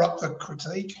ridicule or up for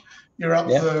critique. You're up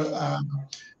for,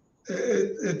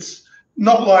 it's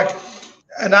not like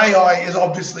and AI is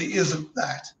obviously isn't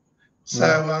that.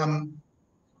 So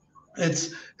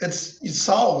it's your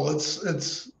soul.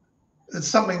 It's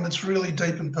something that's really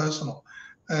deep and personal,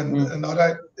 and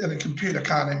a computer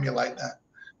can't emulate that.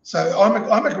 So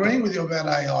I'm agreeing with you about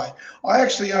AI. I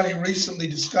actually only recently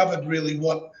discovered really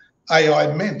what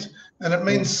AI meant, and it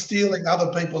means stealing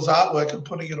other people's artwork and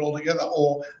putting it all together,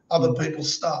 or other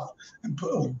people's stuff, and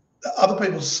other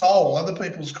people's soul, other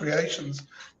people's creations,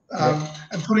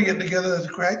 and putting it together to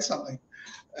create something.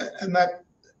 And that,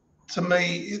 to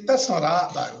me, that's not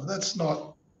art though. That's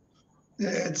not.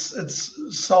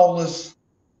 It's soulless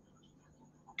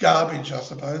garbage, I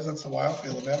suppose. That's the way I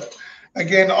feel about it.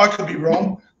 Again, I could be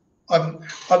wrong.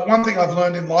 One thing I've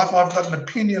learned in life, I've got an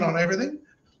opinion on everything,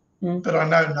 but I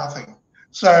know nothing.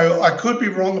 So I could be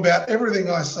wrong about everything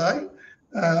I say,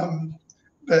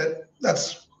 but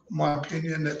that's my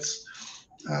opinion. It's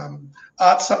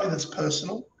art's something that's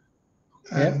personal,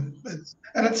 and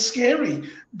it's scary.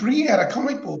 Bringing out a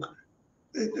comic book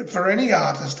for any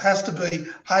artist has to be,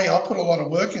 hey, I put a lot of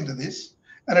work into this,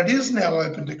 and it is now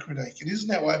open to critique. It is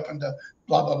now open to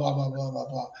blah, blah, blah, blah, blah, blah,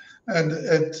 blah. And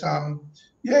it's,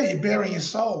 you're bearing your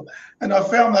soul. And I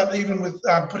found that even with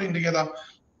putting together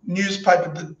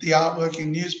newspaper, the artwork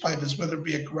in newspapers, whether it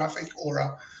be a graphic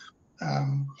or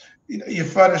you're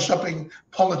photoshopping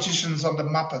politicians onto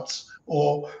Muppets,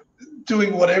 or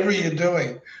doing whatever you're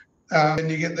doing,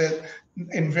 and you get that.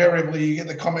 Invariably, you get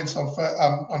the comments on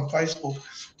Facebook.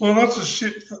 Well, that's a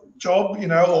shit job,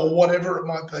 or whatever it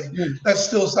might be. That's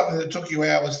still something that took you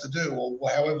hours to do, or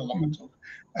however long it took,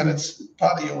 and it's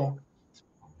part of your.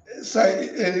 So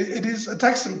it is. It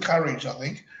takes some courage, I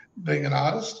think, being an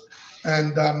artist,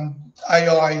 and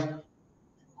AI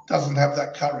doesn't have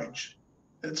that courage.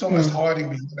 It's almost hiding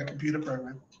behind a computer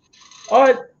program.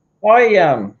 I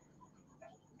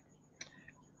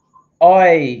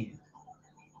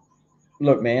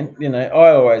look, man. I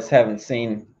always haven't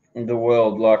seen the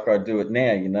world like I do it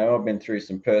now. I've been through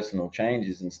some personal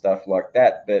changes and stuff like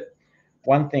that. But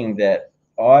one thing that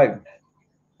I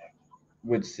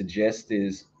would suggest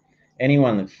is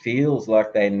anyone that feels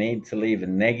like they need to leave a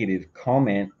negative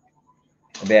comment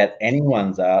about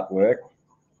anyone's artwork,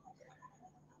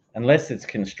 unless it's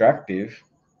constructive,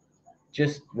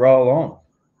 just roll on,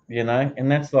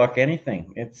 and that's like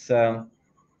anything. It's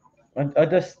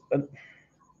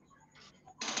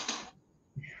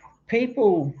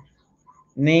people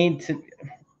need to,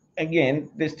 again,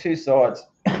 there's two sides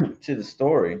to the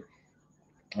story,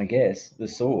 I guess, the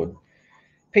sword.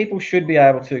 People should be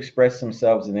able to express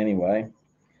themselves in any way.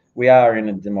 We are in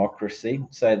a democracy,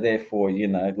 so therefore,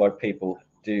 like, people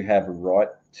do have a right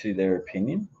to their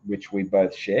opinion, which we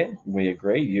both share. We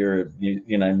agree. You're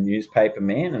a newspaper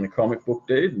man and a comic book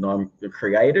dude, and I'm a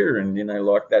creator, and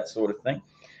like that sort of thing.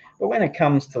 But when it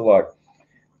comes to like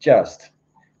just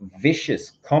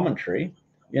vicious commentary,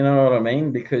 you know what I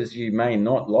mean? Because you may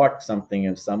not like something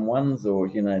of someone's, or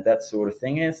that sort of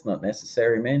thing. It's not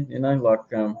necessary, man. Like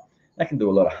that can do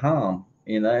a lot of harm.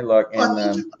 Like,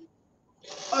 and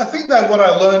I think that what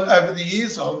I learned over the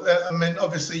years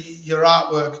obviously your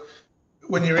artwork,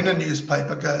 when you're in a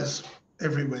newspaper, goes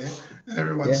everywhere and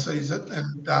everyone sees it,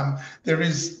 and there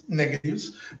is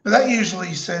negatives, but that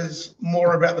usually says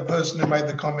more about the person who made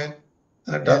the comment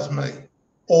than it does me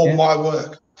or my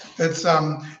work. It's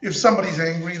if somebody's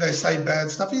angry, they say bad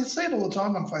stuff. You see it all the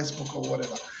time on Facebook or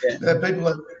whatever.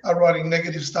 People are writing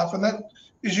negative stuff, and that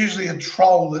is usually a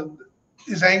troll that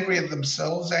is angry at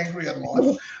themselves, angry at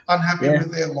life, unhappy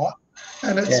with their life.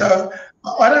 And so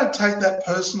I don't take that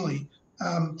personally.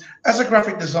 As a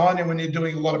graphic designer, when you're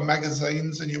doing a lot of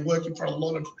magazines and you're working for a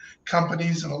lot of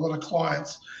companies and a lot of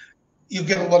clients, you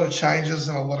get a lot of changes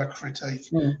and a lot of critique.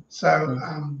 So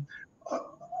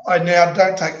I now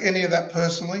don't take any of that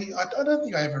personally. I don't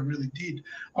think I ever really did.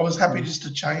 I was happy just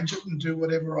to change it and do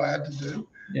whatever I had to do.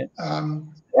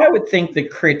 I would think the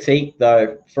critique,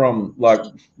 though, from like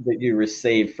that you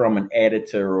receive from an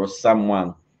editor or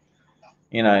someone,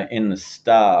 in the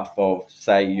staff of,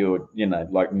 say, your,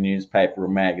 like newspaper or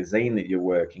magazine that you're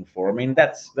working for. I mean,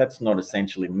 that's not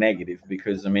essentially negative,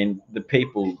 because I mean, the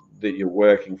people that you're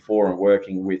working for and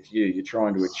working with you're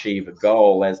trying to achieve a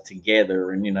goal as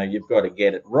together, and you've got to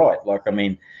get it right. Like, I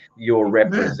mean, you're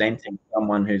representing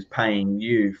someone who's paying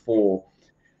you for,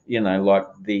 like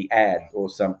the ad or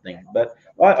something. But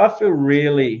I feel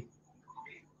really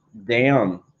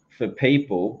down for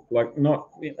people like not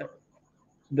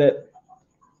that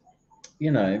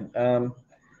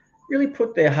really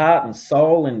put their heart and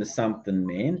soul into something,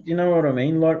 man. You know what I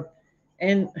mean? Like,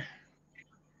 and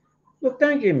look,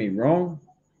 don't get me wrong.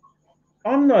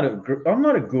 I'm not a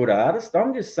good artist.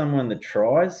 I'm just someone that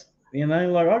tries. You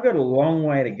know, like I got a long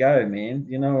way to go, man.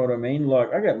 You know what I mean?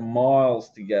 Like I got miles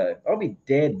to go. I'll be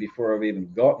dead before I've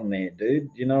even gotten there, dude.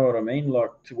 You know what I mean?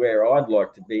 Like to where I'd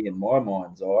like to be in my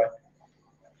mind's eye.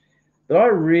 But I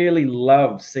really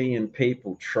love seeing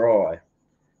people try.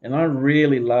 And I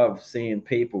really love seeing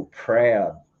people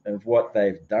proud of what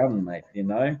they've done, mate, you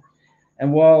know?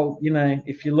 And while, you know,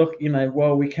 if you look, you know,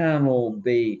 while we can't all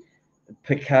be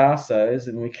Picassos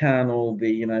and we can't all be,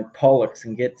 you know, Pollocks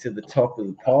and get to the top of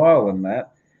the pile and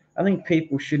that, I think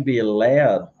people should be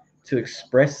allowed to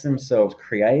express themselves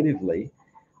creatively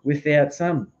without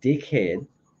some dickhead,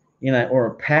 you know, or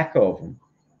a pack of them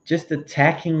just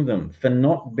attacking them for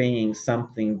not being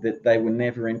something that they were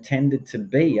never intended to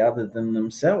be other than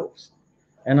themselves.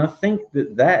 And I think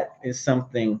that that is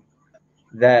something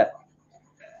that,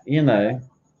 you know,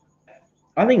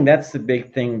 I think that's the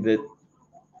big thing that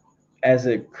as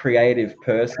a creative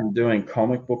person doing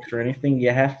comic books or anything,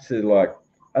 you have to like,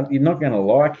 you're not going to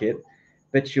like it,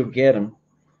 but you'll get them.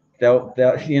 They'll,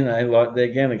 you know, like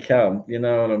they're going to come, you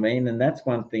know what I mean? And that's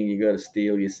one thing you got to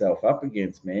steel yourself up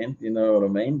against, man. You know what I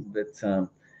mean? But,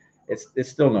 it's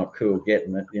still not cool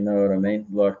getting it, you know what I mean?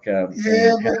 Like,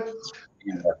 Yeah, and but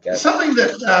like that. something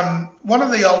that one of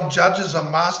the old judges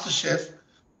on MasterChef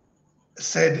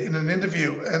said in an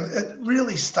interview, and it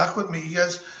really stuck with me. He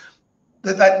goes,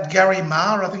 that Gary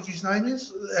Marr, I think his name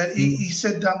is, he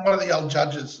said, one of the old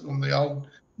judges on the old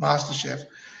MasterChef,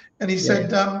 and he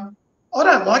said, I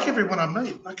don't like everyone I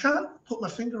meet. I can't put my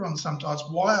finger on sometimes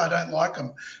why I don't like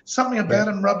them. Something about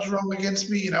them rubs wrong against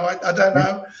me. You know, I don't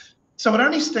know. So it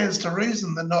only stands to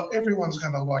reason that not everyone's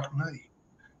going to like me.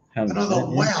 And I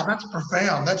thought, wow, that's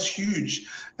profound. That's huge.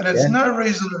 And it's no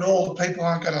reason at all that people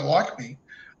aren't going to like me.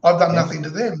 I've done nothing to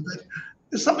them. But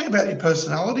there's something about your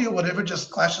personality or whatever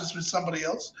just clashes with somebody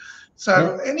else.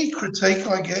 So any critique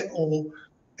I get or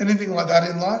anything like that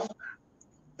in life,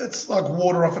 it's like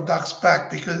water off a duck's back,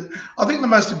 because I think the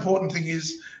most important thing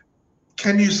is,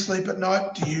 can you sleep at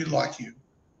night? Do you like you?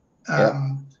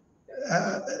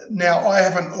 Now, I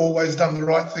haven't always done the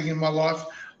right thing in my life.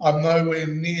 I'm nowhere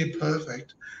near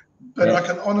perfect. But I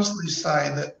can honestly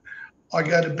say that I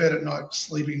go to bed at night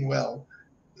sleeping well.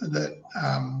 That,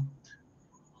 I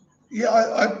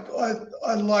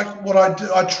like what I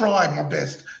do. I try my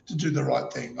best to do the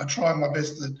right thing. I try my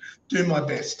best to do my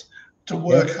best, to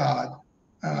work hard.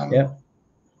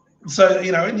 So,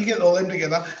 you know, and you get all them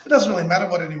together, it doesn't really matter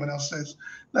what anyone else says.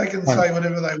 They can say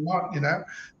whatever they want, you know.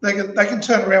 They can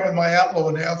turn around with my Outlaw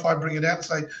now if I bring it out and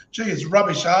say, gee, it's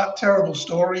rubbish art, terrible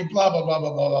story, blah, blah, blah,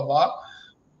 blah, blah, blah, blah.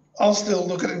 I'll still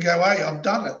look at it and go, hey, I've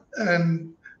done it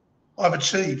and I've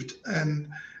achieved. And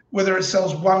whether it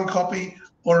sells one copy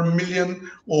or 1 million,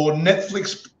 or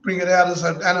Netflix bring it out as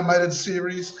an animated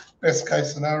series, best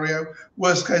case scenario.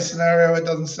 Worst case scenario, it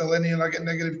doesn't sell any and I get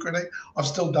negative critique, I've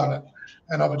still done it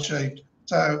and I've achieved.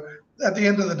 So at the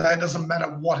end of the day, it doesn't matter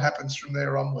what happens from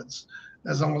there onwards,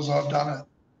 as long as I've done it.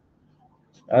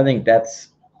 I think that's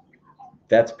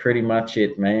pretty much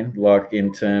it, man. Like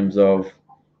in terms of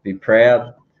be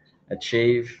proud,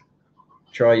 achieve,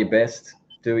 try your best,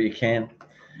 do what you can.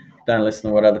 Don't listen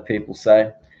to what other people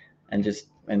say, and just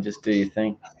do your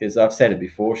thing. Because I've said it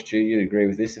before, Stu, you'd agree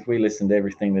with this. If we listened to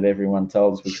everything that everyone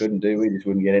told us we couldn't do, we just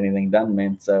wouldn't get anything done,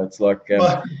 man. So it's like,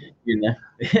 you know.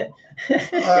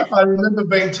 I remember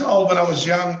being told when I was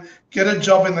young, get a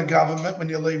job in the government when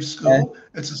you leave school.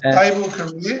 It's a stable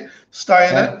career. Stay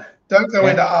in it. Don't go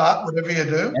into art, whatever you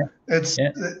do. There's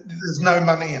no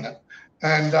money in it.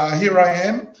 And here I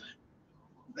am,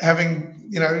 having,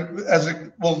 you know,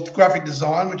 graphic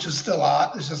design, which is still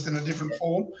art, it's just in a different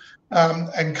form,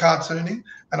 and cartooning,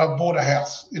 and I've bought a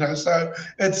house, you know, so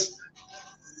it's,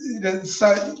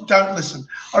 so don't listen.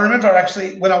 I remember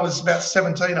actually when I was about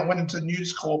 17, I went into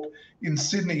News Corp in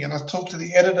Sydney and I talked to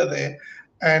the editor there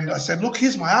and I said, look,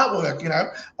 here's my artwork, you know,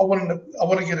 I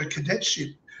want to get a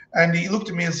cadetship. And he looked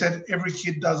at me and said, every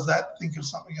kid does that, think of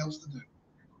something else to do.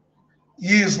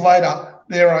 Years later,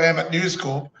 there I am at News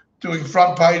Corp doing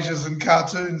front pages and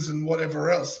cartoons and whatever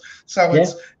else. So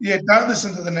it's, don't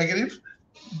listen to the negative,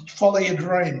 follow your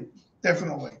dream,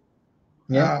 definitely.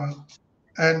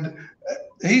 And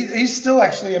he's still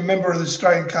actually a member of the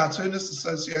Australian Cartoonists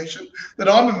Association that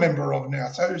I'm a member of now.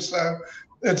 So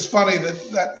it's funny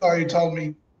that guy who told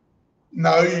me,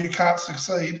 no, you can't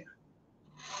succeed,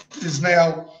 is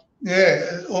now,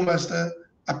 almost a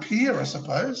peer, I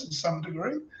suppose, to some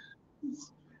degree.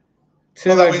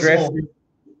 Although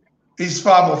he's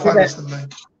far more famous than me.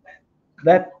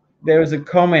 There was a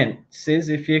comment, says,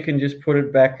 if you can just put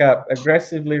it back up.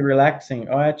 Aggressively relaxing.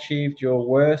 I achieved your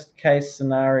worst case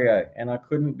scenario and I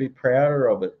couldn't be prouder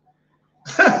of it.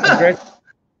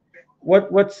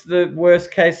 What's the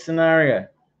worst case scenario?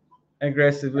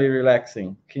 Aggressively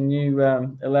relaxing. Can you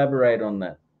elaborate on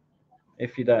that,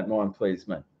 if you don't mind, please,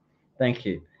 mate? Thank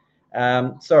you.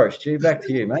 Sorry, Stu, back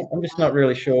to you, mate. I'm just not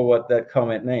really sure what that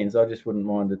comment means. I just wouldn't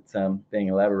mind it being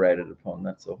elaborated upon,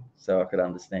 that's all, so I could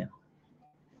understand.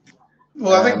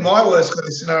 Well, I think my worst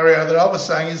case scenario that I was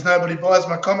saying is nobody buys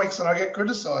my comics and I get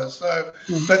criticised. So,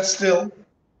 but still,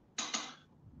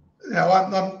 you know,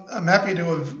 I'm happy to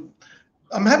have.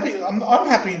 I'm happy. I'm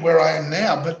happy where I am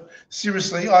now. But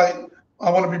seriously, I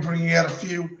want to be bringing out a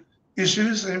few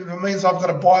issues. And if it means I've got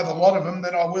to buy the lot of them,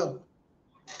 then I will.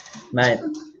 Mate,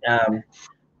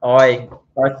 I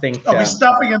think I'll be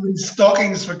stuffing them in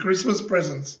stockings for Christmas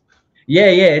presents.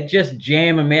 Yeah, just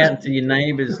jam them out into your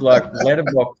neighbours like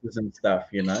letterboxes and stuff.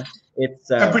 You know, it's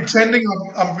I'm pretending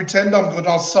I'm good.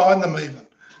 I'll sign them even.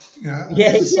 You know,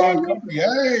 copy.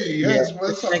 Hey, yes,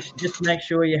 just make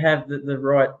sure you have the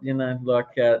right, you know,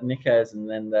 like Nikos and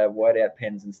then whiteout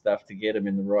pens and stuff to get them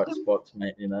in the right spots,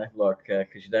 mate. You know, like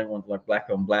because you don't want like black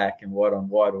on black and white on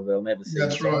white, or they'll never see.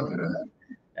 That's right.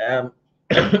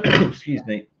 Excuse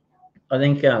me. I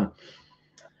think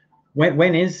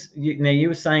when is now you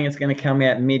were saying it's going to come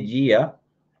out mid-year,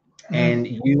 and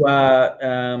you are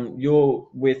you're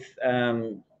with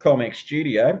Comic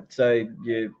Studio, so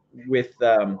you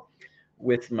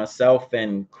with myself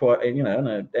and quite, you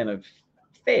know, and a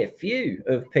fair few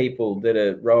of people that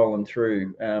are rolling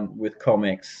through with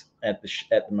comics at the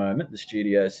moment, the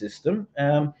studio system.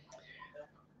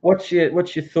 What's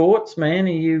your thoughts, man?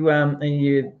 Are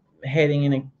you heading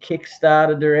in a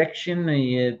Kickstarter direction? Are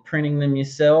you printing them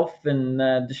yourself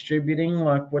and distributing?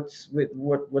 Like, what's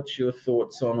your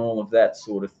thoughts on all of that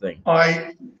sort of thing?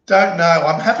 I don't know.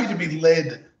 I'm happy to be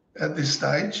led at this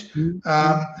stage.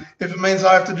 If it means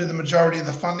I have to do the majority of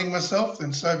the funding myself,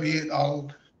 then so be it.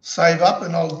 I'll save up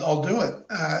and I'll do it.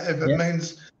 If it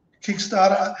means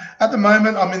Kickstarter, at the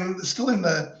moment still in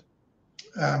the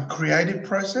creative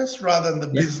process rather than the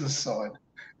business side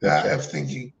of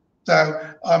thinking. So,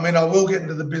 I mean, I will get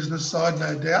into the business side,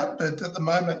 no doubt, but at the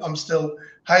moment I'm still,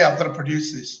 hey, I've got to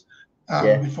produce this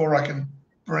before I can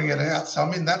bring it out. So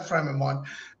I'm in that frame of mind.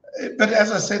 But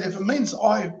as I said, if it means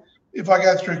if I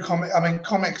go through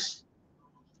comics,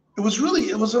 it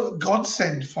was a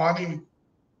godsend finding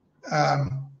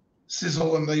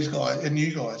Sizzle and these guys and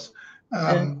you guys.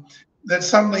 That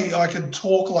suddenly I could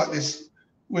talk like this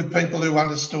with people who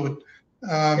understood,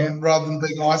 rather than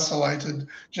being isolated,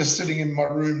 just sitting in my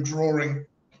room drawing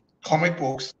comic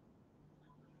books.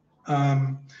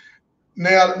 Now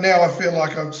I feel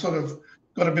like I've sort of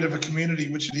got a bit of a community,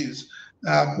 which it is,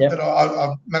 that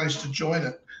I've managed to join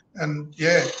it. And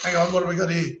hang on, what have we got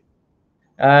here?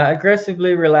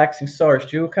 Aggressively relaxing. Sorry,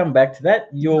 Stu, we'll come back to that.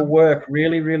 You'll work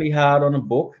really, really hard on a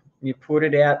book. You put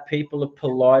it out. People are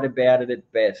polite about it at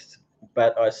best,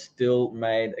 but I still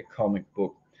made a comic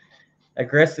book.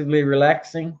 Aggressively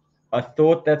relaxing. I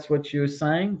thought that's what you were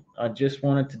saying. I just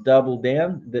wanted to double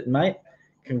down that, mate.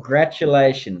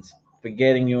 Congratulations for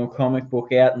getting your comic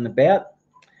book out and about.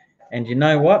 And you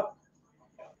know what?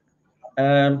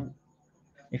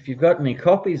 If you've got any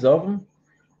copies of them,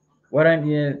 why don't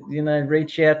you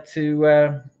reach out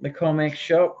to the comic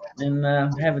shop and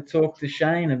have a talk to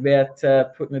Shane about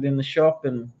putting it in the shop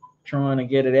and trying to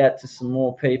get it out to some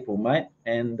more people, mate.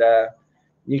 And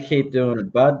you keep doing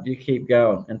it, bud. You keep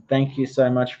going. And thank you so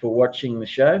much for watching the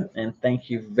show. And thank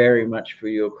you very much for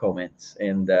your comments.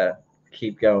 And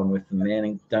keep going with them, man.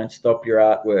 And don't stop your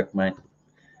artwork, mate.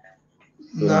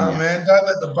 No, man. Don't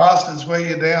let the bastards wear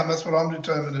you down. That's what I'm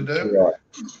determined to do. Right.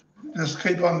 Just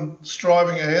keep on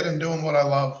striving ahead and doing what I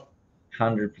love.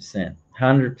 100%.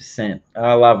 100%.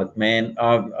 I love it, man.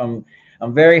 I'm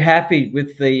very happy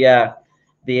with the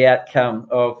outcome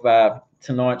of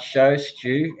tonight's show,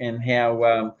 Stu, and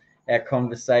how our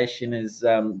conversation has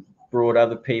brought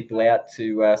other people out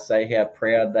to say how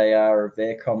proud they are of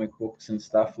their comic books and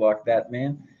stuff like that,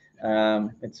 man.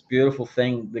 It's a beautiful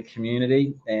thing, the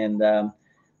community, and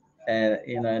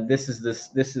this is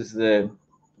the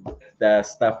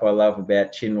stuff I love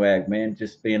about Chinwag, man.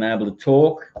 Just being able to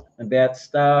talk about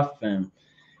stuff, and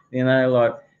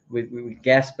like with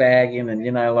gas bagging,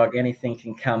 and like anything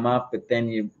can come up, but then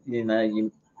you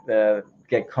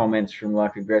get comments from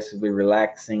like aggressively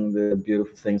relaxing, the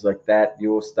beautiful things like that.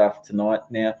 Your stuff tonight.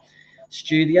 Now,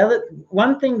 Stu, the other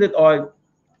one thing that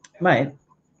mate,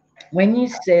 when you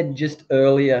said just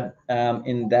earlier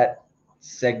in that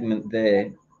segment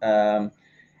there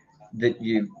that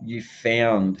you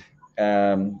found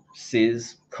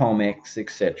Sis comics,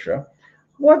 etc.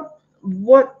 What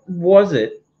was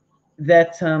it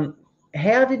that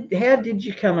how did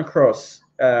you come across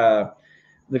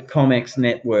the Comics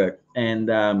Network? and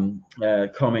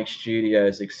comic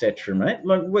studios, etc., mate.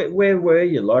 Like, where were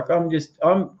you? Like,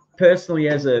 I'm personally,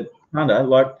 as a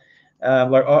hunter,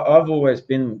 I've always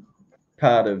been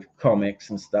part of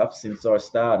comics and stuff since I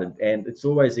started, and it's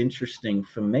always interesting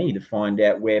for me to find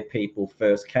out where people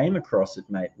first came across it,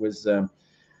 mate. Was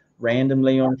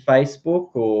randomly on Facebook,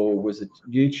 or was it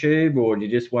YouTube, or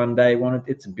did you just one day wanted?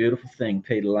 It's a beautiful thing,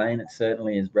 Peter Lane. It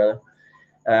certainly is, brother.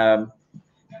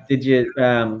 Did you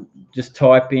just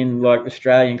type in like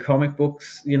Australian comic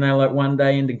books, like one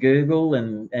day into Google,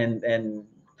 and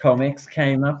comics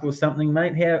came up or something,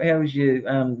 mate? How was your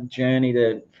journey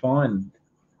to find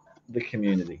the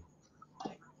community?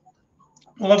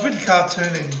 Well, I've been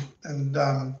cartooning and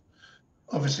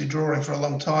obviously drawing for a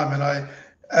long time, and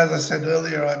as I said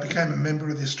earlier, I became a member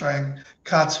of the Australian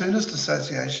Cartoonist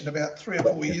Association about 3 or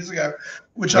 4 years ago,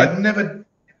 which Yep.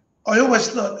 I always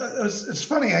thought it's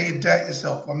funny how you doubt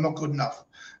yourself. I'm not good enough,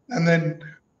 and then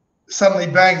suddenly,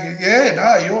 bang! Yeah,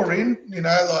 no, you're in.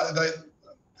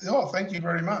 Oh, thank you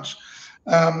very much.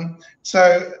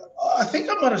 So I think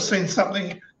I might have seen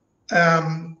something.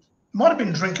 Might have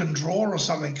been Drink and Draw or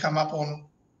something come up on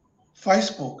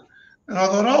Facebook, and I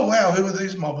thought, oh wow, who are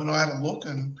these mob? And I had a look,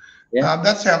 and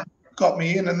that's how it got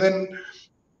me in. And then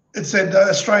it said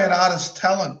Australian Artist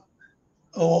Talent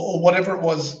or whatever it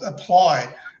was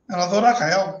applied. And I thought,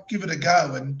 okay, I'll give it a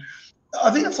go. And I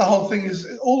think that's the whole thing,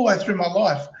 is all the way through my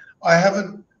life, I've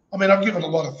given a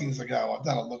lot of things a go. I've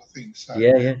done a lot of things. So,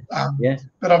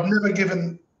 but I've never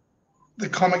given the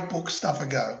comic book stuff a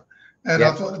go. And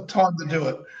I thought it's time to do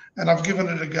it. And I've given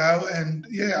it a go. And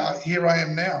here I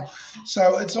am now.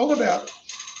 So it's all about,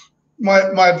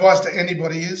 my advice to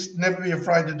anybody is never be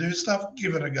afraid to do stuff.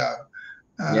 Give it a go.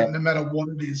 No matter what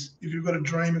it is. If you've got a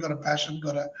dream, you've got a passion,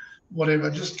 got a whatever,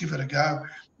 just give it a go.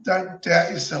 Don't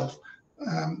doubt yourself.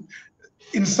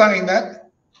 In saying that,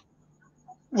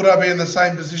 would I be in the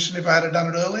same position if I had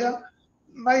done it earlier?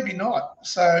 Maybe not.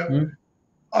 So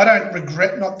I don't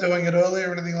regret not doing it earlier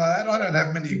or anything like that. I don't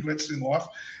have many regrets in life.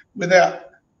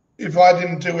 If I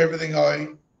didn't do everything I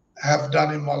have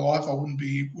done in my life, I wouldn't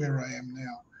be where I am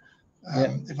now.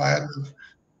 If I hadn't have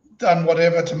done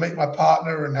whatever to meet my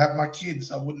partner and have my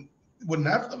kids, I wouldn't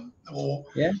have them. Or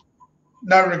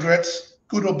no regrets,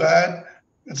 good or bad.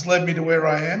 It's led me to where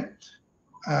I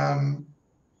am.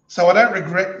 So I don't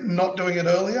regret not doing it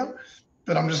earlier,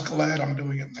 but I'm just glad I'm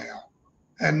doing it now.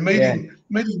 And meeting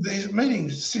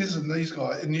Sis and these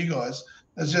guys and you guys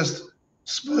has just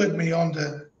spurred me on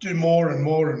to do more and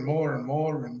more and more and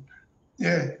more, and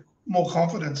more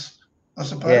confidence, I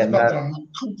suppose. Not that I'm not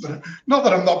confident. Not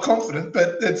that I'm not confident,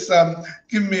 but it's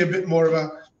given me a bit more of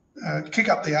a kick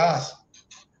up the arse.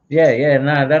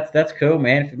 No, that's cool,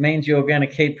 man. If it means you're going to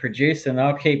keep producing,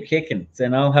 I'll keep kicking,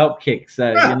 and I'll help kick.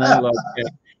 So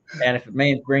and if it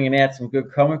means bringing out some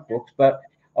good comic books, but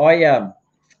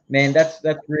man, that's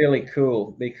really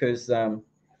cool, because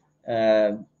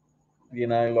the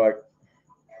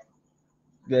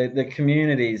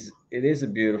communities, it is a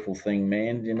beautiful thing,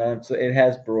 man. So it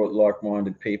has brought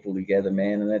like-minded people together,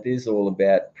 man, and it is all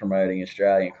about promoting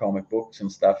Australian comic books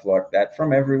and stuff like that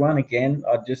from everyone. Again,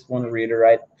 I just want to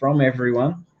reiterate, from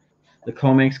everyone. The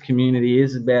comics community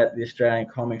is about the Australian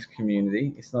comics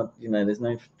community. It's not, there's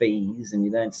no fees, and you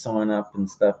don't sign up and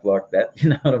stuff like that. You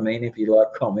know what I mean? If you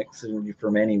like comics and you're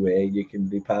from anywhere, you can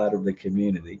be part of the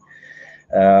community.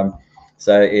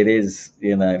 So it is,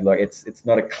 it's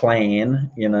not a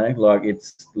clan,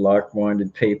 it's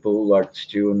like-minded people like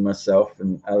Stu and myself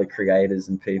and other creators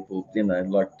and people,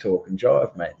 like talk and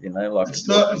jive, mate. It's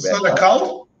not a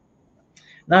cult?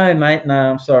 No, mate. No,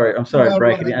 I'm sorry. No,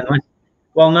 break it in.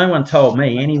 Well, no one told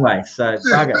me anyway, so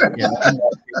bugger.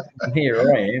 Here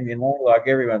I am.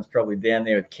 Everyone's probably down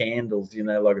there with candles,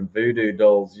 like voodoo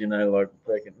dolls,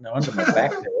 under my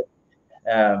back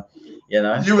there.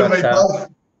 You and me both.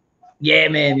 Yeah,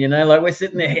 man. We're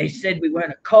sitting there. He said we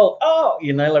weren't a cult. Oh,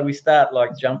 we start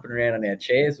jumping around in our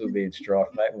chairs. We'll be in strife,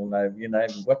 mate. We'll know,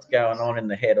 what's going on in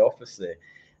the head office there.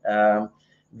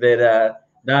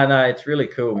 No, it's really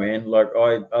cool, man.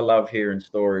 I love hearing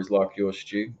stories like yours,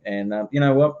 Stu. And you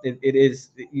know what? It is.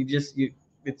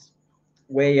 It's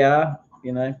where you are.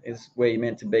 Is where you're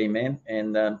meant to be, man.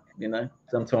 And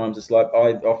sometimes it's like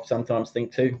I sometimes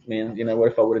think too, man.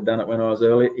 What if I would have done it when I was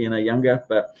younger?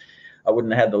 But I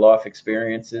wouldn't have had the life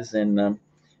experiences and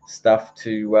stuff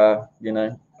to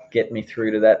get me through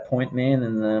to that point, man.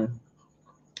 And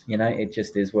it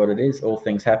just is what it is. All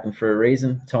things happen for a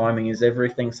reason. Timing is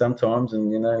everything sometimes,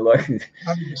 and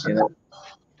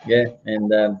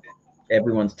and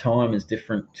everyone's time is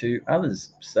different to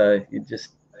others. So you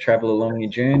just travel along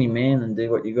your journey, man, and do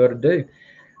what you got to do.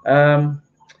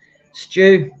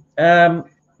 Stu,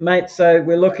 mate, so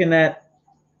we're looking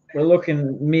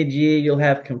mid-year. You'll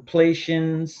have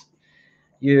completions.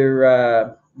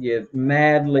 You're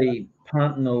madly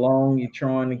punting along. You're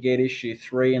trying to get issue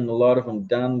 3 and a lot of them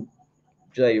done.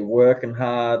 So you're working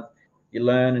hard. You're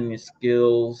learning your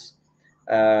skills.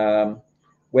 When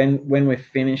we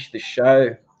finish the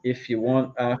show, if you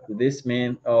want after this,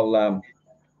 man, I'll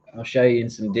show you in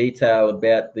some detail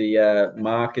about the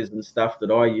markers and stuff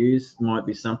that I use. Might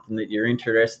be something that you're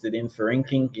interested in for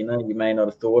inking. You know, you may not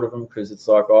have thought of them because it's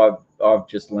like I've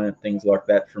just learned things like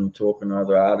that from talking to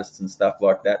other artists and stuff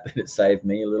like that. That it saved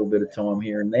me a little bit of time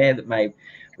here and there. That may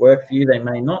work for you, they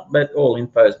may not, but all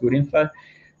info is good info.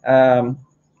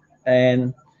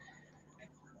 And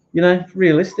you know,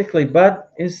 realistically, Bud,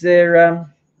 is there?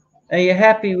 Are you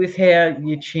happy with how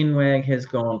your Chinwag has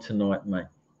gone tonight, mate?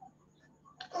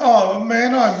 Oh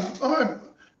man,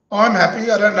 I'm happy.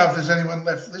 I don't know if there's anyone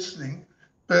left listening,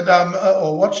 but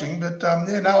or watching, but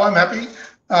yeah, no, I'm happy.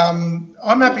 I'm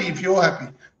happy if you're happy.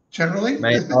 Generally,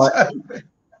 mate,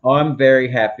 I'm very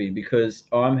happy because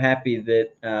I'm happy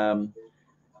that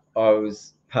I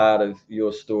was part of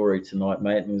your story tonight,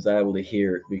 mate, and was able to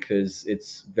hear it because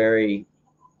it's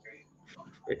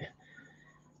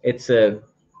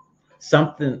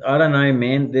something, I don't know,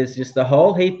 man. There's just a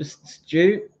whole heap of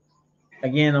Stu.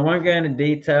 Again, I won't go into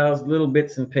details. Little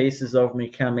bits and pieces of me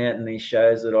come out in these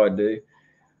shows that I do.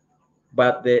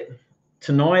 But that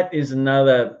tonight is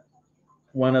another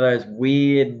one of those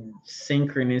weird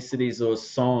synchronicities or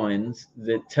signs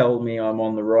that tell me I'm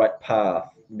on the right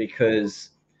path, because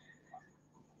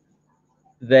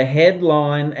the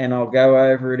headline, and I'll go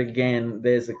over it again,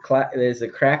 there's a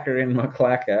cracker in my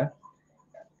clacker,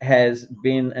 has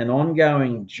been an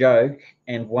ongoing joke,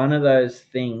 and one of those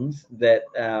things that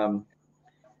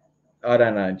I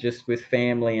don't know, just with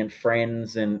family and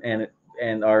friends, and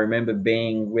I remember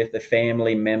being with a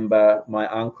family member, my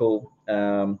uncle,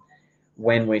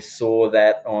 when we saw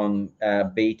that on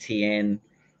BTN,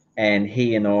 and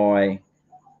he and I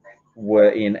were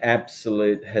in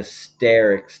absolute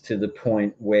hysterics to the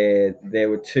point where there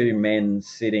were two men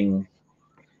sitting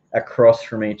across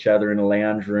from each other in a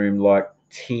lounge room, like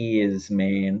tears,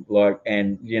 man, like,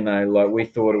 and you know, like we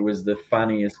thought it was the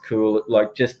funniest, cool,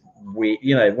 like just we,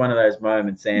 you know, one of those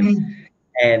moments,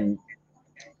 and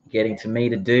getting to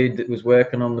meet a dude that was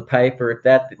working on the paper at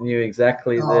that knew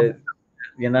exactly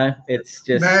you know, it's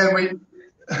just, man,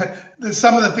 there's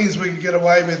some of the things we could get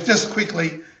away with. Just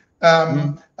quickly,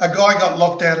 a guy got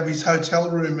locked out of his hotel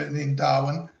room in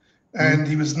Darwin, and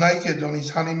he was naked on his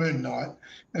honeymoon night,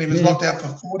 and he was locked out for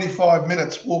 45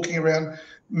 minutes walking around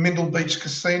Mindle Beach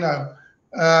Casino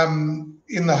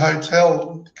in the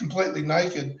hotel, completely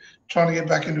naked, trying to get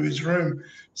back into his room.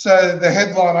 So the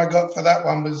headline I got for that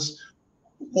one was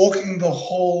 "Walking the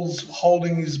Halls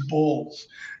Holding His Balls,"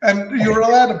 and you're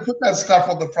allowed to put that stuff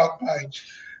on the front page.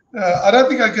 I don't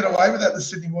think I get away with that in the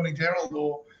Sydney Morning Herald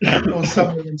or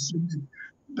somewhere in Sydney,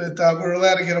 but we're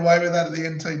allowed to get away with that at the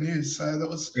NT News. So that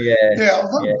was a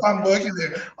lot of fun working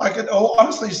there. I can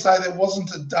honestly say there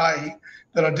wasn't a day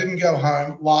that I didn't go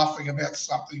home laughing about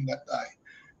something that day.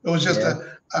 It was just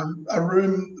a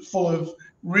room full of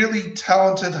really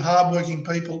talented, hardworking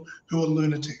people who are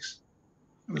lunatics.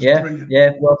 Brilliant.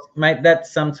 Yeah. Well, mate,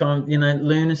 that's sometimes, you know,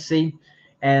 lunacy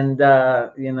and,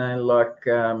 you know, like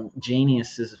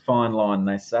genius is a fine line,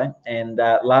 they say. And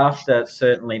laughter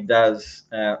certainly does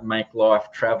make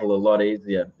life travel a lot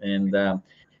easier. And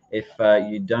if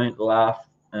you don't laugh,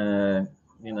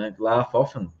 you know, laugh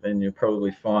often, then you'll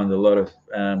probably find a lot of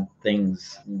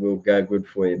things will go good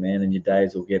for you, man, and your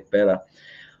days will get better.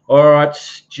 All right,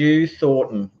 Stu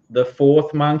Thornton, the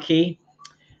fourth monkey,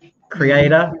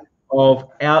 creator of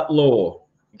Outlaw,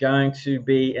 going to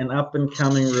be an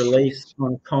up-and-coming release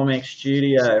on Comic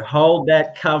Studio. Hold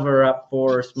that cover up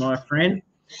for us, my friend,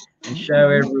 and show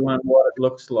everyone what it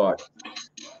looks like.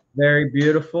 Very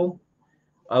beautiful.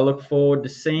 I look forward to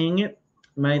seeing it.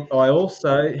 Mate, I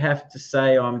also have to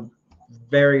say I'm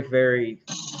very, very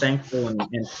thankful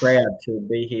and proud to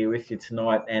be here with you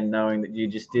tonight, and knowing that you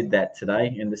just did that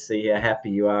today, and to see how happy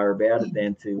you are about it,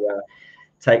 and to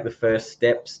take the first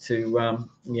steps to,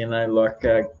 you know, like,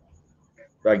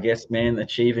 I guess, man,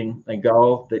 achieving a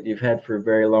goal that you've had for a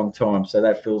very long time. So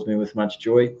that fills me with much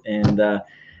joy, and yeah,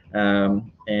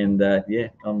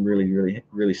 I'm really, really,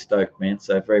 really stoked, man.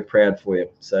 So very proud for you.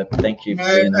 So thank you.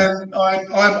 Man, and I'm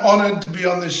honoured to be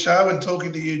on this show and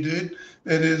talking to you, dude.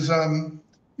 It is,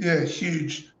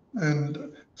 huge,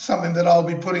 and something that I'll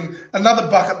be putting, another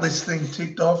bucket list thing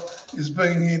ticked off is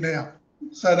being here now.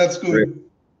 So that's good.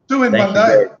 2 in one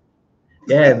day.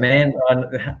 Yeah, man,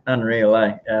 unreal,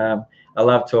 eh? I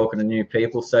love talking to new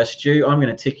people. So, Stu, I'm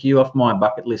going to tick you off my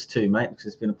bucket list too, mate, because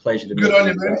it's been a pleasure to meet you. Good on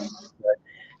you, man.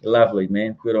 Lovely,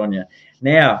 man. Good on you.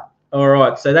 Now, all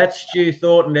right. So that's Stu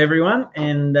Thornton, everyone.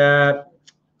 And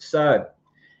so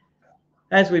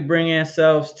as we bring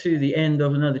ourselves to the end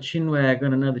of another Chinwag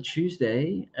on another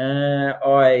Tuesday,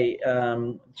 I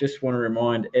just want to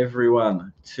remind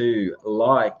everyone to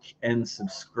like and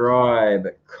subscribe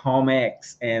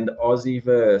Comex and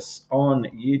Aussieverse on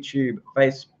YouTube,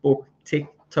 Facebook,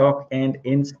 TikTok, and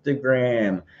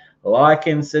Instagram. Like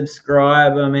and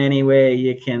subscribe them anywhere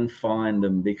you can find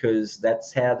them, because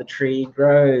that's how the tree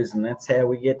grows, and that's how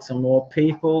we get to more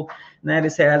people, and that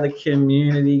is how the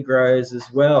community grows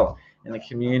as well. And the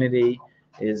community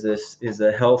is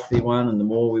a healthy one, and the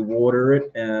more we water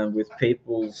it with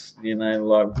people's, you know,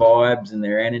 like vibes and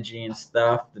their energy and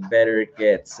stuff, the better it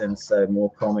gets. And so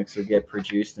more comics will get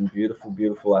produced and beautiful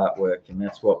artwork, and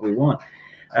that's what we want.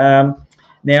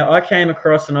 Now, I came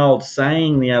across an old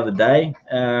saying the other day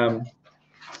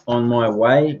on my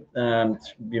way,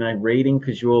 you know, reading,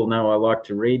 because you all know I like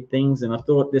to read things, and I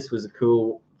thought this was a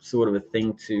cool sort of a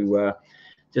thing to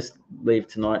just leave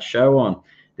tonight's show on.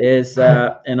 There's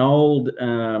an old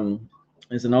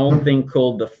thing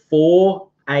called the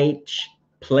 4-H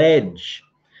pledge.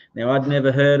 Now, I'd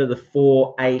never heard of the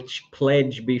 4-H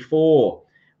pledge before,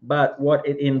 but what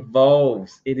it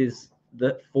involves, it is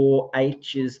the 4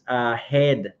 H's are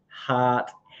head,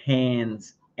 heart,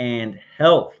 hands, and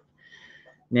health.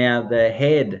 Now, the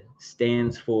head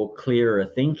stands for clearer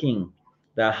thinking.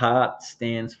 The heart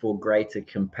stands for greater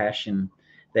compassion.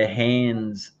 The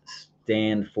hands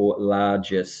stand for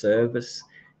larger service,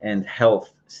 and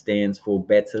health stands for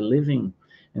better living.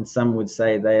 And some would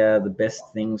say they are the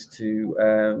best things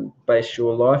to base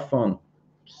your life on.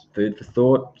 Food for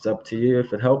thought. It's up to you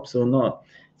if it helps or not.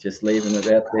 Just leaving it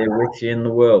out there with you in the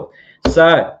world.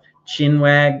 So,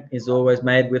 Chinwag is always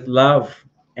made with love,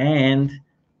 and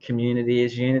community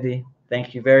is unity.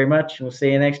 Thank you very much. We'll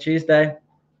see you next Tuesday.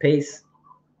 Peace.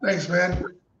 Thanks, man.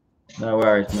 No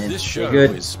worries, man. This show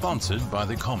is sponsored by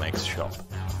the Comex Shop.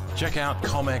 Check out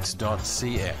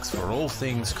comex.cx for all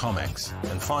things Comex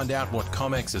and find out what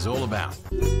Comex is all about.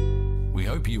 We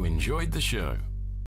hope you enjoyed the show.